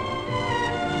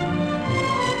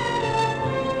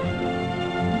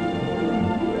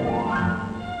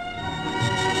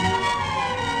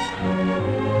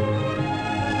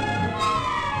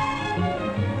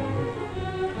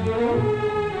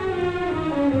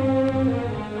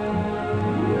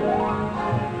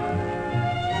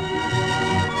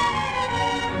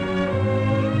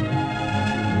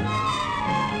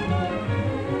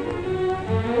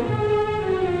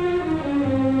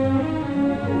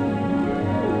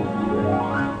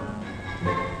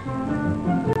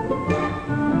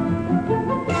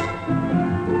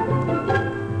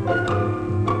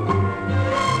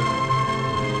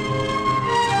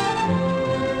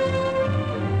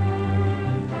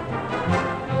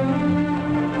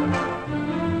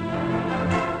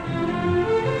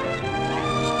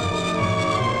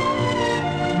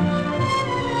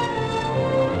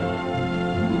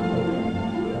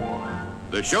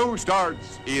 The show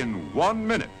starts in 1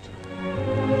 minute.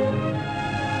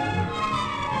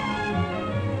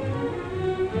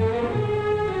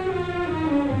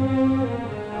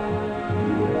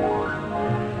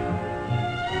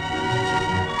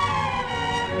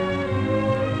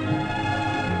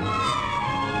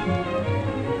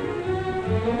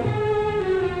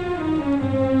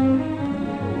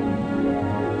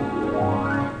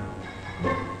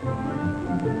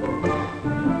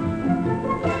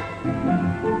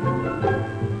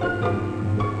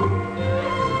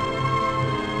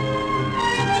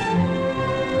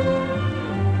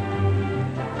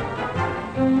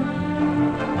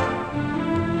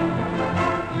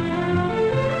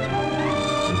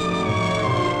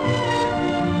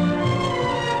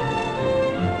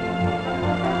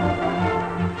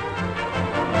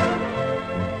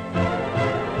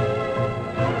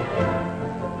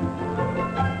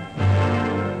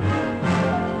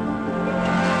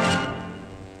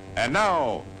 And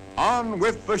now, on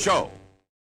with the show.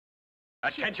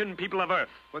 Attention, people of Earth.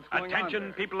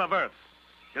 Attention, people of Earth.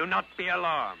 Do not be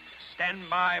alarmed. Stand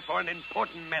by for an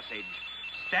important message.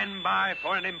 Stand by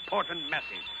for an important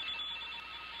message.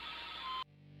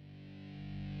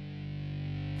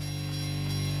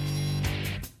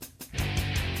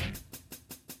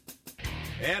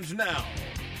 And now,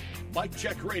 Mike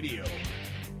Check Radio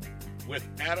with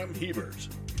Adam Hebert.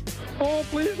 Oh,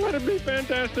 please let it be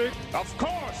fantastic. Of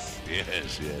course.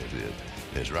 Yes.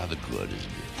 It's rather good,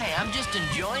 isn't it? Hey, I'm just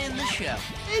enjoying the show.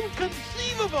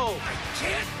 Inconceivable. I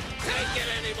can't take it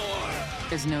anymore.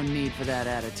 There's no need for that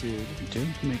attitude.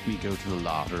 Don't make me go to the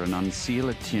larder and unseal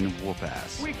a tin of whoop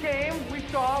ass. We came, we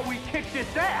saw, we kicked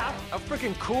its ass. How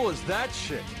freaking cool is that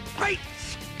shit? Great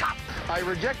Scott! I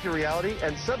reject your reality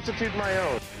and substitute my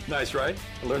own. Nice, right?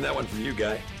 I learned that one from you,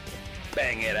 guy.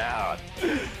 Bang it out.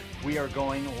 We are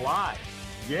going live.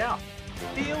 Yeah.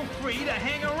 Feel free to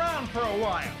hang around for a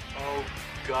while. Oh,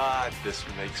 God, this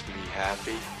makes me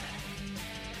happy.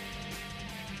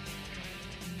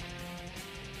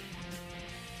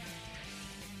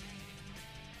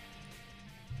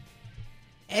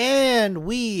 And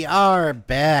we are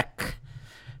back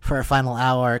for our final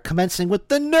hour, commencing with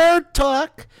the Nerd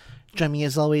Talk. Join me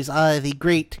as always, the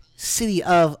great city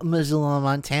of Missoula,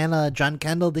 Montana. John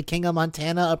Kendall, the King of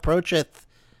Montana, approacheth.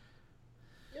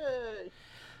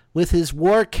 With his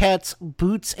War Cats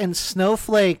boots and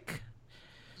snowflake.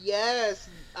 Yes,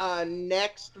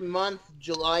 next month,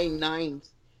 July 9th,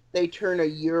 they turn a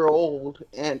year old,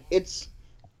 and it's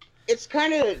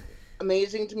kind of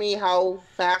amazing to me how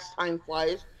fast time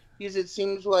flies, because it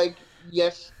seems like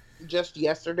just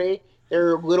yesterday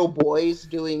there were little boys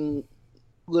doing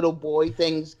little boy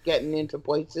things, getting into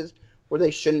places where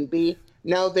they shouldn't be.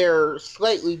 Now they're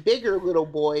slightly bigger little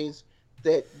boys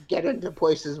that get into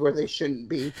places where they shouldn't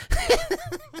be.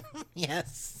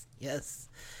 Yes.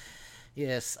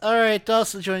 All right.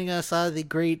 Also joining us out of the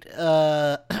great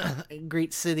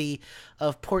city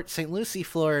of Port St. Lucie,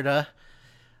 Florida,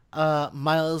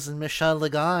 Miles and Michelle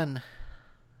Lagan.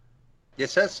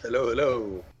 Yes.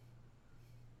 Hello.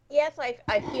 Yes,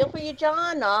 I feel for you,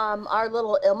 John. Our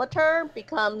little Ilmater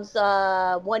becomes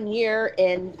 1 year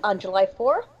on July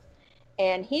 4th.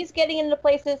 And he's getting into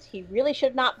places he really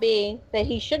should not be, that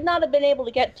he should not have been able to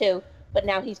get to, but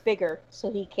now he's bigger,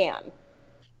 so he can.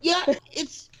 Yeah,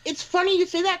 it's funny you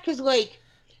say that, because, like,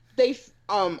 they,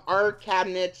 our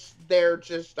cabinets, they're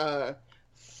just,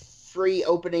 free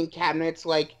opening cabinets,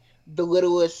 like, the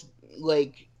littlest,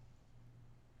 like,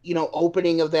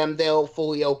 opening of them, they'll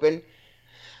fully open.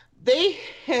 They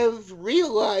have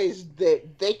realized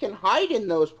that they can hide in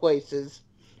those places.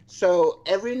 So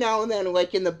every now and then,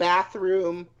 like in the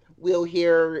bathroom, we'll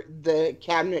hear the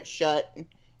cabinet shut,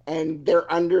 and they're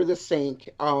under the sink.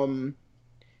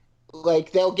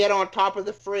 Like they'll get on top of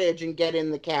the fridge and get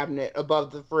in the cabinet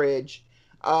above the fridge.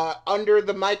 Under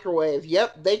the microwave.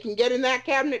 Yep, they can get in that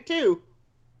cabinet too.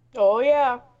 Oh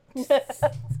yeah.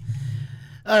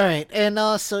 All right, and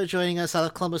also joining us out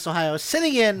of Columbus, Ohio,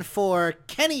 sitting in for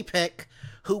Kenny Pick,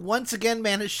 who once again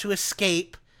managed to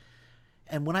escape.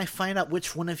 And when I find out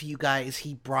which one of you guys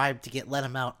he bribed to let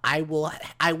him out, I will,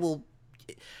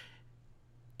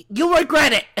 you'll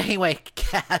regret it. Anyway,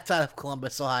 Cat out of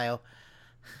Columbus, Ohio.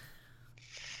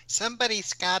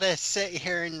 Somebody's got to sit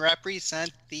here and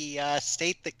represent the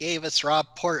state that gave us Rob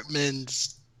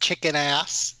Portman's chicken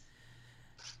ass.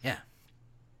 Yeah.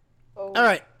 Oh. All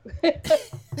right.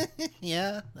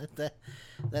 Yeah, that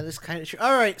is kind of true.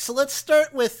 All right, so let's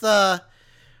start with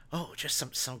just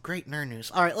some great nerd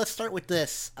news. All right, let's start with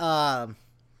this. The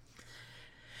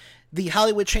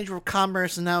Hollywood Chamber of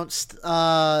Commerce announced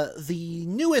the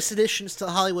newest additions to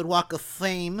the Hollywood Walk of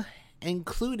Fame,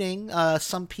 including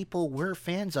some people we're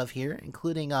fans of here,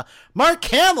 including Mark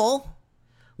Hamill,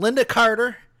 Linda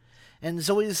Carter, and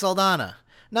Zoe Saldana.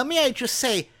 Now, may I just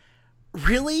say,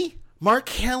 really? Mark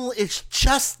Hamill is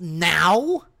just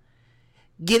now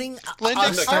getting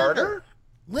Linda Carter?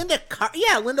 Linda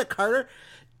Carter.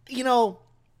 You know,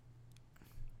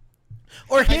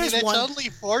 or here's it's one. only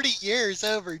 40 years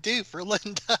overdue for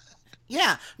Linda.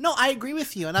 Yeah, no, I agree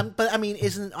with you, but I mean,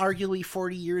 isn't it arguably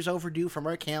 40 years overdue for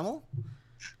Mark Hamill?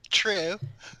 True.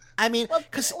 I mean,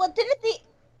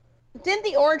 didn't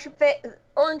the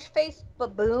orange face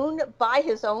baboon buy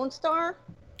his own star?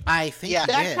 I think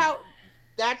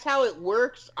that's how it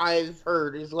works. I've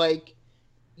heard is like,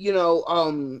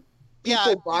 people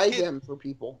buy them for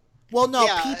people. Well, no,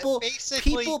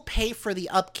 people pay for the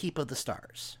upkeep of the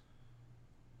stars.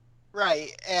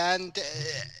 Right, and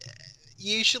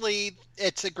usually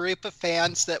it's a group of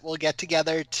fans that will get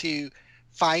together to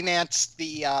finance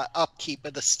the upkeep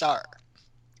of the star.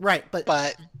 Right, but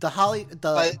the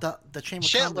Chamber of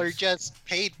Schindler Commerce just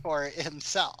paid for it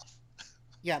himself.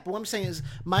 Yeah, but what I'm saying is,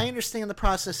 my understanding of the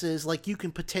process is, like, you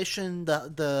can petition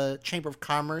the Chamber of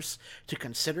Commerce to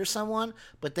consider someone,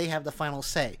 but they have the final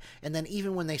say. And then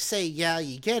even when they say, yeah,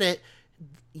 you get it,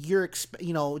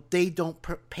 they don't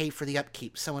pay for the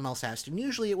upkeep. Someone else has to. And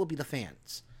usually it will be the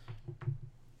fans.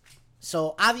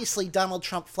 So, obviously, Donald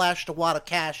Trump flashed a wad of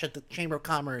cash at the Chamber of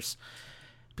Commerce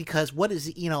because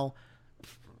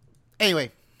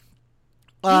Anyway.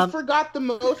 You forgot the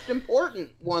most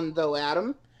important one, though,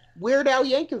 Adam. Weird Al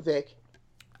Yankovic.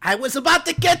 I was about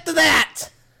to get to that!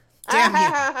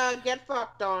 Damn you. Get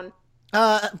fucked on.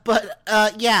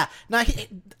 Yeah. Now,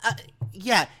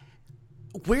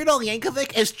 Weird Al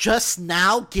Yankovic is just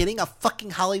now getting a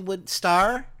fucking Hollywood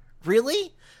star?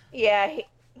 Really? Yeah,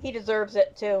 he deserves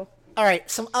it, too. All right,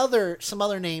 some other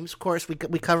names. Of course, we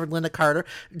covered Linda Carter.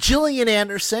 Gillian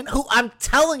Anderson, who, I'm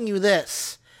telling you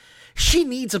this, she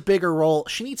needs a bigger role.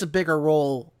 She needs a bigger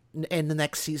role in the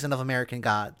next season of American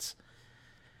Gods.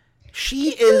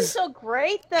 She's doing so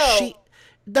great, though.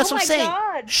 That's what I'm saying.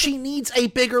 God. She needs a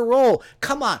bigger role.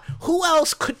 Come on. Who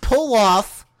else could pull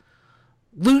off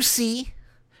Lucy,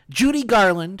 Judy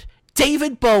Garland,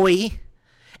 David Bowie,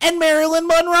 and Marilyn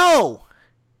Monroe?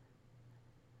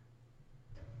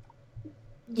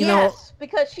 Yes,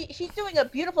 because she's doing a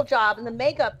beautiful job, and the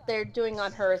makeup they're doing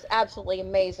on her is absolutely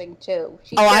amazing too.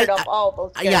 She paired up all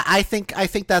those characters. Yeah, I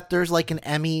think that there's like an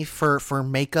Emmy for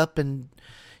makeup and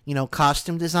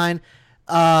costume design.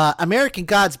 American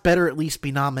Gods better at least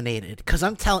be nominated, because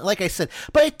I'm telling, like I said,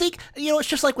 but I think it's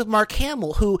just like with Mark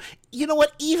Hamill, who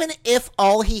even if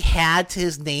all he had to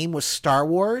his name was Star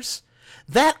Wars,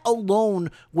 that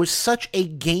alone was such a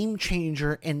game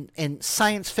changer in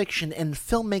science fiction and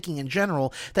filmmaking in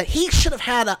general that he should have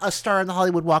had a star in the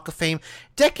Hollywood Walk of Fame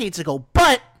decades ago.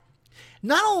 But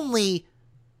not only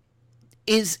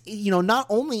is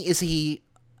he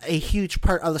a huge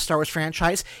part of the Star Wars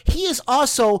franchise, he is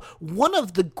also one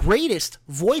of the greatest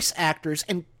voice actors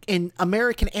in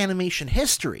American animation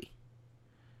history.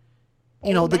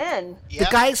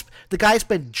 The guy's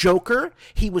been Joker.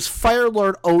 He was Fire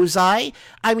Lord Ozai.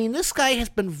 I mean, this guy has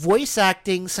been voice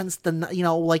acting since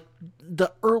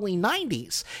the early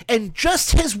 90s, and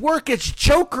just his work as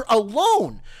Joker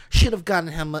alone should have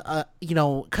gotten him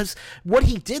because what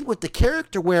he did with the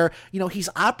character, where he's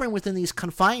operating within these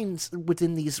confines,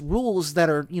 within these rules that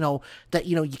are you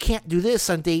can't do this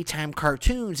on daytime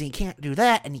cartoons, and you can't do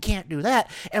that, and you can't do that,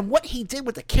 and what he did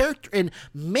with the character in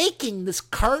making this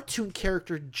cartoon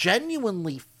character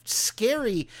genuinely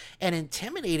scary and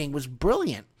intimidating was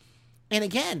brilliant. And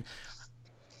again,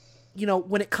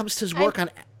 when it comes to his work on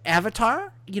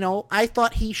Avatar, I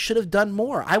thought he should have done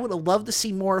more. I would have loved to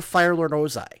see more of Fire Lord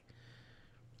Ozai.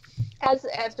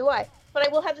 As do I. But I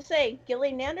will have to say,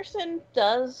 Gillian Anderson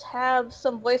does have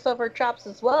some voiceover chops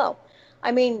as well.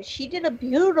 I mean, she did a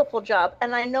beautiful job,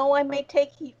 and I know I may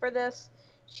take heat for this.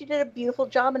 She did a beautiful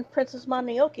job in Princess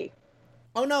Mononoke.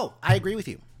 Oh no, I agree with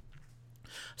you.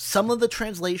 Some of the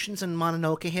translations in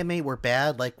Mononoke Hime were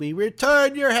bad, like "we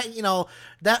return your head,"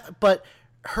 that. But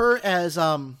her as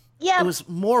it was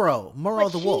Moro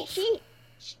the wolf.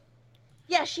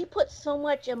 She put so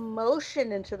much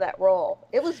emotion into that role.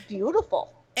 It was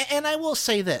beautiful. And I will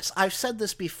say this. I've said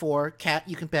this before. Kat,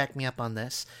 you can back me up on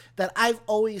this. That I've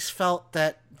always felt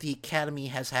that the Academy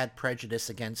has had prejudice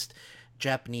against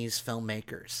Japanese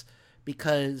filmmakers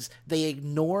because they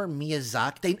ignore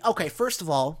Miyazaki. First of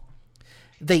all,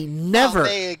 they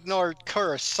ignored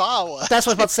Kurosawa. That's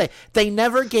what I was about to say. They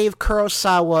never gave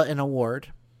Kurosawa an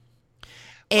award.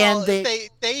 And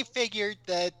they figured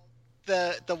that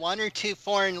the one or two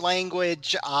foreign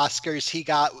language Oscars he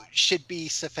got should be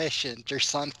sufficient or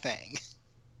something.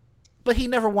 But he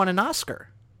never won an Oscar.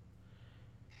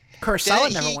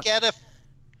 Kurosawa never won.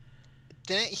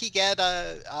 Didn't he get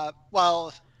a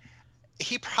well,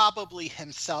 he probably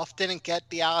himself didn't get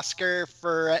the Oscar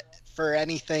for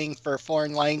anything for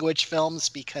foreign language films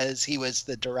because he was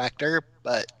the director,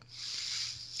 but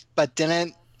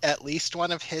didn't at least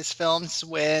one of his films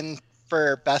win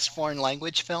for best foreign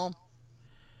language film?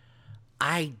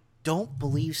 I don't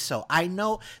believe so. I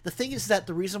know the thing is that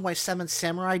the reason why Seven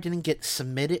Samurai didn't get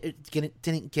submitted,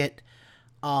 didn't get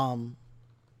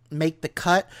make the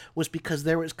cut, was because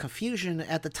there was confusion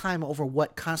at the time over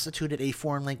what constituted a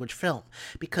foreign language film.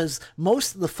 Because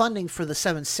most of the funding for the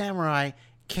Seven Samurai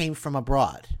came from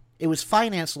abroad. It was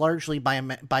financed largely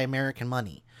by American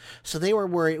money. So they were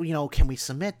worried, can we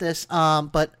submit this?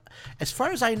 But as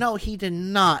far as I know, he did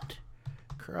not.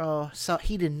 So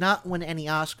he did not win any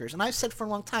Oscars. And I've said for a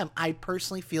long time, I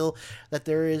personally feel that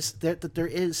there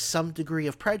is some degree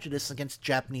of prejudice against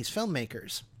Japanese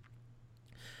filmmakers.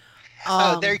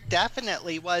 There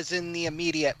definitely was in the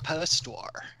immediate post-war.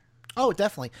 Oh,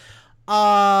 definitely.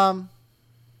 No,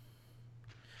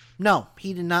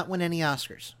 he did not win any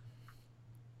Oscars.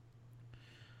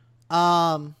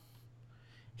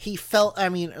 He felt,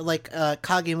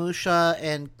 Kagemusha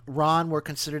and Ron were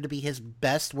considered to be his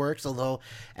best works, although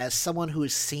as someone who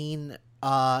has seen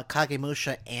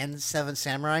Kagemusha and Seven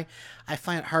Samurai, I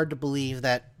find it hard to believe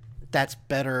that that's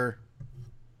better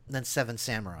than Seven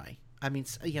Samurai.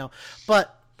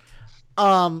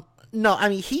 No,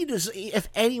 if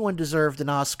anyone deserved an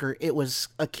Oscar, it was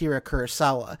Akira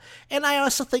Kurosawa. And I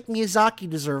also think Miyazaki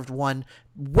deserved one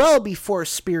well before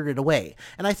Spirited Away.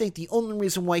 And I think the only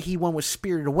reason why he won with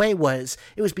Spirited Away was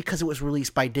because it was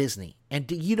released by Disney.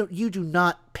 And you do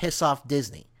not piss off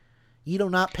Disney. You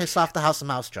do not piss off the House of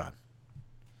Mouse, John.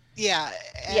 Yeah.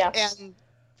 And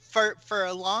for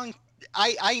a long...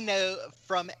 I know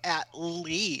from at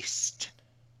least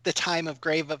the time of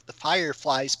Grave of the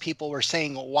Fireflies, people were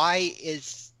saying, why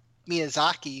is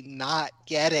Miyazaki not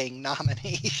getting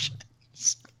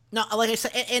nominations? No, like I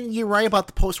said, and you're right about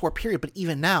the post-war period, but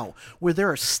even now, where there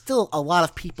are still a lot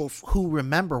of people who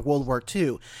remember World War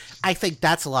II, I think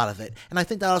that's a lot of it. And I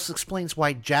think that also explains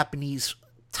why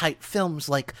Japanese-type films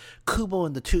like Kubo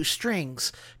and the Two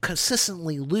Strings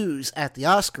consistently lose at the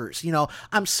Oscars.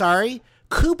 I'm sorry,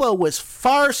 Kubo was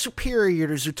far superior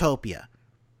to Zootopia.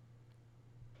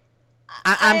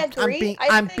 I agree.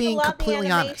 I'm think being a lot completely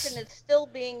of the honest. animation is still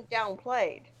being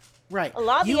downplayed. Right. A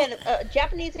lot of the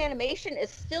Japanese animation is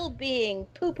still being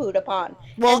poo-pooed upon,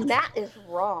 well, and that is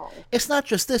wrong. It's not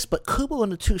just this, but Kubo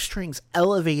and the Two Strings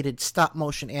elevated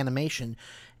stop-motion animation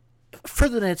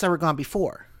further than it's ever gone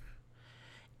before.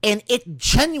 And it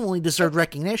genuinely deserved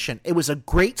recognition. It was a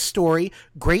great story,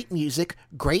 great music,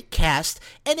 great cast,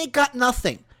 and it got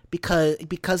nothing.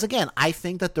 Because again, I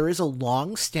think that there is a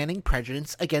long-standing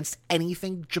prejudice against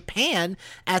anything Japan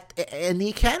in the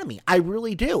Academy. I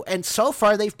really do. And so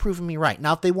far, they've proven me right.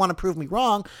 Now, if they want to prove me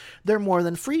wrong, they're more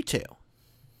than free to.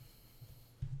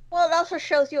 Well, it also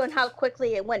shows you on how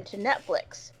quickly it went to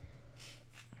Netflix.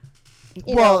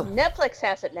 Netflix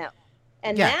has it now.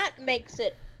 And that makes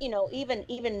it,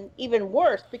 even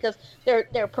worse because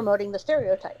they're promoting the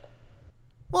stereotype.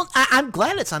 Well, I'm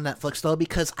glad it's on Netflix, though,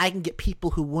 because I can get people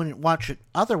who wouldn't watch it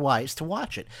otherwise to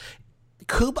watch it.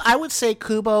 I would say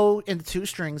Kubo and the Two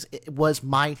Strings was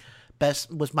my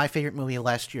favorite movie of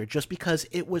last year, just because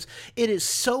it is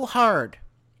so hard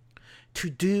to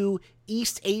do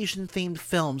East Asian-themed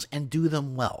films and do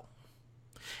them well.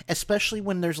 Especially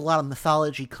when there's a lot of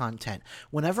mythology content.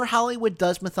 Whenever Hollywood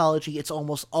does mythology, it's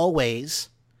almost always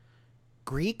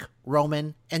Greek,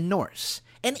 Roman, and Norse.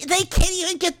 And they can't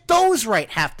even get those right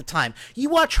half the time. You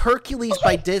watch Hercules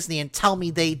by Disney and tell me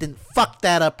they didn't fuck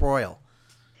that up royal.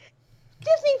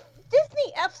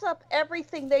 Disney F's up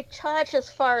everything they touch as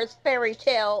far as fairy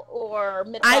tale or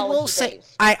mythology. I will say,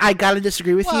 I gotta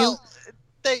disagree with you.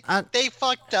 They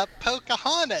fucked up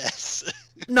Pocahontas.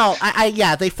 No,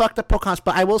 they fucked up Pocahontas,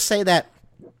 but I will say that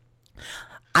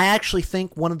I actually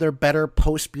think one of their better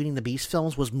post-Beauty and the Beast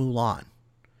films was Mulan.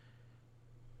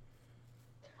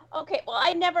 Okay, well,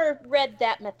 I never read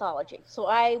that mythology, so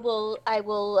I will,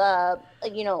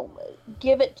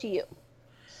 give it to you.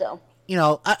 So.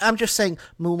 I'm just saying,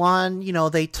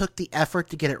 Mulan, they took the effort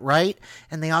to get it right,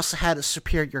 and they also had a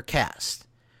superior cast.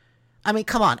 I mean,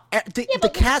 come on,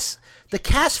 the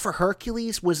cast for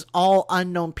Hercules was all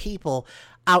unknown people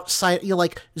outside.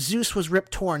 Like Zeus was Rip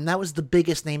Torn, that was the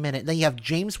biggest name in it. Then you have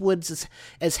James Woods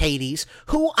as Hades,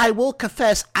 who I will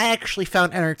confess I actually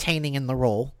found entertaining in the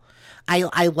role.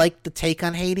 I liked the take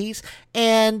on Hades,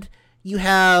 and You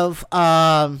have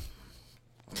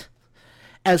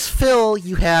as Phil,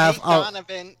 you have Jake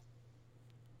Donovan.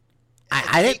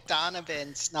 Jake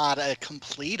Donovan's not a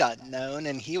complete unknown,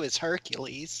 and he was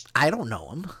Hercules. I don't know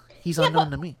him. He's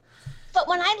unknown to me. But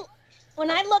when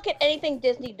I look at anything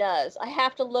Disney does, I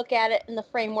have to look at it in the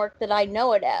framework that I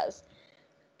know it as.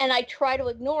 And I try to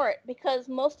ignore it because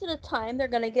most of the time they're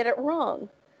going to get it wrong.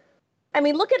 I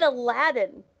mean, look at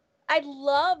Aladdin. I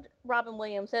loved Robin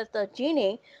Williams as the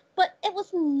genie, but it was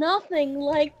nothing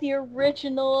like the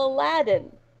original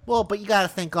Aladdin. Well, but you got to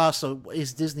think also,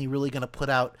 is Disney really going to put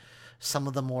out some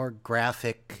of the more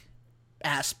graphic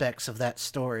aspects of that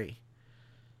story?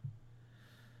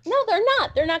 No, they're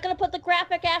not. They're not going to put the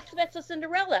graphic aspects of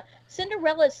Cinderella.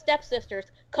 Cinderella's stepsisters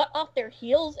cut off their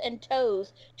heels and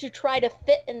toes to try to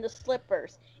fit in the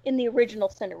slippers in the original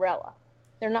Cinderella.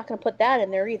 They're not going to put that in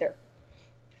there either.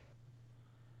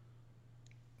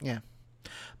 Yeah.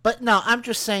 But no, I'm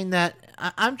just saying that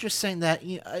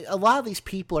a lot of these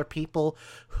people are people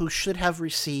who should have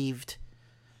received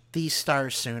these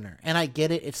stars sooner. And I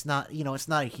get it. It's not, it's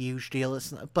not a huge deal.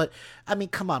 But I mean,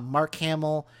 come on, Mark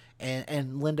Hamill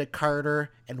and Linda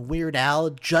Carter and Weird Al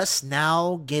just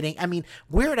now getting. I mean,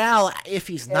 Weird Al, if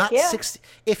he's not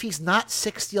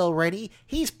 60 already,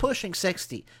 he's pushing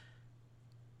 60.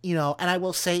 And I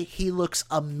will say he looks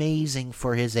amazing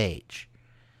for his age.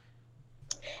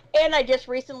 And I just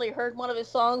recently heard one of his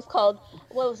songs called,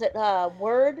 what was it?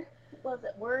 Word? What was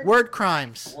it? Word? Word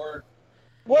Crimes.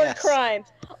 Word Crimes.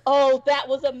 Oh, that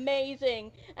was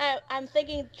amazing. I'm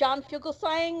thinking John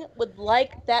Fugelsang would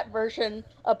like that version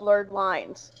of Blurred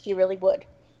Lines. He really would.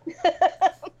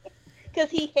 Because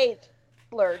he hates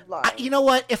blurred lines. You know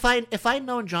what? If I'd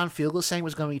known John Fugelsang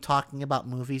was going to be talking about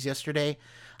movies yesterday,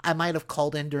 I might have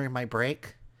called in during my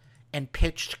break and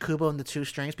pitched Kubo and the Two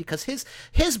Strings, because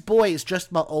his boy is just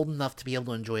about old enough to be able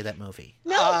to enjoy that movie.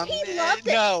 No, he loves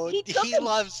it. No, he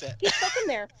loves it. He took him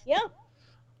there. Yeah.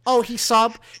 Oh, he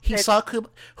saw Kubo.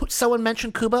 Someone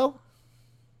mentioned Kubo?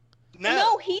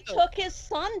 No, he took his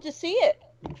son to see it.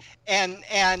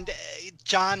 And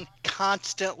John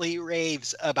constantly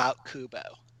raves about Kubo.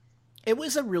 It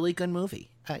was a really good movie.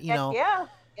 Yeah.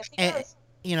 Yes, he does.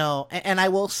 And I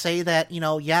will say that,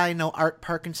 I know Art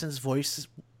Parkinson's voice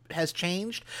has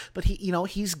changed, but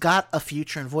he's got a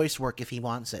future in voice work if he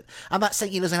wants it. I'm not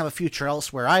saying he doesn't have a future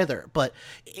elsewhere either, but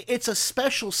it's a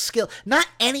special skill. Not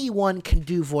anyone can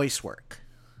do voice work.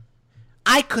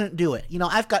 I couldn't do it.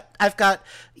 I've got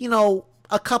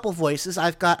a couple voices.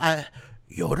 I've got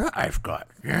Yoda. I've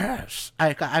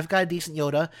got a decent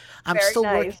Yoda.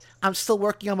 I'm still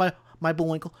working on my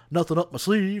Bullwinkle. Nothing up my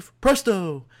sleeve.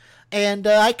 Presto. And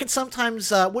I can sometimes.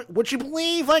 Would you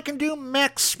believe I can do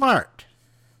Max Smart?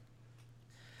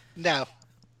 No.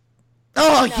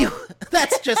 Oh, no.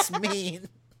 That's just mean.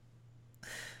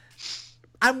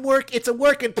 It's a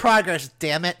work in progress,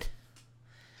 damn it.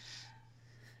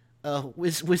 How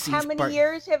many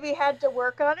years have you had to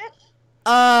work on it?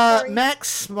 Max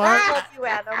Smart. I love you,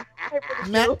 Adam. I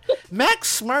really do. Max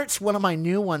Smart's one of my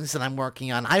new ones that I'm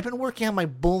working on. I've been working on my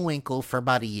Bullwinkle for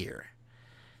about a year.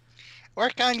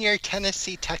 Work on your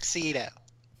Tennessee tuxedo.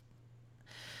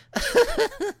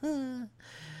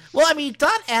 Well, I mean,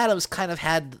 Don Adams kind of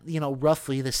had,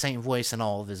 roughly the same voice in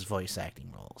all of his voice acting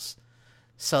roles.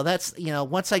 So that's,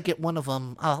 once I get one of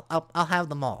them, I'll have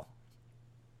them all.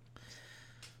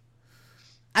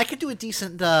 I could do a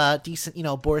decent,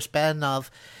 Boris Badenov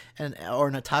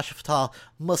or Natasha Fatal,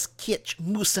 Muskitch,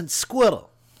 Moose and Squirrel.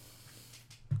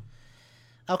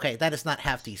 Okay, that is not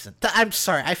half decent. I'm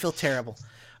sorry, I feel terrible.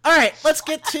 All right, let's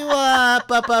get to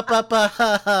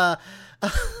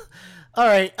all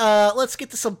right, let's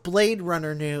get to some Blade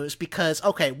Runner news, because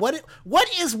what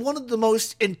is one of the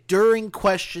most enduring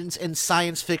questions in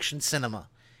science fiction cinema?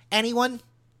 Anyone?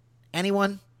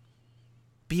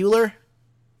 Bueller?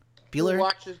 Who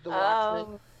watches The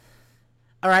Watchmen?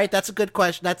 All right, that's a good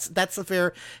question. That's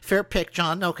a fair pick,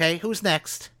 John. Okay, who's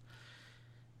next?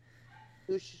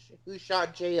 Who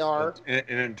shot JR? An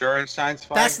endurance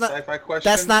sci-fi question?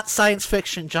 That's not science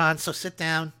fiction, John, so sit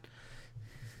down.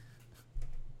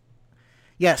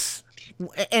 Yes,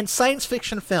 and science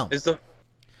fiction film.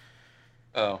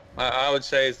 I would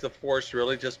say, is the Force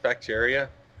really just bacteria?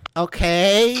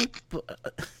 Okay.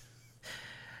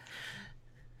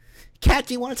 Kat,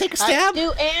 do you want to take a stab?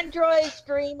 Do androids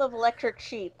dream of electric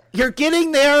sheep? You're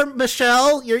getting there,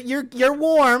 Michelle. You're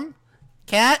warm.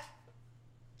 Kat?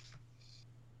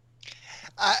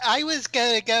 I was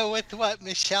going to go with what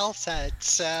Michelle said,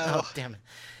 so... Oh, damn it.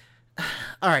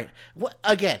 All right.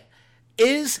 Again,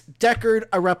 is Deckard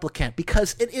a replicant?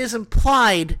 Because it is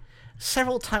implied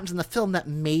several times in the film that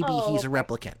maybe he's a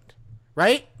replicant.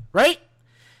 Right?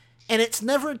 And it's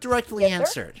never directly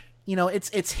answered. You know,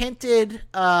 it's hinted,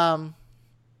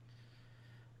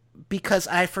 because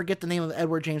I forget the name of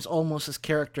Edward James Olmos's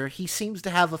character. He seems to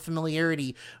have a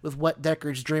familiarity with what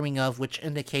Deckard's dreaming of, which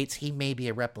indicates he may be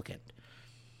a replicant.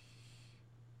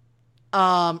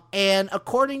 And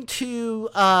according to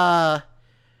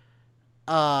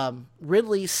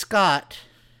Ridley Scott,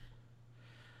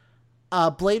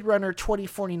 Blade Runner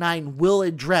 2049 will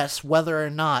address whether or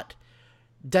not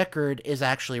Deckard is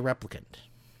actually a replicant.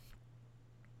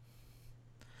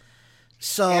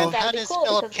 So and how does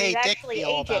Philip K. Dick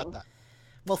feel about that?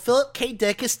 Well, Philip K.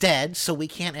 Dick is dead, so we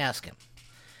can't ask him.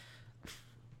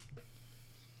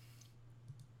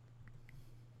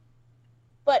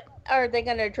 But are they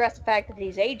going to address the fact that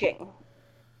he's aging?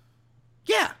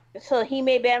 Yeah. So he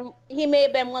may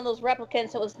have been one of those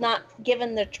replicants that was not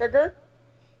given the trigger.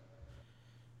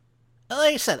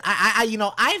 Like I said,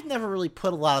 I've never really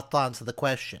put a lot of thought into the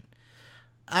question.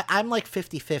 I'm like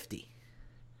 50-50.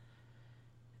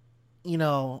 You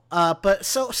know, but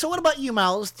so what about you,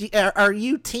 Miles? Are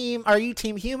you team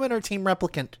human or team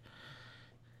replicant?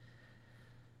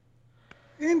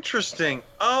 Interesting.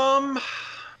 I'd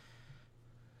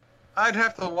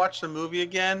have to watch the movie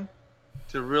again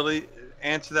to really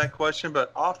answer that question,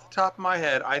 but off the top of my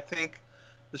head, I think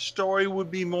the story would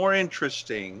be more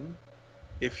interesting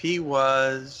if he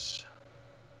was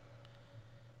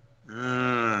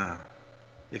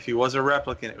if he was a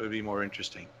replicant. It would be more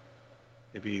interesting.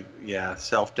 It'd be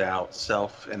self-doubt,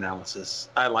 self-analysis.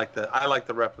 I like the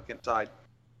replicant side.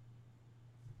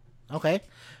 Okay.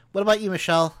 What about you,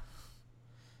 Michelle?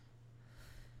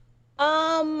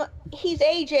 He's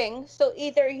aging, so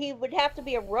either he would have to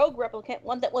be a rogue replicant,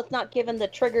 one that was not given the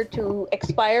trigger to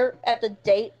expire at the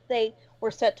date they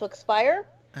were set to expire.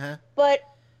 Uh-huh. But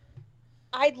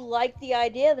I like the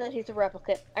idea that he's a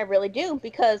replicant. I really do,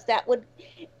 because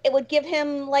it would give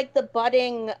him like the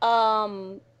budding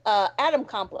Adam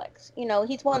complex. You know,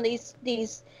 he's one of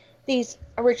these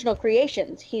original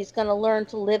creations. He's going to learn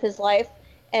to live his life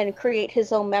and create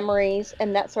his own memories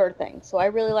and that sort of thing. So I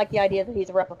really like the idea that he's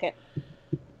a replicant.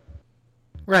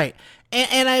 Right.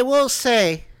 And I will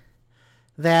say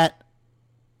that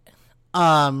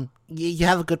you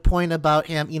have a good point about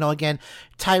him. You know, again,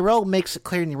 Tyrell makes it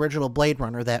clear in the original Blade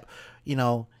Runner that, you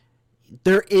know,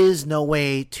 there is no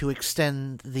way to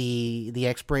extend the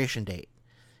expiration date.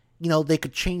 You know, they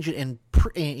could change it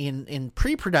in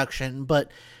pre-production, but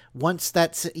once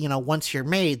you're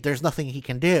made, there's nothing he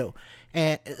can do.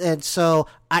 And so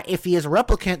if he is a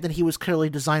replicant, then he was clearly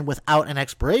designed without an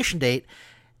expiration date,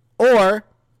 or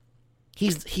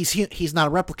he's not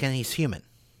a replicant, he's human.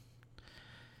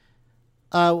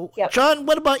 Yep. John,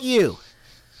 what about you?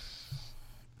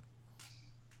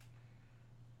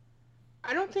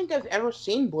 I don't think I've ever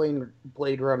seen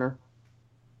Blade Runner.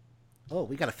 Oh,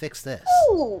 we gotta fix this.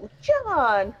 Oh,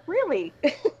 John, really?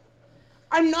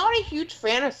 I'm not a huge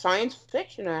fan of science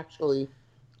fiction, actually.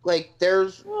 Like,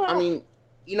 there's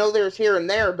here and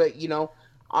there, but, you know,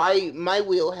 my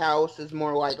wheelhouse is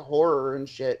more like horror and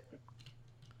shit.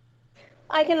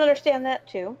 I can understand that,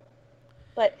 too.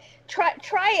 But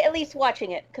try at least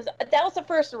watching it, because that was the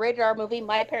first rated R movie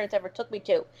my parents ever took me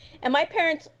to. And my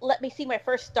parents let me see my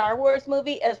first Star Wars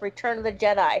movie as Return of the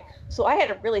Jedi, so I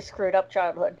had a really screwed up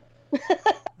childhood.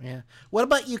 Yeah. What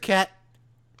about you, Kat?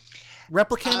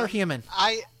 Replicant or human?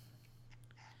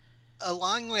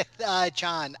 Along with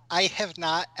John, I have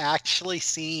not actually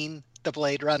seen the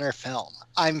Blade Runner film.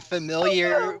 I'm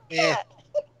familiar with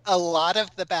a lot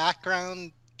of the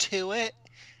background to it,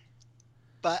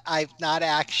 but I've not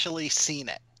actually seen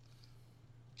it.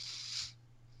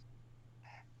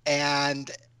 And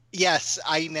yes,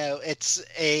 I know it's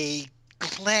a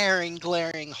glaring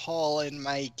hole in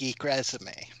my geek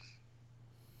resume.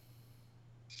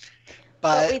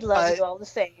 But we love you all the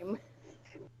same.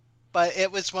 But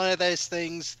it was one of those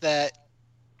things that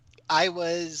I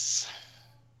was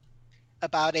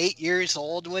about 8 years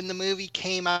old when the movie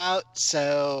came out,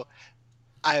 so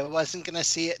I wasn't going to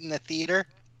see it in the theater.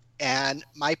 And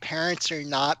my parents are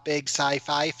not big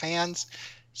sci-fi fans,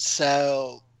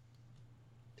 so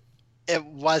it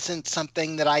wasn't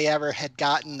something that I ever had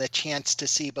gotten the chance to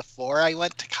see before I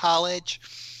went to college.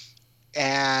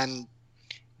 And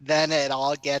then it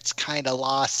all gets kind of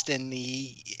lost in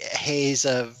the haze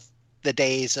of the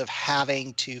days of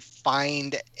having to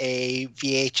find a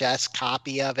VHS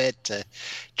copy of it to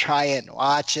try and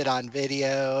watch it on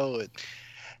video.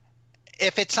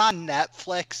 If it's on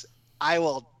Netflix, I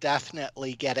will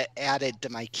definitely get it added to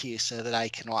my queue so that I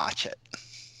can watch it.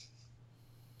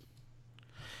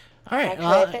 All right. Actually,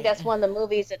 I think that's one of the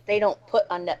movies that they don't put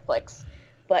on Netflix.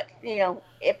 But, you know,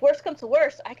 if worse comes to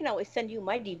worse, I can always send you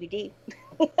my DVD.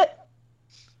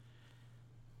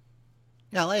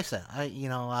 Yeah, like I said,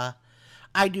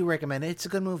 I do recommend it. It's a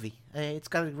good movie. It's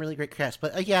got a really great cast.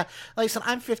 But yeah, like I said,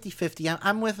 I'm 50-50.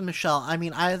 I'm with Michelle. I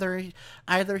mean, either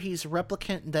he's a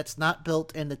replicant that's not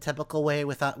built in the typical way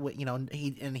without,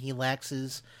 he lacks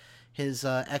his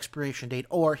expiration date,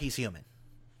 or he's human.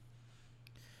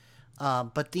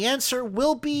 But the answer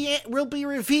will be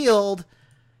revealed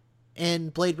in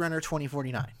Blade Runner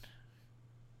 2049.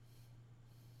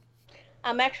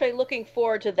 I'm actually looking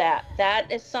forward to that.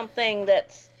 That is something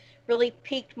that's really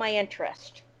piqued my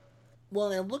interest.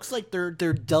 Well, it looks like they're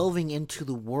delving into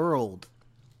the world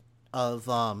of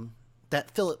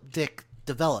that Philip Dick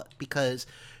developed, because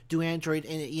Do Android,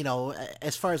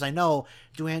 as far as I know,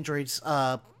 Do Android's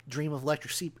Dream of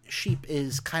Electric Sheep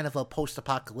is kind of a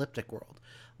post-apocalyptic world.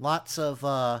 Lots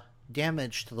of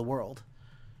damage to the world.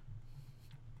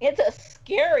 It's a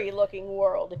scary-looking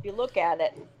world if you look at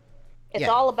it. It's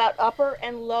all about upper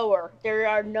and lower. There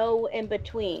are no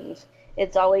in-betweens.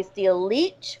 It's always the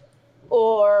elite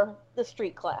or the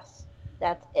street class.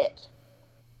 That's it.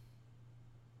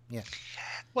 Yeah.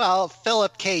 Well,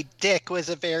 Philip K. Dick was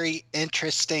a very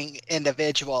interesting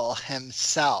individual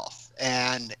himself,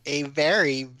 and a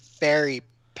very, very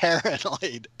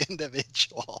paranoid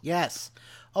individual. Yes.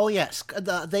 Oh, yes.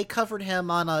 They covered him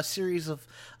on a series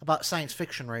about science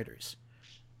fiction writers.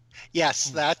 Yes,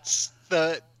 that's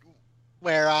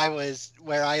where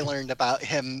I learned about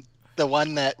him. The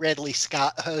one that Ridley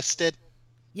Scott hosted.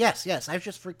 Yes. I've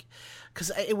just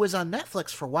because it was on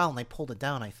Netflix for a while and they pulled it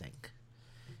down, I think.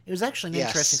 It was actually an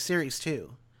interesting series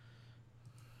too.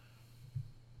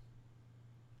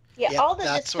 Yeah, all the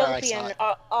dystopian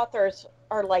authors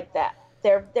are like that.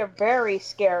 They're very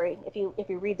scary if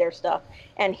you read their stuff,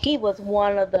 and he was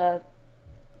one of the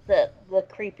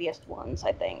creepiest ones,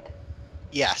 I think.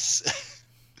 Yes.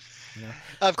 Yeah.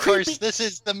 Of course, this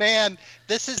is the man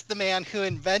who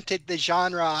invented the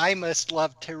genre I most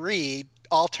love to read,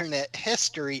 alternate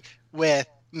history, with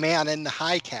Man in the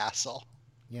High Castle.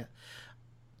 Yeah.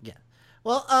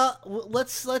 Well,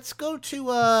 let's go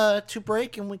to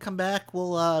break, and when we come back,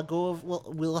 we'll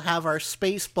have our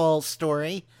Spaceballs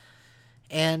story,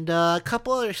 and a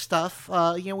couple other stuff.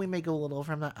 We may go a little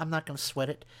over. I'm not going to sweat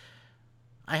it.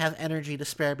 I have energy to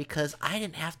spare because I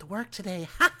didn't have to work today.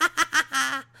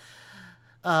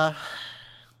 But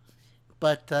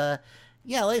like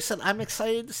I said, I'm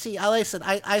excited to see. Like I said,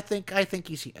 I think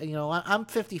he's, I'm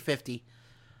 50-50.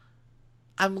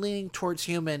 I'm leaning towards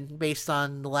human based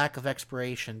on the lack of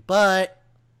expiration, but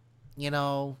you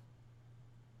never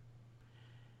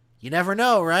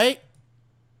know, right?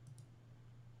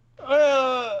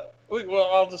 Well,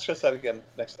 I'll discuss that again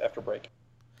after break.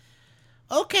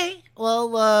 Okay, well,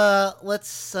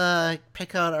 let's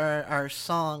pick out our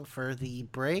song for the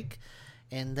break.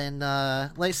 And then,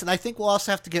 like I said, I think we'll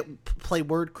also have to play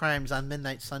Word Crimes on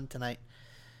Midnight Sun tonight.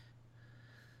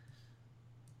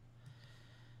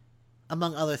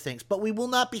 Among other things. But we will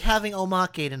not be having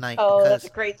Omake tonight. Oh, that's a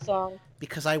great song.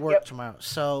 Because I work tomorrow.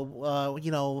 So,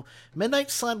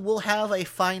 Midnight Sun will have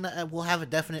a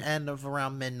definite end of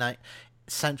around midnight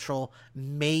Central,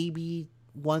 maybe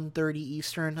 1:30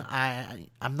 Eastern.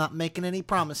 I'm not making any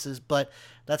promises, but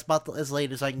that's about as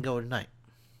late as I can go tonight.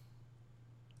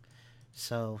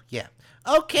 So, yeah.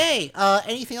 Okay,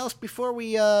 anything else before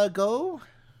we go?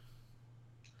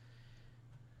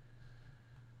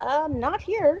 Not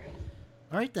here.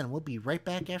 All right, then. We'll be right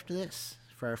back after this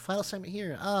for our final segment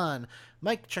here on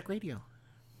Mike Check Radio.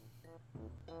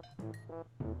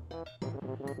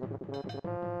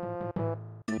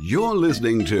 You're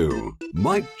listening to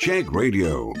Mike Check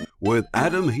Radio with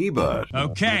Adam Hebert.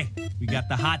 Okay, we got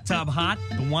the hot tub hot,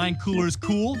 the wine cooler's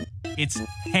cool. It's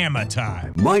hammer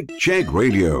time. Mike Check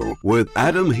Radio with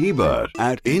Adam Hebert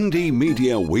at Indie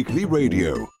Media Weekly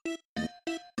Radio.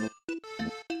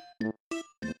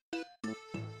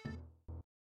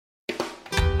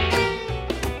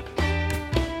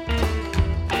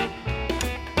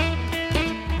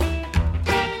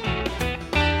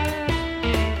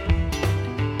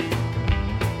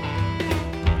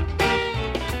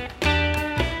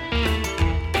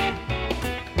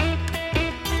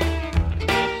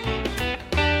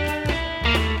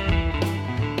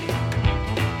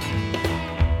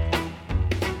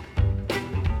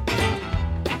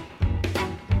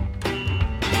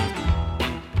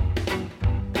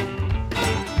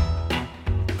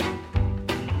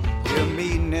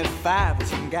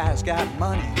 Guys got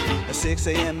money, a 6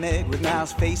 a.m. egg with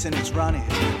mouse face and it's runny.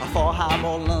 A 4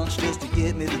 highball lunch just to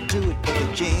get me to do it. But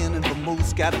the gin and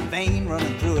vermouth's got a vein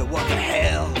running through it. What the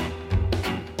hell?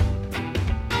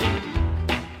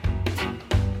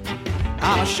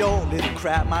 I I'm a short little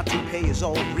crap, my toupee is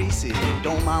all greasy.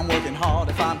 Don't mind working hard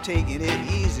if I'm taking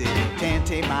it easy. Can't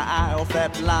take my eye off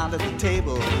that blonde at the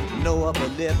table. No upper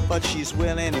lip, but she's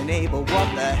willing and able.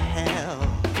 What the hell?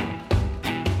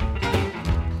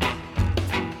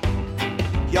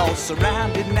 You're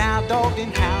surrounded now, dogged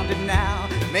and hounded now.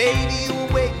 Maybe you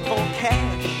were waiting for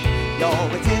cash.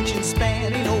 Your attention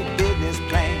span ain't no business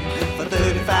plan for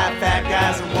 35 fat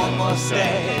guys and one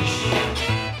mustache.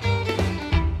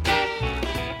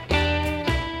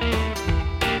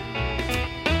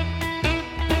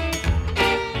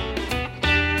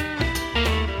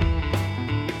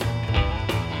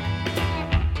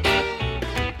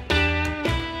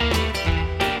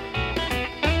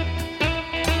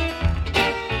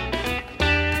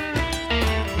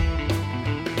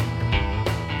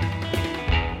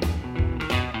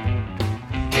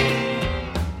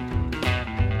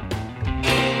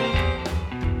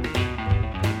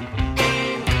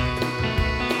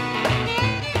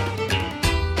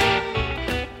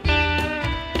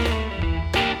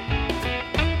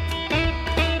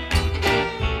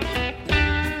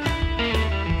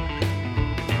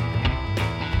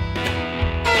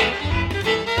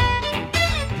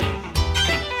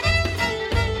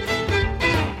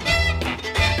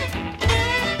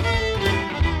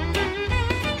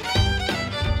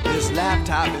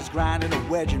 Grinding a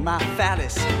wedge in my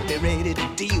phallus. They're ready to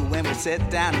deal when we sit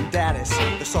down in Dallas.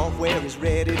 The software is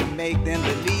ready to make them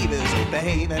believers.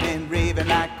 Behaving and raving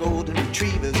like golden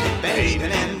retrievers. Behaving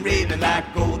and raving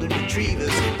like golden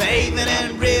retrievers. Behaving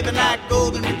and raving like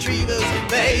golden retrievers.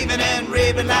 Behaving and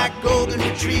raving like golden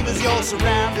retrievers. You're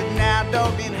surrounded now,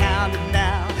 dogged and hounded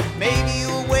now. Maybe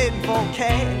you're waiting for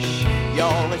cash.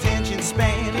 Your attention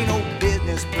span ain't no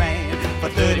business plan for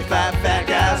 35 fat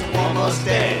guys and one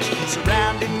mustache.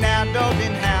 Surrounded now, dogged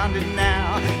and hounded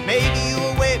now. Maybe you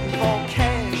were waiting for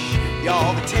cash.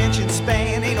 Your attention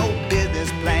span ain't no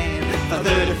business plan for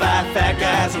 35 fat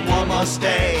guys and one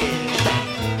mustache.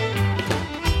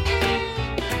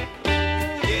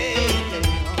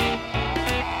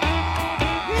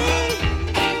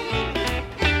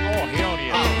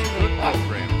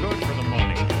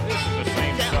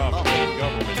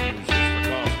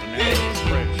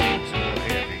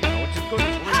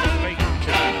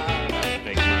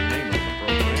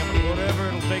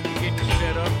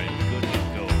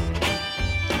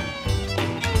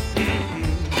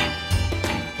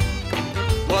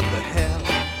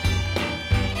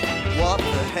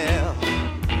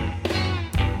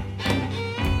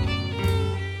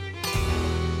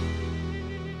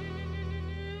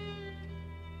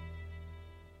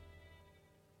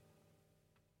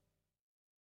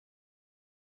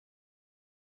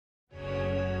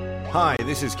 Hi,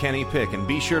 this is Kenny Pick, and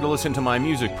be sure to listen to my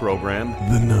music program,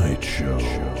 The Night Show,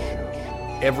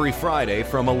 every Friday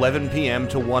from 11 p.m.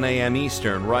 to 1 a.m.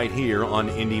 Eastern, right here on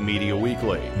Indie Media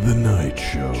Weekly. The Night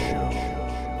Show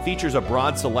features a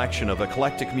broad selection of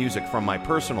eclectic music from my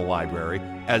personal library,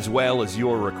 as well as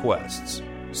your requests.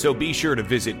 So be sure to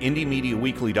visit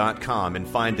IndieMediaWeekly.com and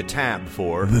find the tab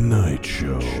for The Night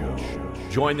Show.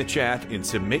 Join the chat and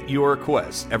submit your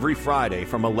requests every Friday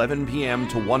from 11 p.m.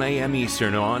 to 1 a.m.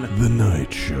 Eastern on The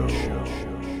Night Show.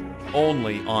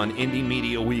 Only on Indie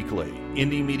Media Weekly.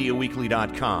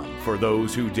 IndieMediaWeekly.com for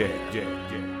those who dare.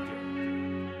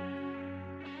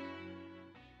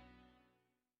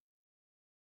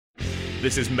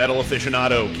 This is metal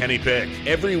aficionado Kenny Pick.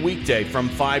 Every weekday from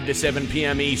 5 to 7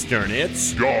 p.m. Eastern,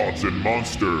 it's Gods and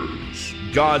Monsters.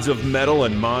 Gods of Metal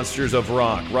and Monsters of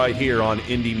Rock, right here on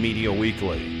Indie Media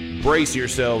Weekly. Brace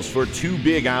yourselves for 2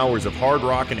 big hours of hard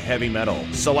rock and heavy metal,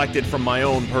 selected from my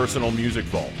own personal music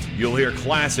vault. You'll hear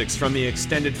classics from the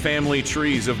extended family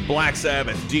trees of Black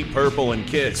Sabbath, Deep Purple, and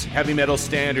Kiss, heavy metal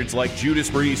standards like Judas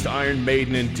Priest, Iron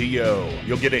Maiden, and Dio.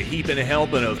 You'll get a heap and a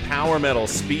helping of power metal,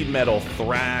 speed metal,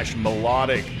 thrash,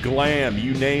 melodic, glam,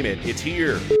 you name it, it's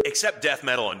here. Except death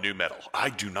metal and nu metal. I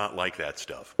do not like that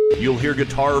stuff. You'll hear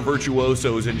guitar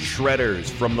virtuosos and shredders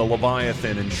from the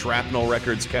Leviathan and Shrapnel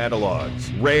Records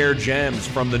catalogs. Rare gems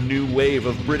from the new wave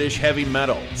of British heavy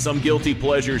metal. Some guilty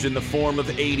pleasures in the form of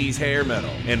 80s hair metal.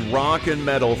 And rock and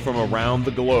metal from around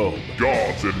the globe.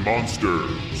 Gods and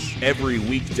Monsters. Every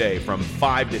weekday from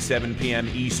 5 to 7 p.m.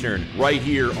 Eastern, right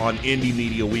here on Indie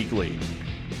Media Weekly.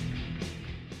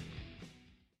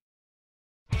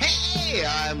 Hey,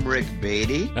 I'm Rick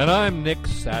Beatty. And I'm Nick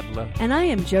Sadler. And I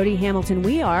am Jody Hamilton.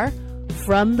 We are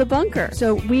From the Bunker.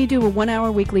 So we do a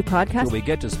 1-hour weekly podcast. Where we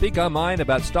get to speak our mind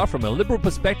about stuff from a liberal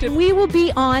perspective. We will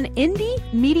be on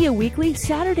Indie Media Weekly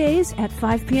Saturdays at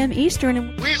 5 p.m.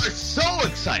 Eastern. We are so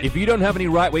excited. If you don't have any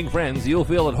right-wing friends, you'll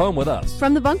feel at home with us.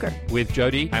 From the Bunker. With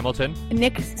Jody Hamilton.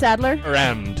 Nick Sadler.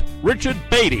 And Richard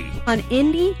Beatty. On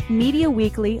Indie Media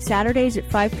Weekly, Saturdays at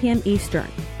 5 p.m. Eastern.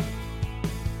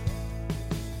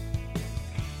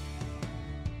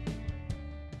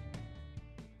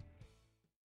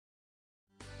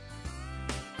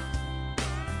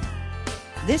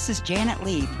 This is Janet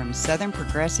Lee from Southern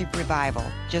Progressive Revival.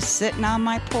 Just sitting on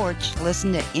my porch,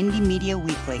 listen to Indie Media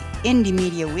Weekly.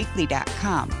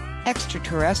 IndieMediaWeekly.com.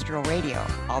 Extraterrestrial radio.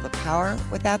 All the power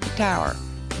without the tower.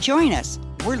 Join us.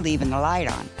 We're leaving the light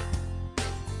on.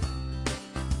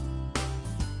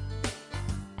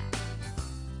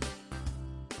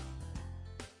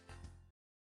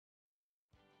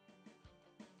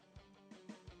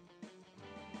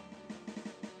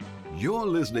 You're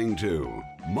listening to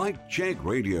Mike Check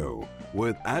Radio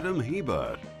with Adam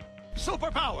Hebert.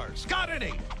 Superpowers, got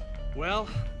any? Well,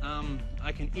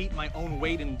 I can eat my own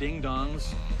weight in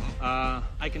ding-dongs.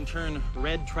 I can turn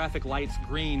red traffic lights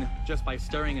green just by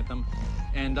staring at them.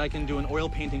 And I can do an oil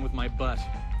painting with my butt.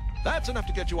 That's enough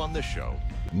to get you on this show.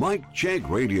 Mike Check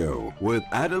Radio with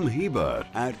Adam Hebert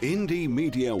at Indie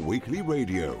Media Weekly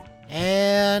Radio.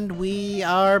 And we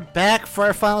are back for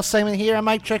our final segment here on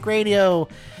Mike Check Radio.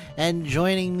 And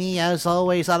joining me, as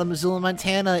always, out of Missoula,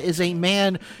 Montana, is a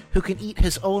man who can eat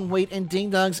his own weight in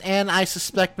ding-dongs and, I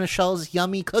suspect, Michelle's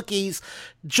yummy cookies.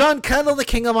 John Kendall, the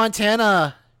King of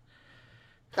Montana.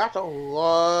 That's a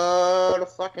lot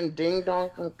of fucking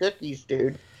ding-dongs and cookies,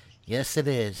 dude. Yes, it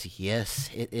is. Yes,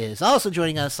 it is. Also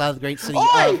joining us out of the great city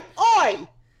of... Oi!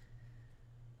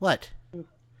 What?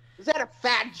 Is that a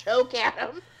fat joke,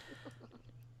 Adam?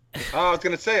 Oh, I was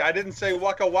going to say, I didn't say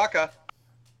waka waka.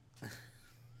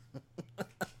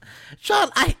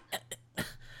 John,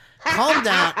 calm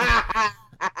down.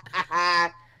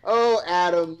 Oh,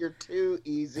 Adam, you're too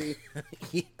easy.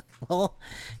 Well,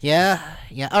 yeah.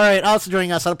 All right. Also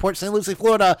joining us out of Port St. Lucie,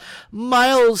 Florida,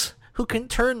 Miles, who can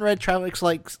turn red traffic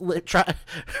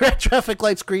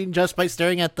lights green just by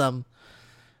staring at them.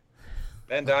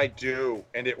 And I do,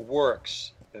 and it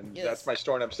works, and that's my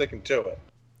story, and I'm sticking to it.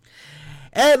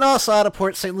 And also out of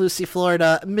Port St. Lucie,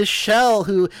 Florida, Michelle,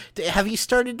 who, have you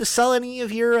started to sell any of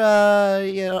your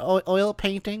oil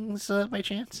paintings by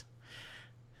chance?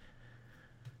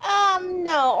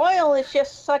 No, oil is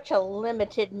just such a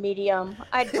limited medium.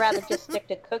 I'd rather just stick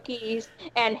to cookies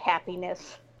and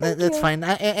happiness. That's fine.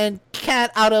 And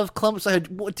Kat, out of Columbus,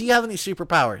 do you have any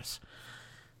superpowers?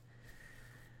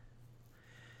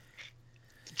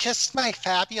 Just my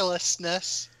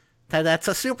fabulousness. That's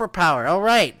a superpower. All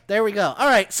right, there we go. All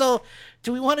right, so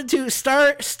do we want to do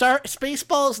Star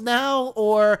Spaceballs now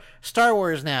or Star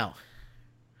Wars now?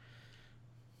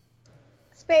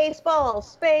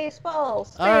 Spaceballs.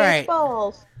 All right.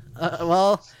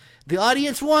 Well, the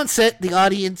audience wants it. The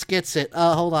audience gets it.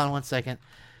 Hold on one second,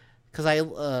 because I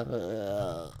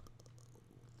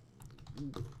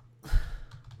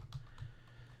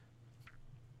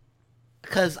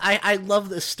love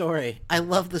this story. I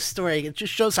love this story. It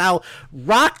just shows how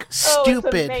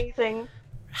stupid. It's amazing.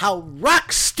 How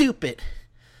rock stupid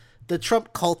the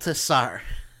Trump cultists are.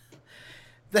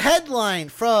 The headline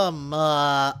from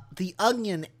the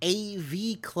Onion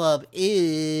AV Club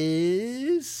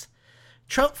is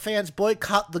Trump fans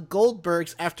boycott the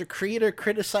Goldbergs after creator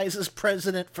criticizes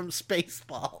president from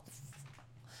Spaceballs.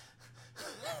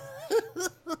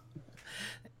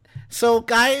 So,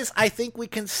 guys, I think we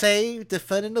can say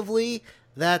definitively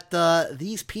that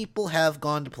these people have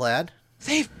gone to plaid.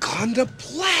 They've gone to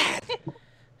plaid!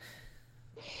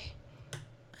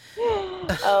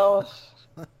 Oh.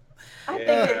 I think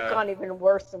they've gone even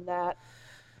worse than that.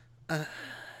 But...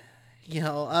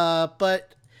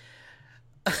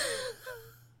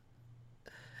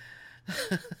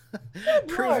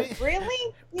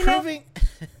 Really?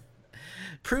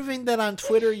 Proving that on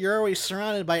Twitter you're always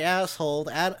surrounded by assholes,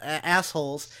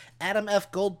 Adam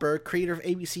F. Goldberg, creator of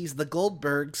ABC's The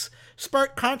Goldbergs,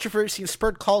 sparked controversy and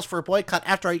spurred calls for a boycott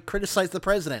after he criticized the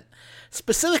president.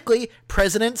 Specifically,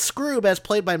 President Scroob, as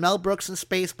played by Mel Brooks in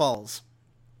Spaceballs.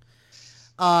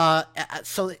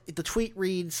 So the tweet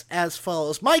reads as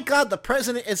follows. My God, the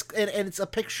president is... And it's a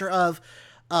picture of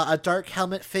a dark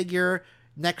helmet figure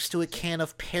next to a can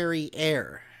of Perry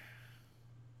Air,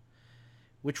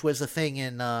 which was a thing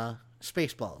in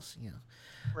Spaceballs,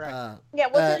 Right.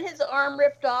 Wasn't his arm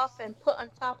ripped off and put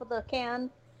on top of the can?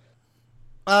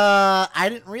 I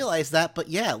didn't realize that, but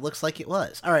yeah, it looks like it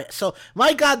was. All right, so,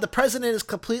 my God, the president is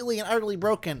completely and utterly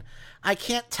broken. I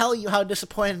can't tell you how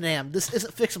disappointed I am. This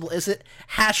isn't fixable, is it?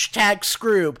 Hashtag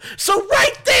Scroob. So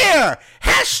right there!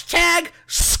 Hashtag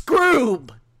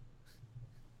Scroob!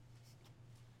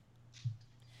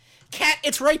 Cat,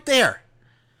 it's right there.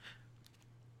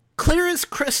 Clear as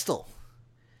crystal.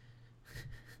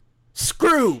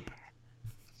 Scroob.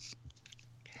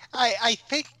 I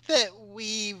think that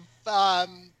we've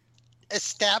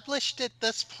established at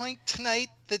this point tonight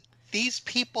that these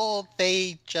people,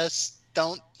 they just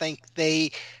don't think,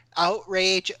 they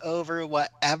outrage over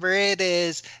whatever it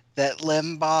is that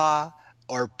Limbaugh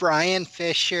or Brian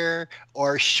Fisher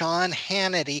or Sean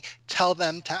Hannity tell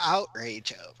them to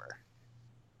outrage over.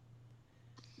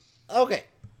 Okay.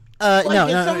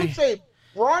 Someone say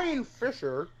Brian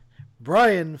Fisher.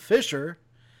 Brian Fisher.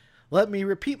 Let me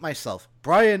repeat myself.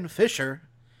 Brian Fisher.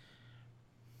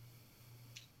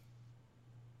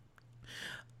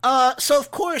 So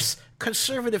of course,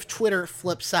 conservative Twitter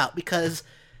flips out because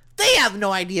they have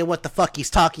no idea what the fuck he's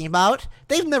talking about.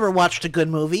 They've never watched a good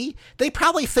movie. They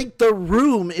probably think The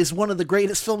Room is one of the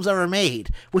greatest films ever made,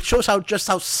 which shows just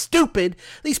how stupid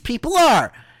these people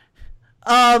are.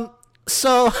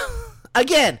 So,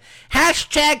 again,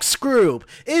 hashtag Scroob.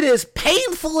 It is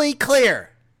painfully clear.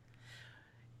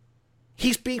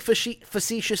 He's being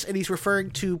facetious, and he's referring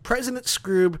to President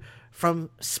Scroob from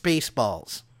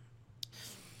Spaceballs.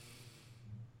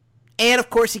 And, of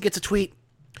course, he gets a tweet.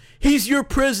 He's your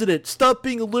president. Stop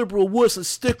being a liberal wuss and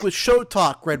stick with show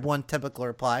talk, read one typical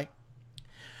reply.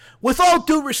 With all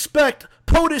due respect,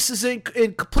 POTUS is in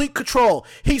complete control.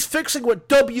 He's fixing what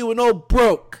W&O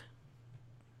broke.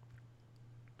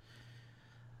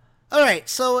 All right,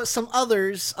 so some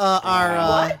others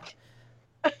are...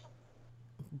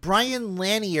 Brian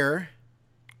Lanier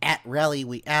at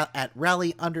rally_wheels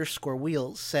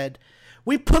said,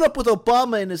 "We put up with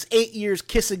Obama in his 8 years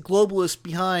kissing globalists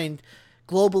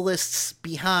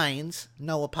behind,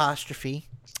 no apostrophe,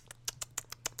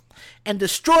 and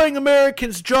destroying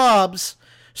Americans' jobs,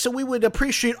 so we would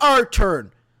appreciate our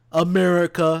turn,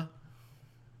 America."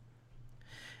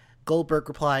 Goldberg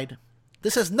replied,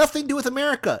 "This has nothing to do with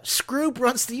America. Scroob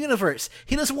runs the universe.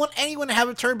 He doesn't want anyone to have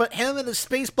a turn but him and his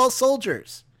Spaceball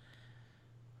soldiers."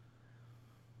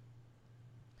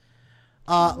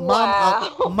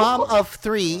 Mom of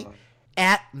three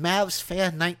at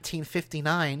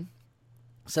MavsFan1959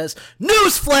 says,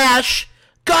 "Newsflash!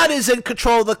 God is in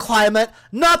control of the climate,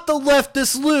 not the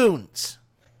leftist loons."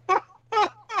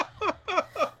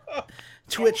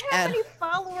 To which how many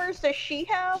followers does she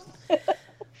have?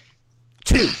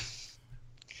 2.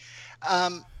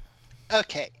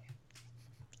 Okay.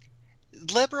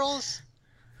 Liberals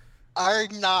are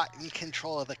not in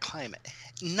control of the climate.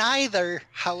 Neither,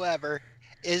 however,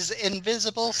 is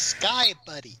Invisible Sky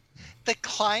Buddy. The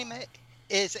climate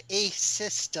is a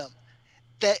system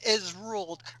that is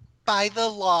ruled by the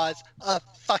laws of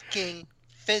fucking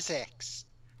physics.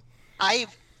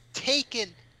 I've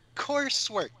taken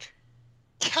coursework,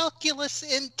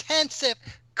 calculus-intensive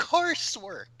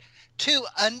coursework, to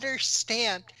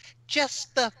understand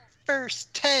just the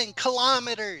first 10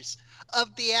 kilometers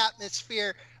of the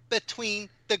atmosphere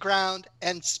between the ground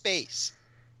and space.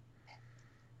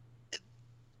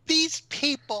 These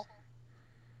people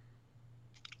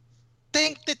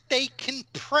think that they can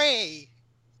pray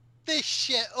this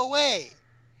shit away.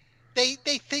 They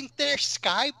think their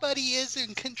Sky Buddy is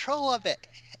in control of it.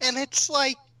 And it's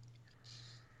like,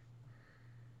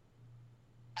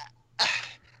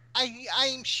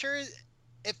 I'm sure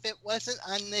if it wasn't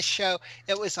on this show,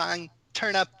 it was on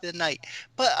Turn Up the Night.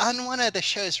 But on one of the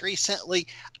shows recently,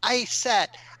 I said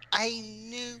I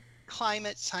knew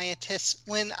climate scientists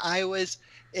when I was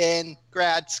in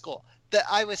grad school that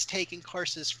I was taking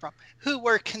courses from who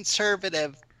were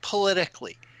conservative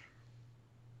politically.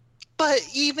 But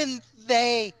even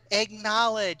they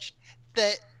acknowledged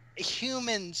that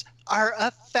humans are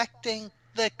affecting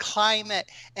the climate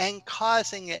and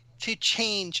causing it to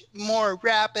change more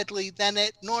rapidly than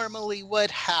it normally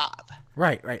would have.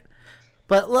 Right.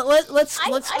 But let's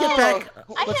get back.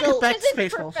 Let's get back to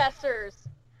physics Spaceballs. professors.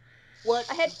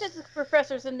 I had physics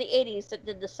professors in the 80s that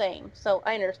did the same, so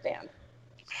I understand.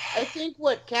 I think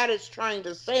what Kat is trying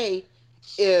to say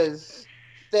is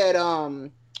that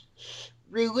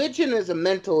religion is a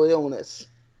mental illness.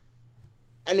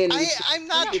 And I'm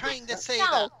not trying to say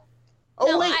that. Oh,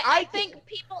 no, wait, I think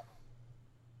people...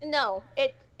 No,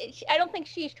 I don't think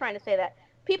she's trying to say that.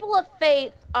 People of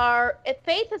faith are...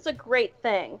 Faith is a great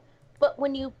thing, but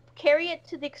when you carry it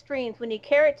to the extremes, when you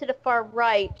carry it to the far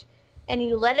right, and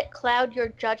you let it cloud your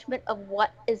judgment of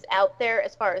what is out there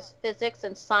as far as physics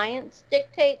and science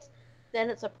dictates, then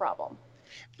it's a problem.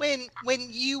 When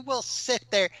you will sit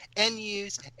there and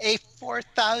use a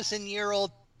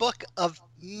 4,000-year-old book of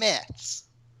myths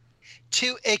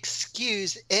to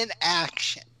excuse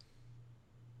inaction.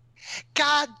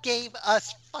 God gave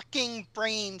us fucking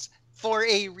brains for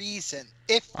a reason,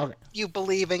 if you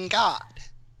believe in God.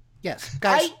 Yes,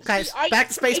 guys, back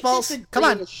to Spaceballs. Come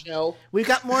on, we've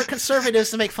got more conservatives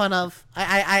to make fun of.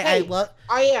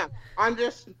 I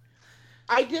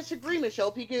disagree,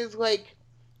 Michelle, because like,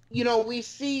 you know, we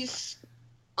see.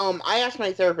 I asked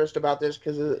my therapist about this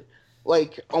because,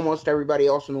 like, almost everybody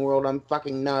else in the world, I'm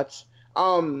fucking nuts.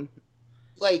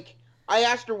 Like, I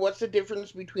asked her what's the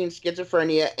difference between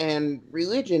schizophrenia and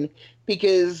religion,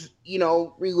 because, you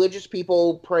know, religious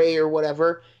people pray or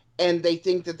whatever, and they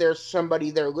think that there's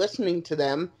somebody there listening to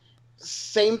them.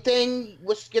 Same thing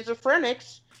with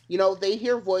schizophrenics. You know, they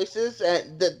hear voices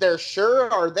that they're sure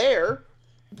are there.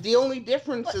 The only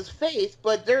difference is faith,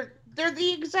 but they're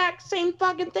the exact same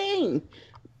fucking thing.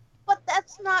 But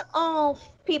that's not all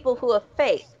people who have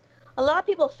faith. A lot of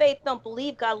people of faith don't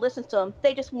believe God listens to them.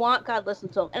 They just want God to listen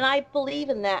to them. And I believe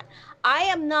in that. I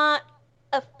am not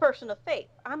a person of faith.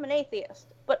 I'm an atheist.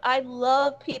 But I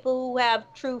love people who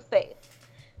have true faith.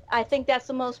 I think that's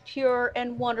the most pure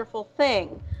and wonderful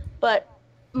thing. But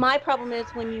my problem is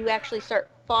when you actually start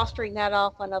fostering that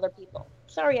off on other people.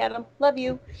 Sorry, Adam. Love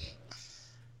you.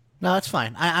 No, it's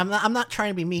fine. I'm not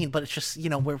trying to be mean, but it's just, you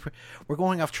know, we're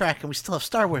going off track and we still have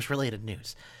Star Wars related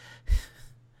news.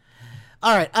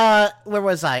 All right, where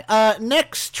was I?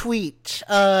 Next tweet.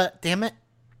 Damn it.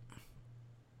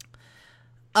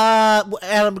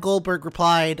 Adam Goldberg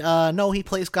replied, no, he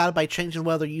plays God by changing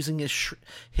weather using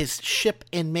his ship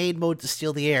in maid mode to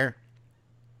steal the air.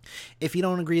 If you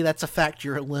don't agree, that's a fact,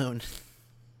 you're a loon.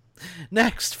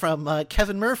 Next, from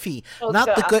Kevin Murphy.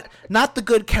 Not the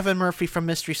good Kevin Murphy from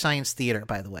Mystery Science Theater,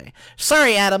 by the way.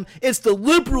 Sorry, Adam. It's the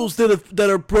liberals that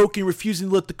are broken, refusing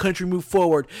to let the country move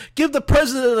forward. Give the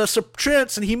president a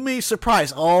chance, and he may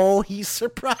surprise. Oh, he's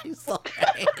surprised.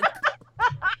 Okay.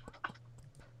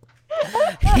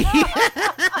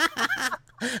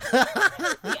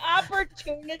 The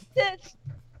opportunist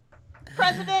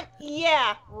president?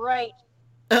 Yeah, right.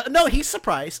 No, he's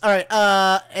surprised. All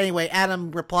right. Anyway,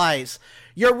 Adam replies,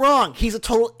 "You're wrong. He's a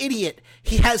total idiot.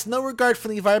 He has no regard for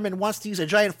the environment and wants to use a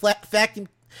giant vacuum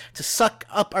to suck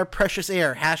up our precious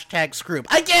air. Hashtag Scroob."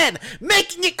 Again,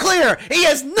 making it clear he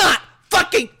is not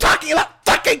fucking talking about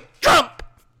fucking Trump.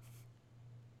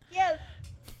 Yes.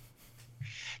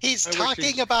 He's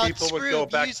talking about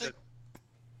Scroob.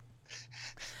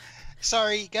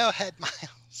 Sorry, go ahead,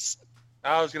 Miles.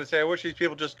 I was going to say, I wish these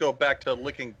people just go back to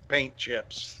licking paint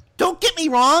chips. Don't get me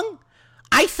wrong.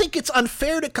 I think it's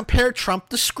unfair to compare Trump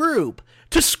to Scroob.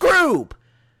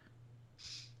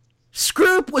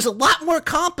 Scroob was a lot more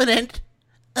competent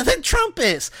than Trump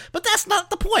is. But that's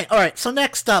not the point. All right, so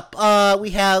next up,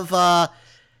 we have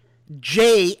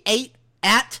J8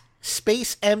 at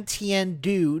Space MTN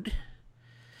Dude.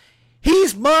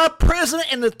 He's my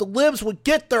president, and if the libs would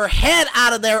get their head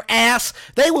out of their ass,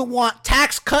 they would want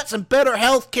tax cuts and better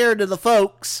health care to the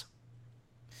folks.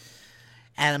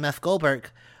 Adam F.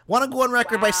 Goldberg. Want to go on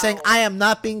record by saying I am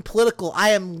not being political. I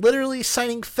am literally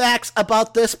citing facts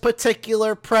about this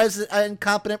particular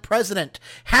incompetent president.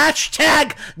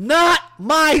 Hashtag not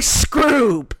my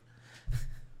Scroob.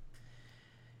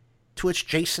 To which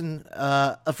Jason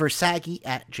Versaggi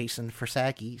at Jason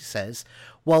Versaggi says,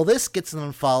 "Well, this gets an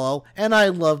unfollow, and I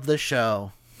love the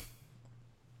show."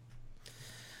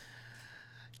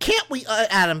 Can't we,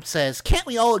 Adam says, can't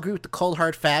we all agree with the cold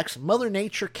hard facts? Mother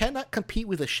Nature cannot compete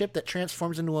with a ship that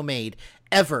transforms into a maid.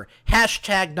 Ever.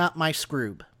 Hashtag not my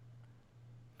Scroob.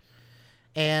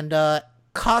 And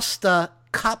Costa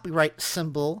copyright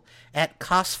symbol at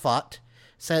Cosfot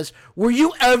says, "Were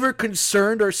you ever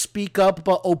concerned or speak up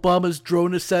about Obama's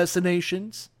drone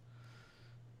assassinations?"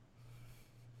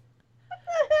 What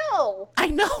the hell? I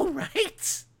know,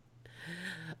 right?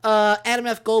 Adam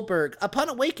F. Goldberg. Upon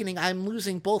awakening, I'm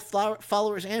losing both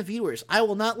followers and viewers. I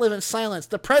will not live in silence.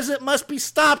 The president must be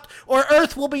stopped or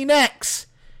Earth will be next.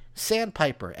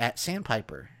 Sandpiper at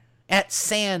Sandpiper. At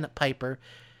Sandpiper.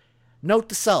 Note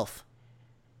to self.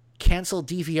 Cancel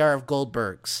DVR of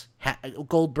Goldberg's.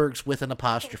 Goldberg's with an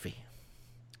apostrophe.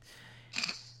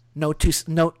 Note to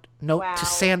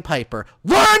Sandpiper.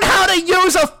 Learn how to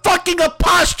use a fucking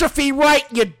apostrophe right,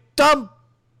 you dumb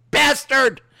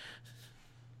bastard!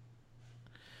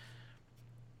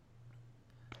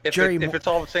 If it's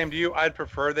all the same to you, I'd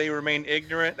prefer they remain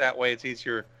ignorant. That way it's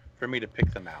easier for me to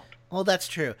pick them out. Well, that's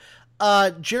true.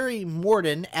 Jerry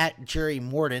Morden at Jerry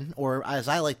Morden, or as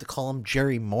I like to call him,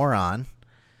 Jerry Moron.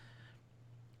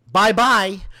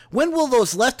 Bye-bye. When will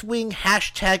those left-wing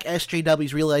hashtag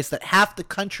SJWs realize that half the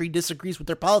country disagrees with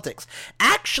their politics?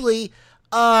 Actually,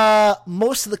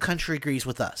 most of the country agrees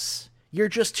with us. You're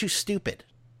just too stupid.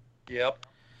 Yep.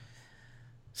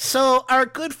 So our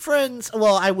good friends,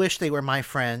 well, I wish they were my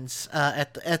friends,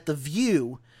 at the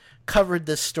View, covered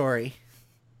this story.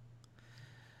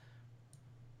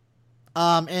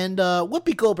 And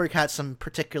Whoopi Goldberg had some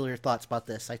particular thoughts about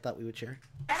this I thought we would share.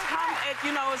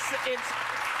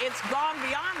 It's gone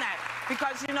beyond that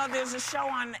because, there's a show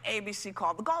on ABC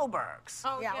called The Goldbergs.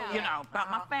 Oh, yeah. About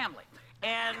my family.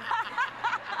 And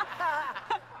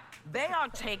they are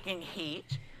taking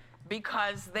heat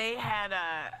because they had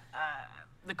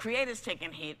the creators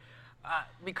taking heat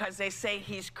because they say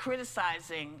he's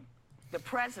criticizing the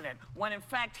president when in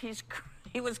fact he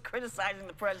was criticizing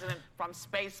the president from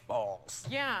Spaceballs.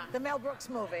 Yeah. The Mel Brooks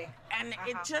movie. And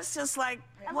it just is like,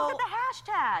 And well, look at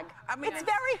the hashtag. I mean, it's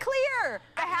very clear.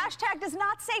 The hashtag does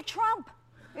not say Trump.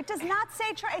 It does not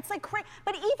say Trump. It's like crazy.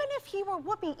 But even if he were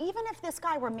Whoopi, even if this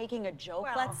guy were making a joke,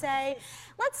 let's say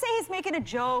he's making a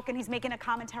joke and he's making a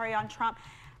commentary on Trump.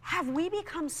 Have we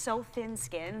become so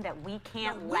thin-skinned that we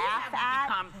can't laugh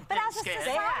at? But as a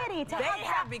society, they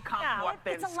have become more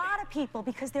thin-skinned. It's a lot of people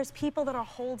because there's people that are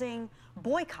holding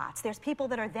boycotts. There's people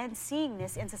that are then seeing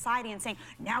this in society and saying,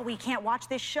 now we can't watch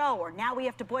this show, or now we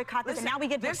have to boycott this, and now we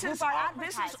get to approve our advertising.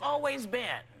 This has always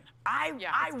been. I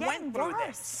went through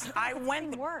this. I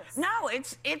went worse. No,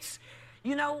 it's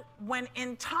when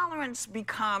intolerance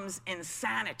becomes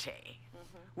insanity.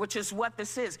 Which is what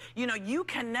this is. You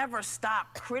can never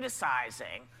stop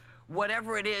criticizing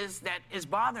whatever it is that is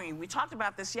bothering you. We talked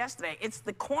about this yesterday. It's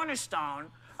the cornerstone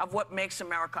of what makes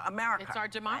America America. It's our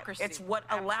democracy. It's what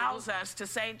allows us to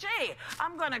say, gee,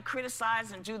 I'm going to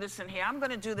criticize and do this in here. I'm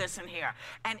going to do this in here.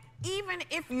 And even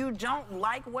if you don't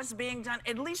like what's being done,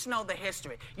 at least know the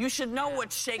history. You should know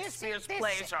what Shakespeare's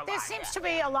plays are like. There seems to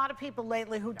be a lot of people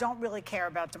lately who don't really care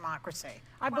about democracy.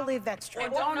 I believe that's true. Or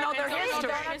don't know their history.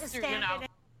 Don't understand it.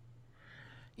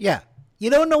 Yeah. You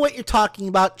don't know what you're talking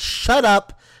about. Shut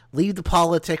up. Leave the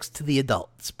politics to the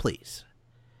adults, please.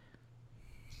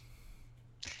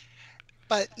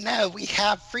 But no, we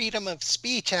have freedom of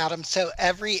speech, Adam, so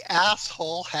every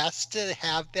asshole has to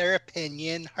have their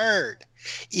opinion heard.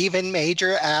 Even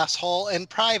major asshole and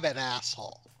private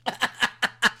asshole.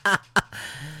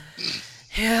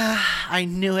 Yeah, I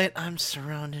knew it. I'm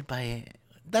surrounded by it.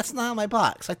 That's not my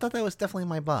box. I thought that was definitely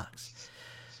my box.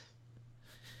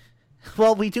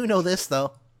 Well, we do know this,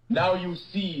 though. Now you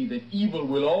see that evil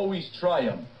will always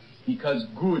triumph because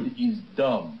good is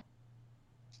dumb.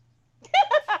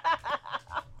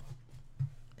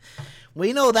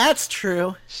 We know that's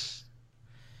true.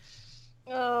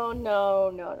 Oh,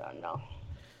 no.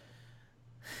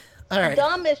 All right.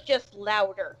 Dumb is just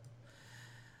louder.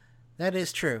 That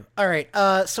is true. All right.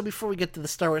 So before we get to the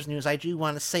Star Wars news, I do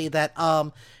want to say that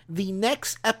the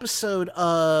next episode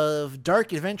of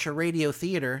Dark Adventure Radio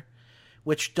Theater,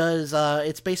 which does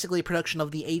it's basically a production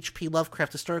of the H.P.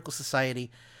 Lovecraft Historical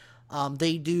Society.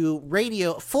 They do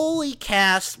radio, fully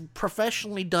cast,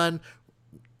 professionally done,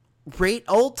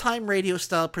 old-time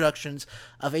radio-style productions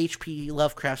of H.P.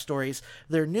 Lovecraft stories.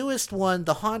 Their newest one,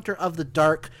 The Haunter of the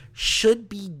Dark, should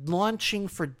be launching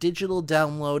for digital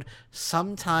download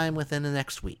sometime within the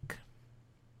next week.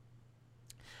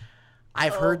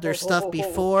 I've heard their stuff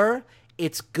before.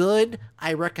 It's good.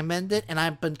 I recommend it. And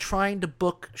I've been trying to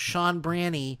book Sean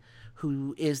Branney,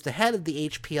 who is the head of the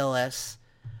HPLS,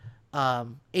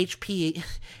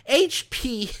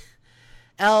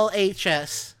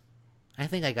 HPLHS. I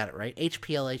think I got it right.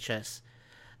 HPLHS.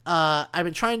 I've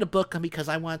been trying to book him because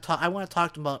I want to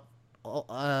talk to him about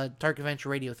Dark Adventure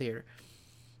Radio Theater.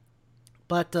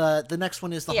 But the next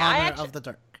one is The Haunter of the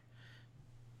Dark.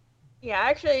 Yeah,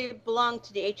 I actually belong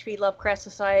to the H.P. Lovecraft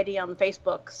Society on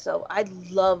Facebook, so I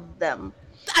love them.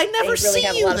 I never see you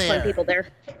there. They really have a lot of fun people there.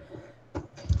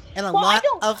 And a lot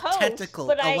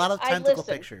of tentacle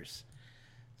pictures.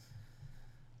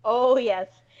 Oh, yes.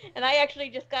 And I actually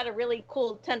just got a really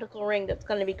cool tentacle ring that's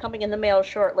going to be coming in the mail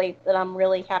shortly that I'm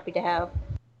really happy to have.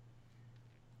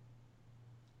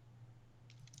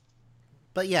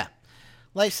 But yeah,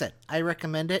 like I said, I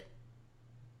recommend it.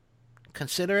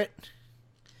 Consider it.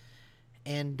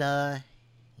 And,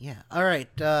 yeah. All right.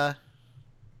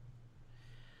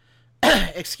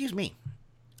 Excuse me.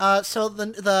 So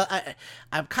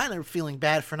I'm kind of feeling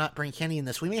bad for not bringing Kenny in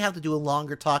this. We may have to do a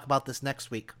longer talk about this next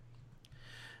week.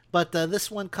 But this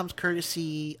one comes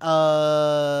courtesy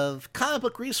of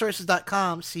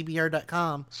comicbookresources.com,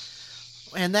 CBR.com.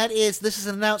 And this is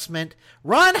an announcement.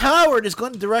 Ron Howard is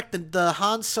going to direct the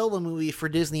Han Solo movie for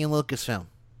Disney and Lucasfilm.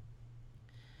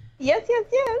 Yes.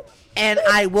 And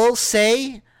I will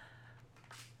say,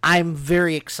 I'm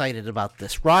very excited about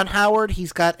this. Ron Howard,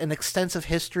 he's got an extensive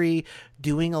history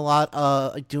doing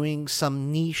doing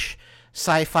some niche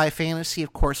sci-fi fantasy.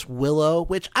 Of course, Willow,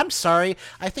 which I'm sorry,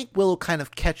 I think Willow kind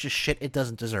of catches shit it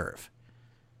doesn't deserve.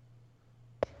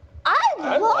 I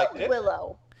love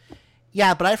Willow.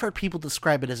 Yeah, but I've heard people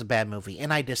describe it as a bad movie,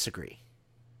 and I disagree.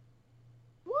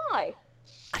 Why?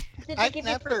 Did they give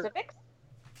you specifics?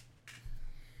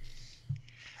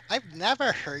 I've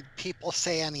never heard people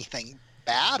say anything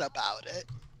bad about it.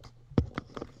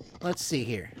 Let's see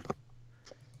here.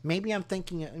 Maybe I'm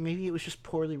thinking. Maybe it was just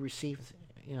poorly received.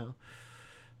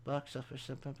 Box office,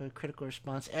 critical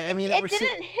response. I mean, it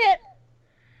didn't hit.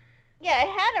 Yeah, it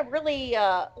had a really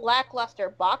lackluster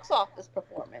box office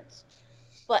performance.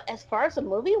 But as far as the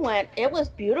movie went, it was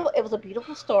beautiful. It was a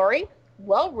beautiful story,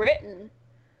 well written,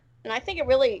 and I think it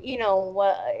really,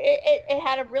 it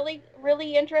had a really,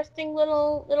 really interesting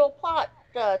little plot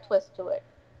twist to it.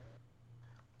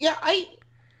 Yeah,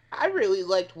 I really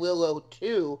liked Willow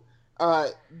too.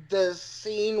 The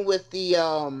scene with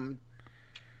the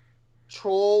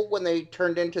troll when they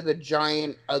turned into the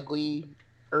giant ugly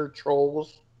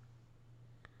trolls.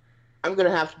 I'm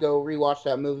gonna have to go rewatch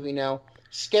that movie now.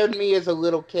 Scared me as a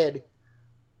little kid.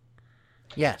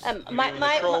 Yes. The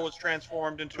troll was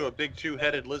transformed into a big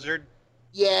two-headed lizard.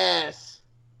 Yes.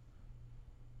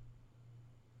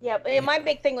 Yeah, but my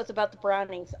big thing was about the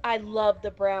brownies. I love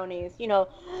the brownies.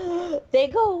 They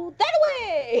go that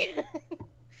way.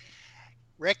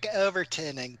 Rick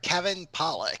Overton and Kevin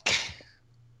Pollak.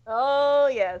 Oh,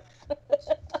 yes.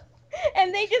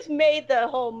 And they just made the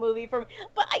whole movie for me.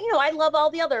 But, I love all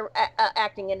the other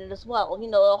acting in it as well.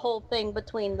 The whole thing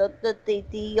between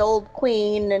the old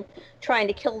queen and trying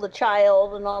to kill the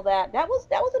child and all that. That was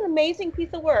an amazing piece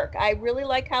of work. I really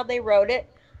like how they wrote it.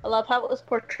 I love how it was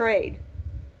portrayed.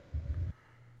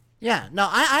 Yeah, no,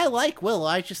 I like Willow.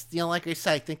 I just, like I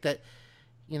said, I think that,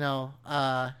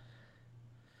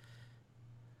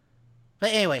 but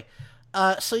anyway,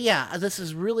 so yeah, this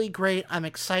is really great. I'm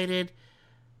excited.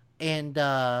 And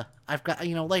I've got,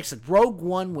 like I said, Rogue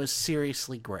One was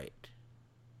seriously great.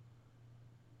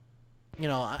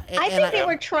 I think they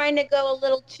were trying to go a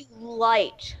little too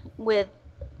light with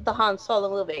the Han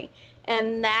Solo movie.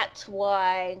 And that's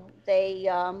why they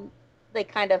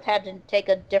kind of had to take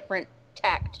a different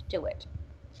tact to it.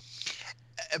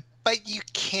 But you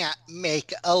can't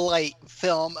make a light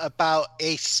film about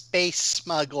a space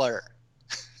smuggler.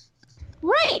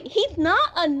 Right. He's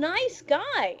not a nice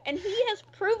guy, and he has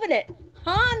proven it.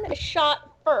 Han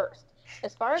shot first.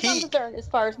 As far as I'm concerned, as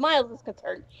far as Miles is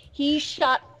concerned, he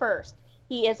shot first.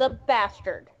 He is a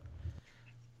bastard.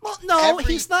 Well, no,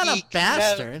 he's not a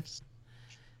bastard.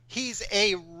 He's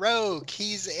a rogue.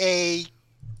 He's a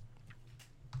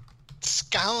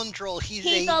scoundrel. He's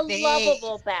a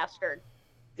lovable bastard.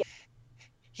 Yeah.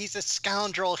 He's a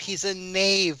scoundrel. He's a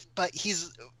knave, but he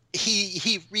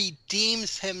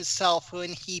redeems himself when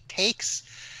he takes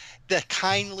the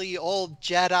kindly old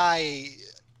Jedi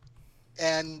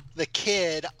and the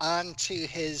kid onto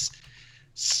his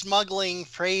smuggling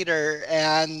freighter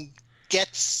and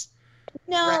gets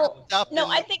wrapped up in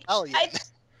I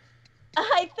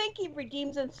think he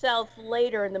redeems himself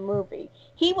later in the movie.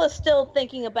 He was still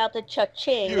thinking about the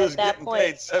cha-ching at that point.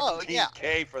 He was getting paid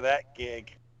 $17,000 for that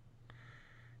gig.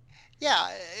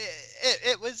 Yeah,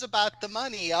 it was about the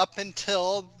money up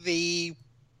until the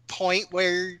point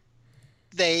where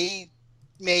they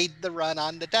made the run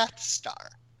on the Death Star.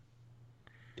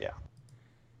 Yeah.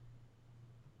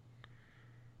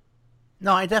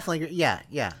 No, I definitely agree.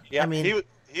 Yeah. I mean,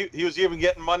 he was even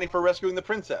getting money for rescuing the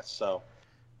princess. So.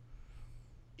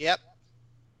 Yep.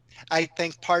 I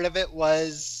think part of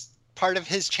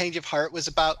his change of heart was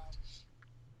about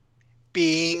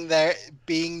being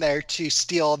there to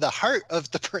steal the heart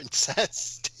of the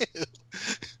princess too.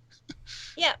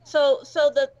 Yeah, so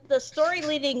the story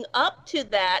leading up to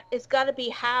that is got to be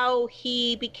how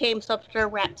he became such a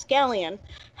rapscallion,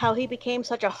 how he became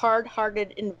such a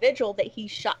hard-hearted individual that he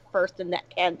shot first in that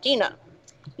cantina.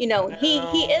 He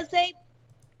is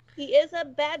a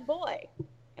bad boy,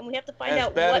 and we have to find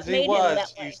out what made him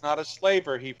that way. He's not a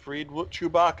slaver. He freed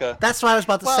Chewbacca. That's what I was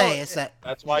about to say. Is that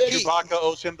that's why Chewbacca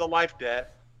owes him the life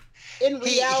debt. In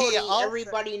reality,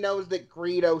 everybody knows that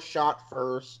Greedo shot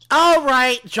first. All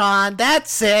right, John,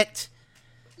 that's it.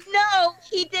 No,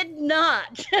 he did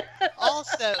not.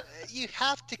 Also, you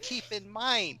have to keep in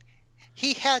mind,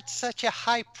 he had such a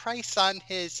high price on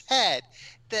his head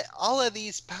that all of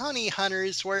these bounty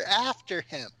hunters were after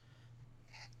him.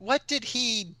 What did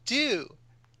he do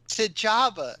to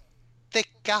Jabba that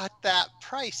got that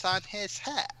price on his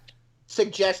head?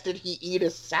 Suggested he eat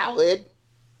a salad.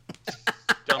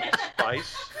 Dump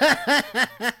spice.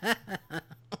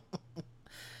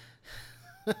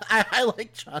 I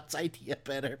like John's idea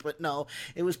better, but no,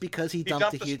 it was because he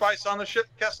dumped the spice on the ship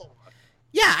Kessel Run.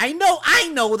 Yeah, I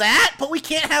know that, but we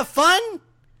can't have fun.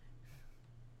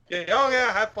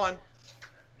 Yeah, have fun.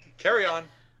 Carry on.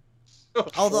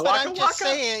 Although I'm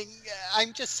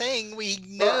just saying, we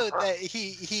know that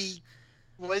he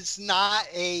was not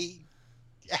a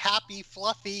happy,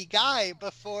 fluffy guy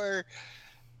before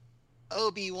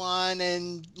Obi-Wan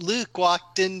and Luke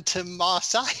walked into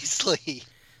Mos Eisley.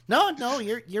 No,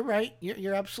 you're right.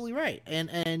 You're absolutely right.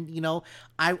 And you know,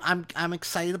 I'm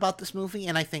excited about this movie,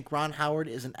 and I think Ron Howard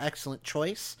is an excellent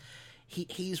choice.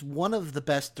 He's one of the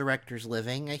best directors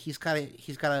living. He's got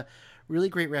a really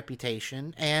great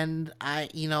reputation, and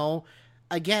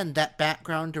again, that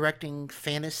background directing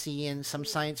fantasy and some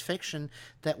science fiction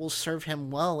that will serve him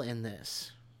well in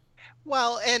this.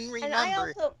 Well, and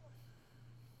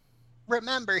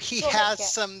remember, he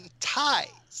has some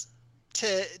ties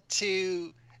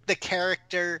to the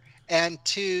character and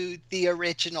to the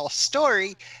original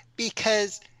story,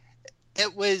 because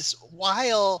it was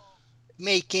while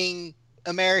making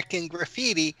American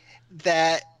Graffiti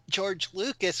that George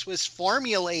Lucas was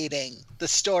formulating the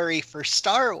story for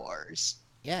Star Wars.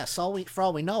 Yeah, for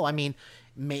all we know, I mean,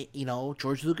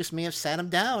 George Lucas may have sat him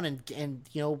down and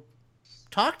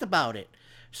talked about it,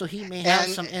 so he may have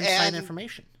some inside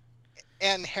information.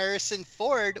 And Harrison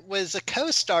Ford was a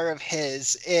co-star of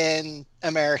his in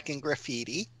American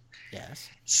Graffiti. Yes.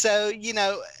 So,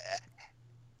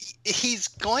 he's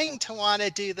going to want to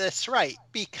do this right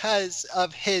because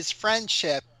of his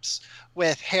friendships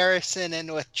with Harrison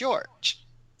and with George.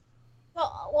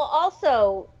 Well,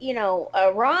 also,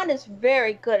 Ron is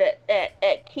very good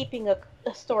at keeping a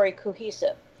story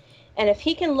cohesive. And if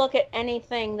he can look at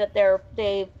anything that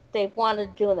they've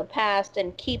wanted to do in the past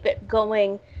and keep it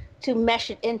going to mesh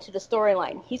it into the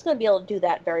storyline, he's going to be able to do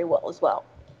that very well as well.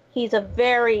 He's a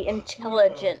very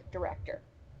intelligent director,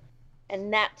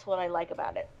 and that's what I like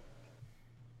about it.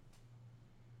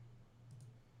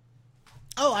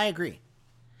 Oh, I agree.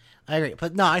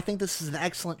 But no, I think this is an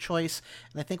excellent choice,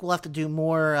 and I think we'll have to do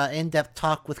more in-depth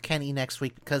talk with Kenny next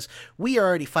week, because we are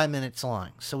already 5 minutes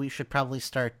long, so we should probably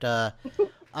start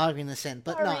arguing this in.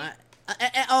 But one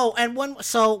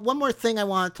more thing I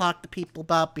want to talk to people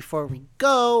about before we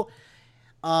go.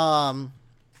 Can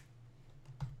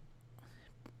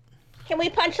we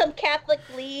punch some Catholic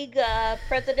League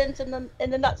presidents in the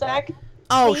nutsack?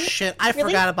 Oh, please? shit, I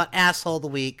forgot about Asshole of the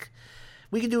Week.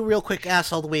 We can do a real quick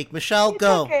Asshole of the Week. Michelle,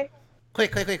 go. Okay.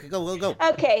 Quick, go.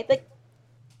 Okay,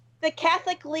 the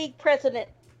Catholic League president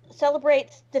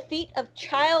celebrates defeat of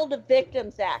Child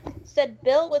Victims Act. Said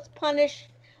bill was pushed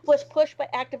by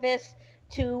activists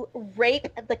to rape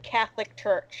the Catholic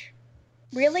Church.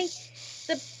 Really?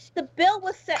 The bill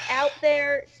was set out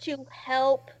there to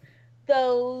help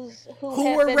those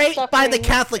who were raped by the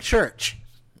Catholic Church.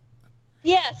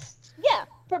 Yes. Yeah.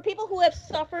 For people who have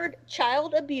suffered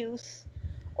child abuse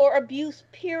or abuse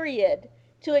period,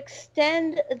 to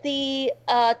extend the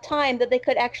time that they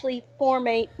could actually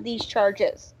formate these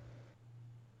charges.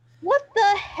 What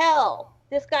the hell?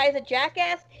 This guy's a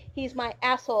jackass. He's my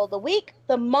asshole of the week,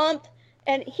 the month,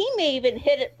 and he may even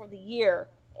hit it for the year.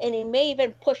 And he may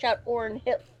even push out Orange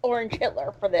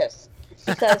Hitler for this,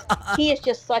 because he is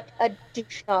just such a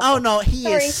douche. Oh no, he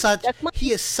is such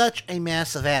a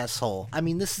massive asshole. I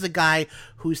mean, this is a guy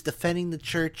who's defending the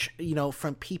church,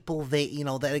 from people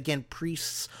that again,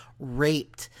 priests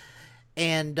raped.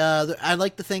 And I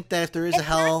like to think that if there is a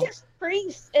hell, it's not just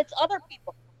priests, it's other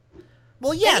people.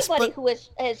 Well, yes, anybody who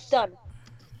has done.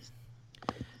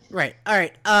 Right. All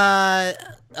right.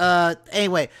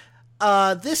 Anyway,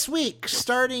 this week,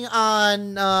 starting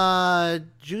on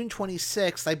June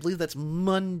 26th, I believe that's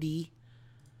Monday,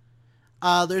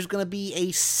 there's going to be a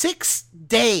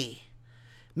 6-day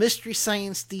Mystery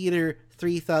Science Theater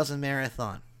 3000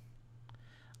 marathon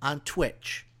on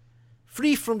Twitch,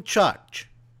 free from charge.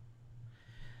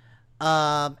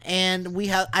 And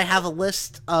I have a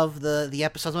list of the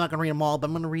episodes. I'm not going to read them all, but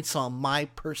I'm going to read some of my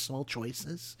personal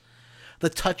choices. The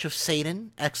Touch of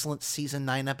Satan, excellent season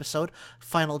 9 episode.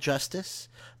 Final Justice.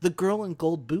 The Girl in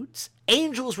Gold Boots.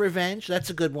 Angel's Revenge,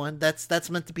 that's a good one. That's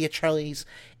meant to be a Charlie's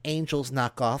Angels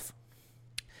knockoff.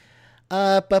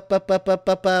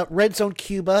 Red Zone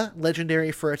Cuba,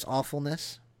 legendary for its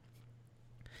awfulness.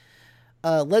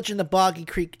 Legend of Boggy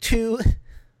Creek 2.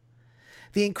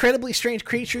 The Incredibly Strange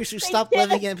Creatures Who Stopped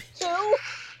Living in...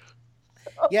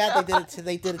 Yeah,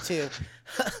 they did it too.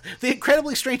 The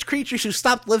Incredibly Strange Creatures Who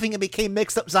Stopped Living and Became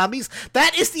Mixed Up Zombies.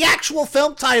 That is the actual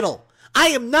film title. I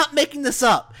am not making this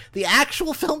up. The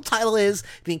actual film title is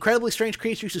The Incredibly Strange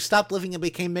Creatures Who Stopped Living and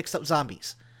Became Mixed Up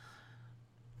Zombies.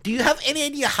 Do you have any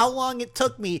idea how long it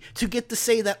took me to get to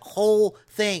say that whole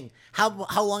thing? How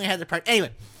long I had to practice?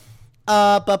 Anyway,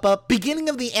 but Beginning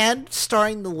of the End,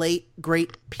 starring the late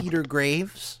great Peter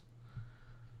Graves.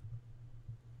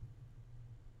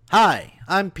 Hi,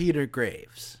 I'm Peter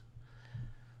Graves.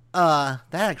 That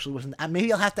actually wasn't...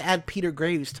 Maybe I'll have to add Peter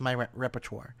Graves to my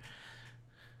repertoire.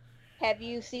 Have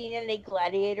you seen any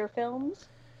Gladiator films?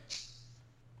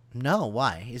 No,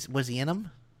 why? Was he in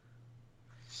them?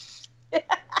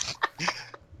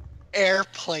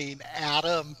 Airplane,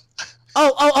 Adam.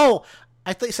 Oh!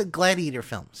 I thought you said Gladiator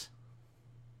films.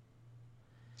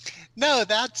 No,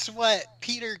 that's what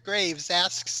Peter Graves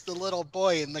asks the little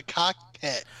boy in the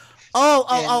cockpit.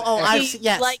 I've seen,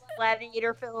 yes. Like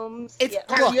Gladiator films?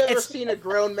 Have you ever seen a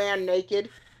grown man naked?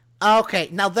 Okay,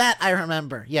 now that I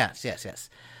remember. Yes.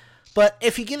 But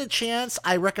if you get a chance,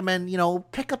 I recommend,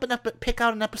 pick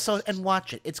out an episode and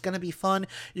watch it. It's going to be fun.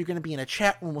 You're going to be in a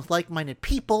chat room with like-minded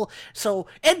people. So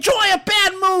enjoy a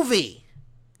bad movie.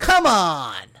 Come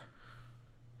on.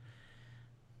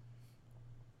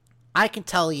 I can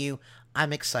tell you,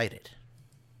 I'm excited.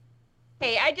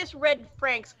 Hey, I just read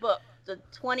Frank's book, the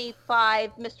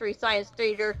 25 Mystery Science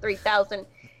Theater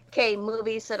 3000K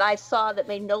movies that I saw that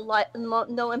made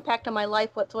no impact on my life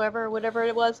whatsoever, whatever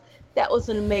it was. That was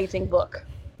an amazing book.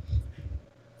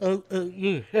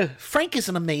 Frank is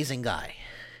an amazing guy.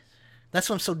 That's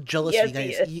why I'm so jealous of you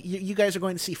guys. You guys are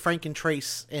going to see Frank and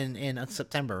Trace in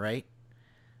September, right?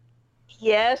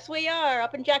 Yes, we are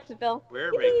up in Jacksonville.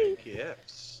 We're making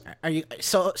gifts. Are you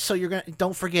so you're gonna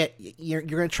don't forget you're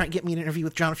gonna try and get me an interview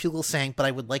with John Fugelsang, but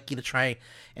I would like you to try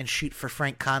and shoot for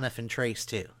Frank Conniff and Trace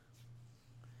too.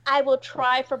 I will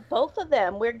try for both of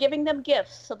them. We're giving them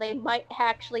gifts, so they might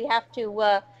actually have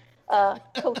to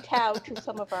kowtow to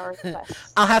some of our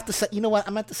requests. I'll have to send. You know what?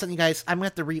 I'm gonna have to send you guys. I'm gonna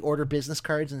have to reorder business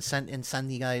cards and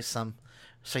send you guys some,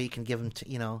 so you can give them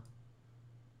to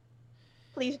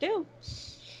Please do.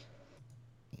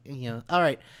 All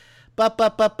right. All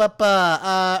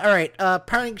right.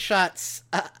 Parting shots,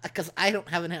 because I don't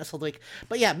have an asshole week.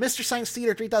 But yeah, Mr. Science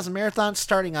Theater 3000 Marathon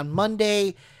starting on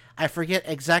Monday. I forget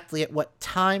exactly at what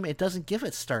time. It doesn't give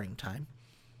its starting time.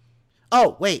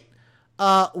 Oh, wait.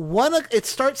 It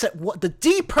starts at the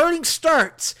Deep Hurting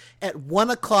starts at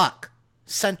 1:00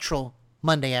 Central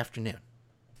Monday afternoon.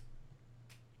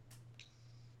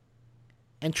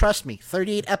 And trust me,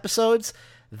 38 episodes,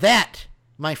 that,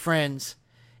 my friends,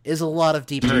 is a lot of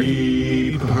deep hurting.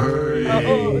 Deep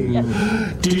hurting.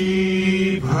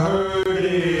 Deep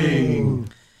hurting.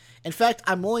 In fact,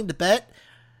 I'm willing to bet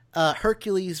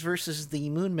Hercules versus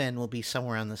the Moon Men will be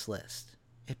somewhere on this list.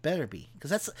 It better be, because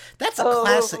that's a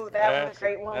classic. That was a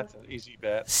great one. That's an easy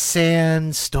bet.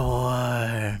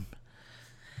 Sandstorm.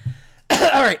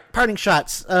 All right, parting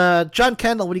shots. John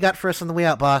Kendall, what do you got for us on the way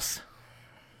out, boss?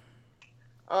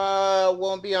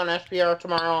 Won't be on SPR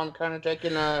tomorrow. I'm kind of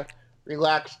taking a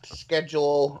relaxed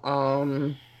schedule.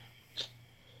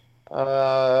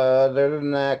 Other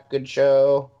than that, good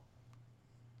show.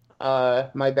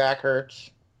 My back hurts.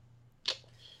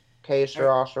 Que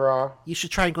sera, sera. You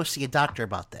should try and go see a doctor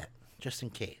about that, just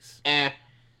in case.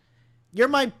 You're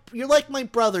like my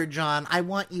brother, John. I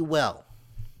want you well.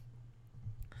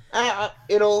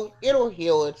 It'll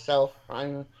heal itself.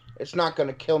 It's not going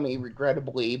to kill me,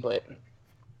 regrettably, but.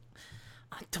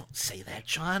 Don't say that,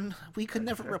 John. We could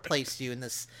never replace you in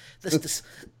this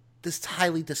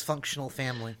highly dysfunctional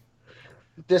family.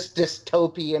 This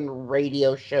dystopian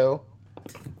radio show.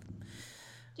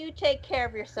 Do take care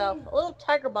of yourself. A little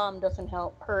Tiger Balm doesn't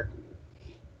hurt.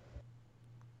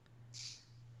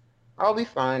 I'll be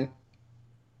fine.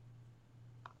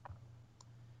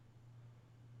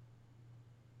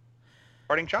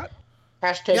 Parting shot?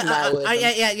 Hashtag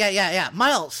nihilism. Yeah.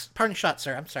 Miles, parting shot,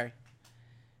 sir. I'm sorry.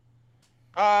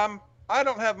 I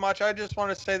don't have much. I just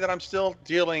want to say that I'm still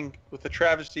dealing with the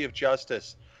travesty of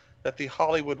justice that the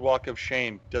Hollywood Walk of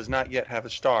Shame does not yet have a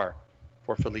star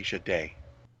for Felicia Day.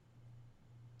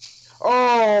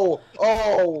 Oh.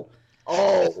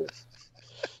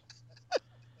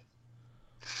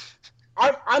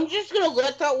 I'm just going to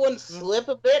let that one slip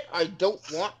a bit. I don't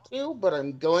want to, but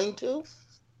I'm going to.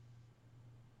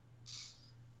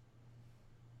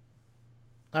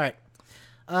 All right.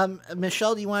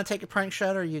 Michelle, do you want to take a prank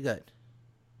shot, or are you good?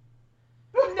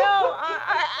 No,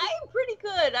 I'm pretty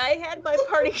good. I had my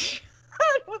party shot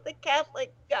with the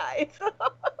Catholic guy, so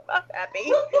I'm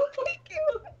happy. Thank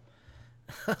you.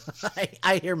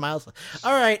 I hear Miles.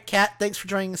 All right, Kat, thanks for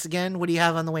joining us again. What do you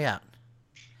have on the way out?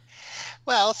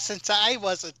 Well, since I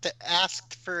wasn't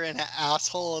asked for an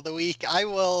asshole of the week, I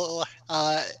will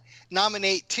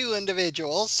nominate two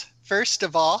individuals. First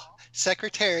of all,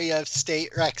 Secretary of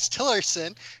State Rex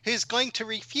Tillerson, who's going to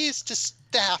refuse to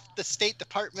staff the State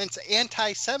Department's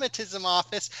anti-Semitism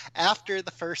office after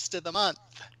the first of the month.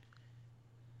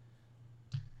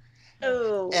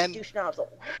 Oh, douche nozzle.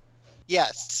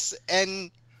 Yes, and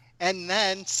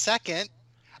then second,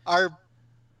 our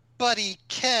buddy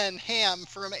Ken Ham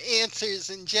from Answers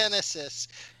in Genesis,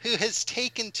 who has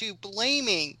taken to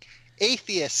blaming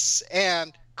atheists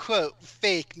and, quote,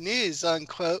 fake news,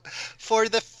 unquote, for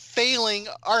the failing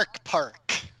Ark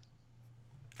Park.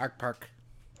 Ark Park.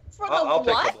 For the I'll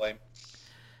take what? the blame.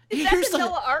 Is that the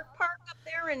Noah Ark Park up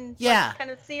there in Yeah.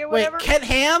 Tennessee or Wait, whatever? Ken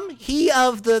Ham? He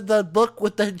of the book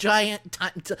with the giant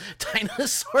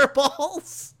dinosaur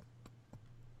balls?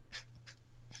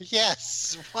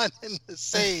 Yes, one and the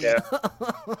same. Yeah.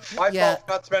 My fault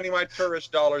not spending my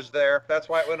tourist dollars there. That's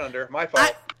why it went under. My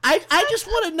fault. I just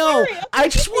want to know. I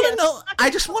just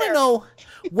want to know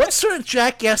what sort of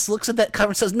jackass looks at that cover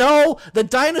and says, "No, the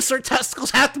dinosaur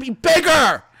testicles have to be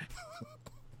bigger."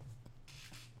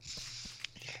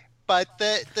 But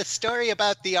the story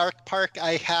about the Ark Park,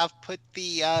 I have put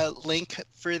the link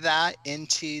for that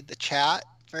into the chat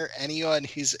for anyone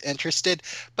who's interested.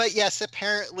 But yes,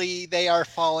 apparently they are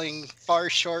falling far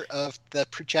short of the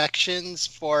projections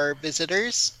for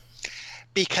visitors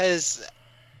because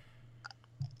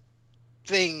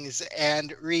things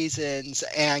and reasons,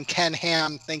 and Ken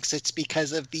Ham thinks it's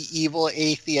because of the evil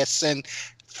atheists and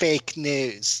fake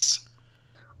news.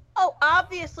 Oh,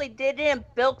 obviously they didn't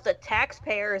bilk the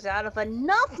taxpayers out of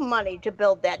enough money to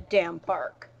build that damn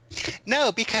park.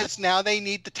 No, because now they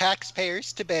need the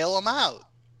taxpayers to bail them out.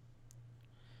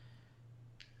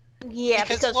 Yeah,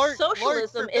 because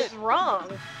socialism is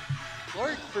wrong.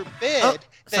 Lord forbid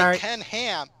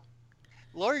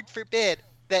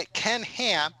that Ken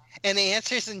Ham and the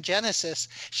Answers in Genesis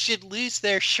should lose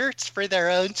their shirts for their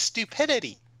own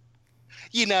stupidity.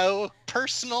 You know,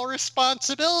 personal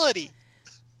responsibility.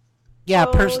 Yeah,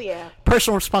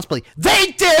 personal responsibility. They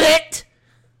did it!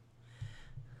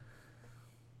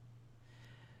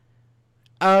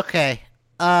 Okay.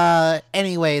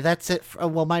 Anyway, that's it.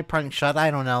 Well, my parting shot. I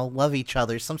don't know. Love each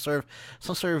other. Some sort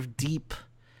of deep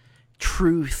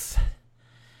truth.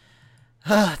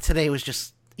 Today was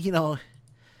just,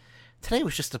 today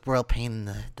was just a real pain in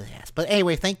the ass. But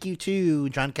anyway, thank you to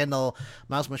John Kendall,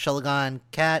 Miles Micheligan,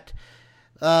 Kat.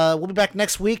 We'll be back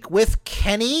next week with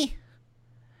Kenny.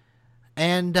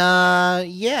 And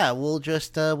we'll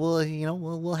just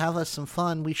we'll have us some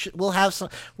fun.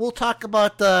 We'll talk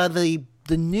about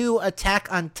the new Attack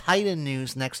on Titan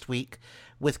news next week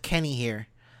with Kenny here,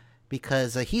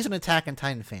 because he's an Attack on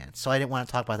Titan fan, so I didn't want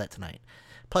to talk about that tonight.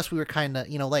 Plus, we were kind of,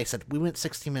 like I said, we went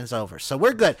 16 minutes over, so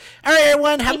we're good. All right,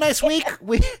 everyone, have a nice week.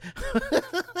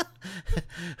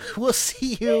 We'll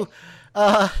see you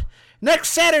next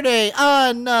Saturday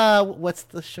on, what's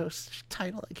the show's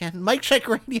title again? Mike Check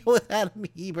Radio with Adam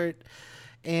Hebert.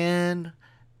 And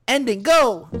ending,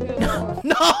 go!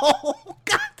 No!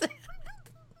 God damn it.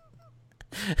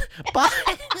 Bye!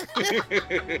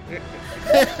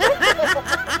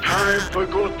 Time to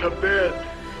go to bed.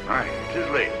 Aye, it is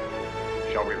late.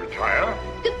 Shall we retire?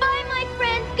 Goodbye, my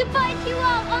friends. Goodbye to you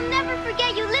all. I'll never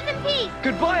forget you. Live in peace.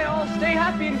 Goodbye, all. Stay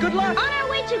happy and good luck. On our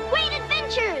way to great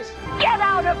adventures. Get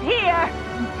out of here!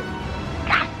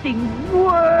 Disgusting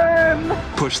worm!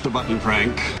 Push the button,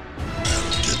 Frank.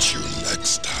 I'll get you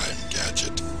next time,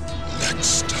 Gadget.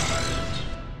 Next time.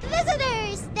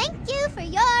 Visitors, thank you for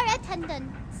your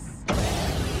attendance.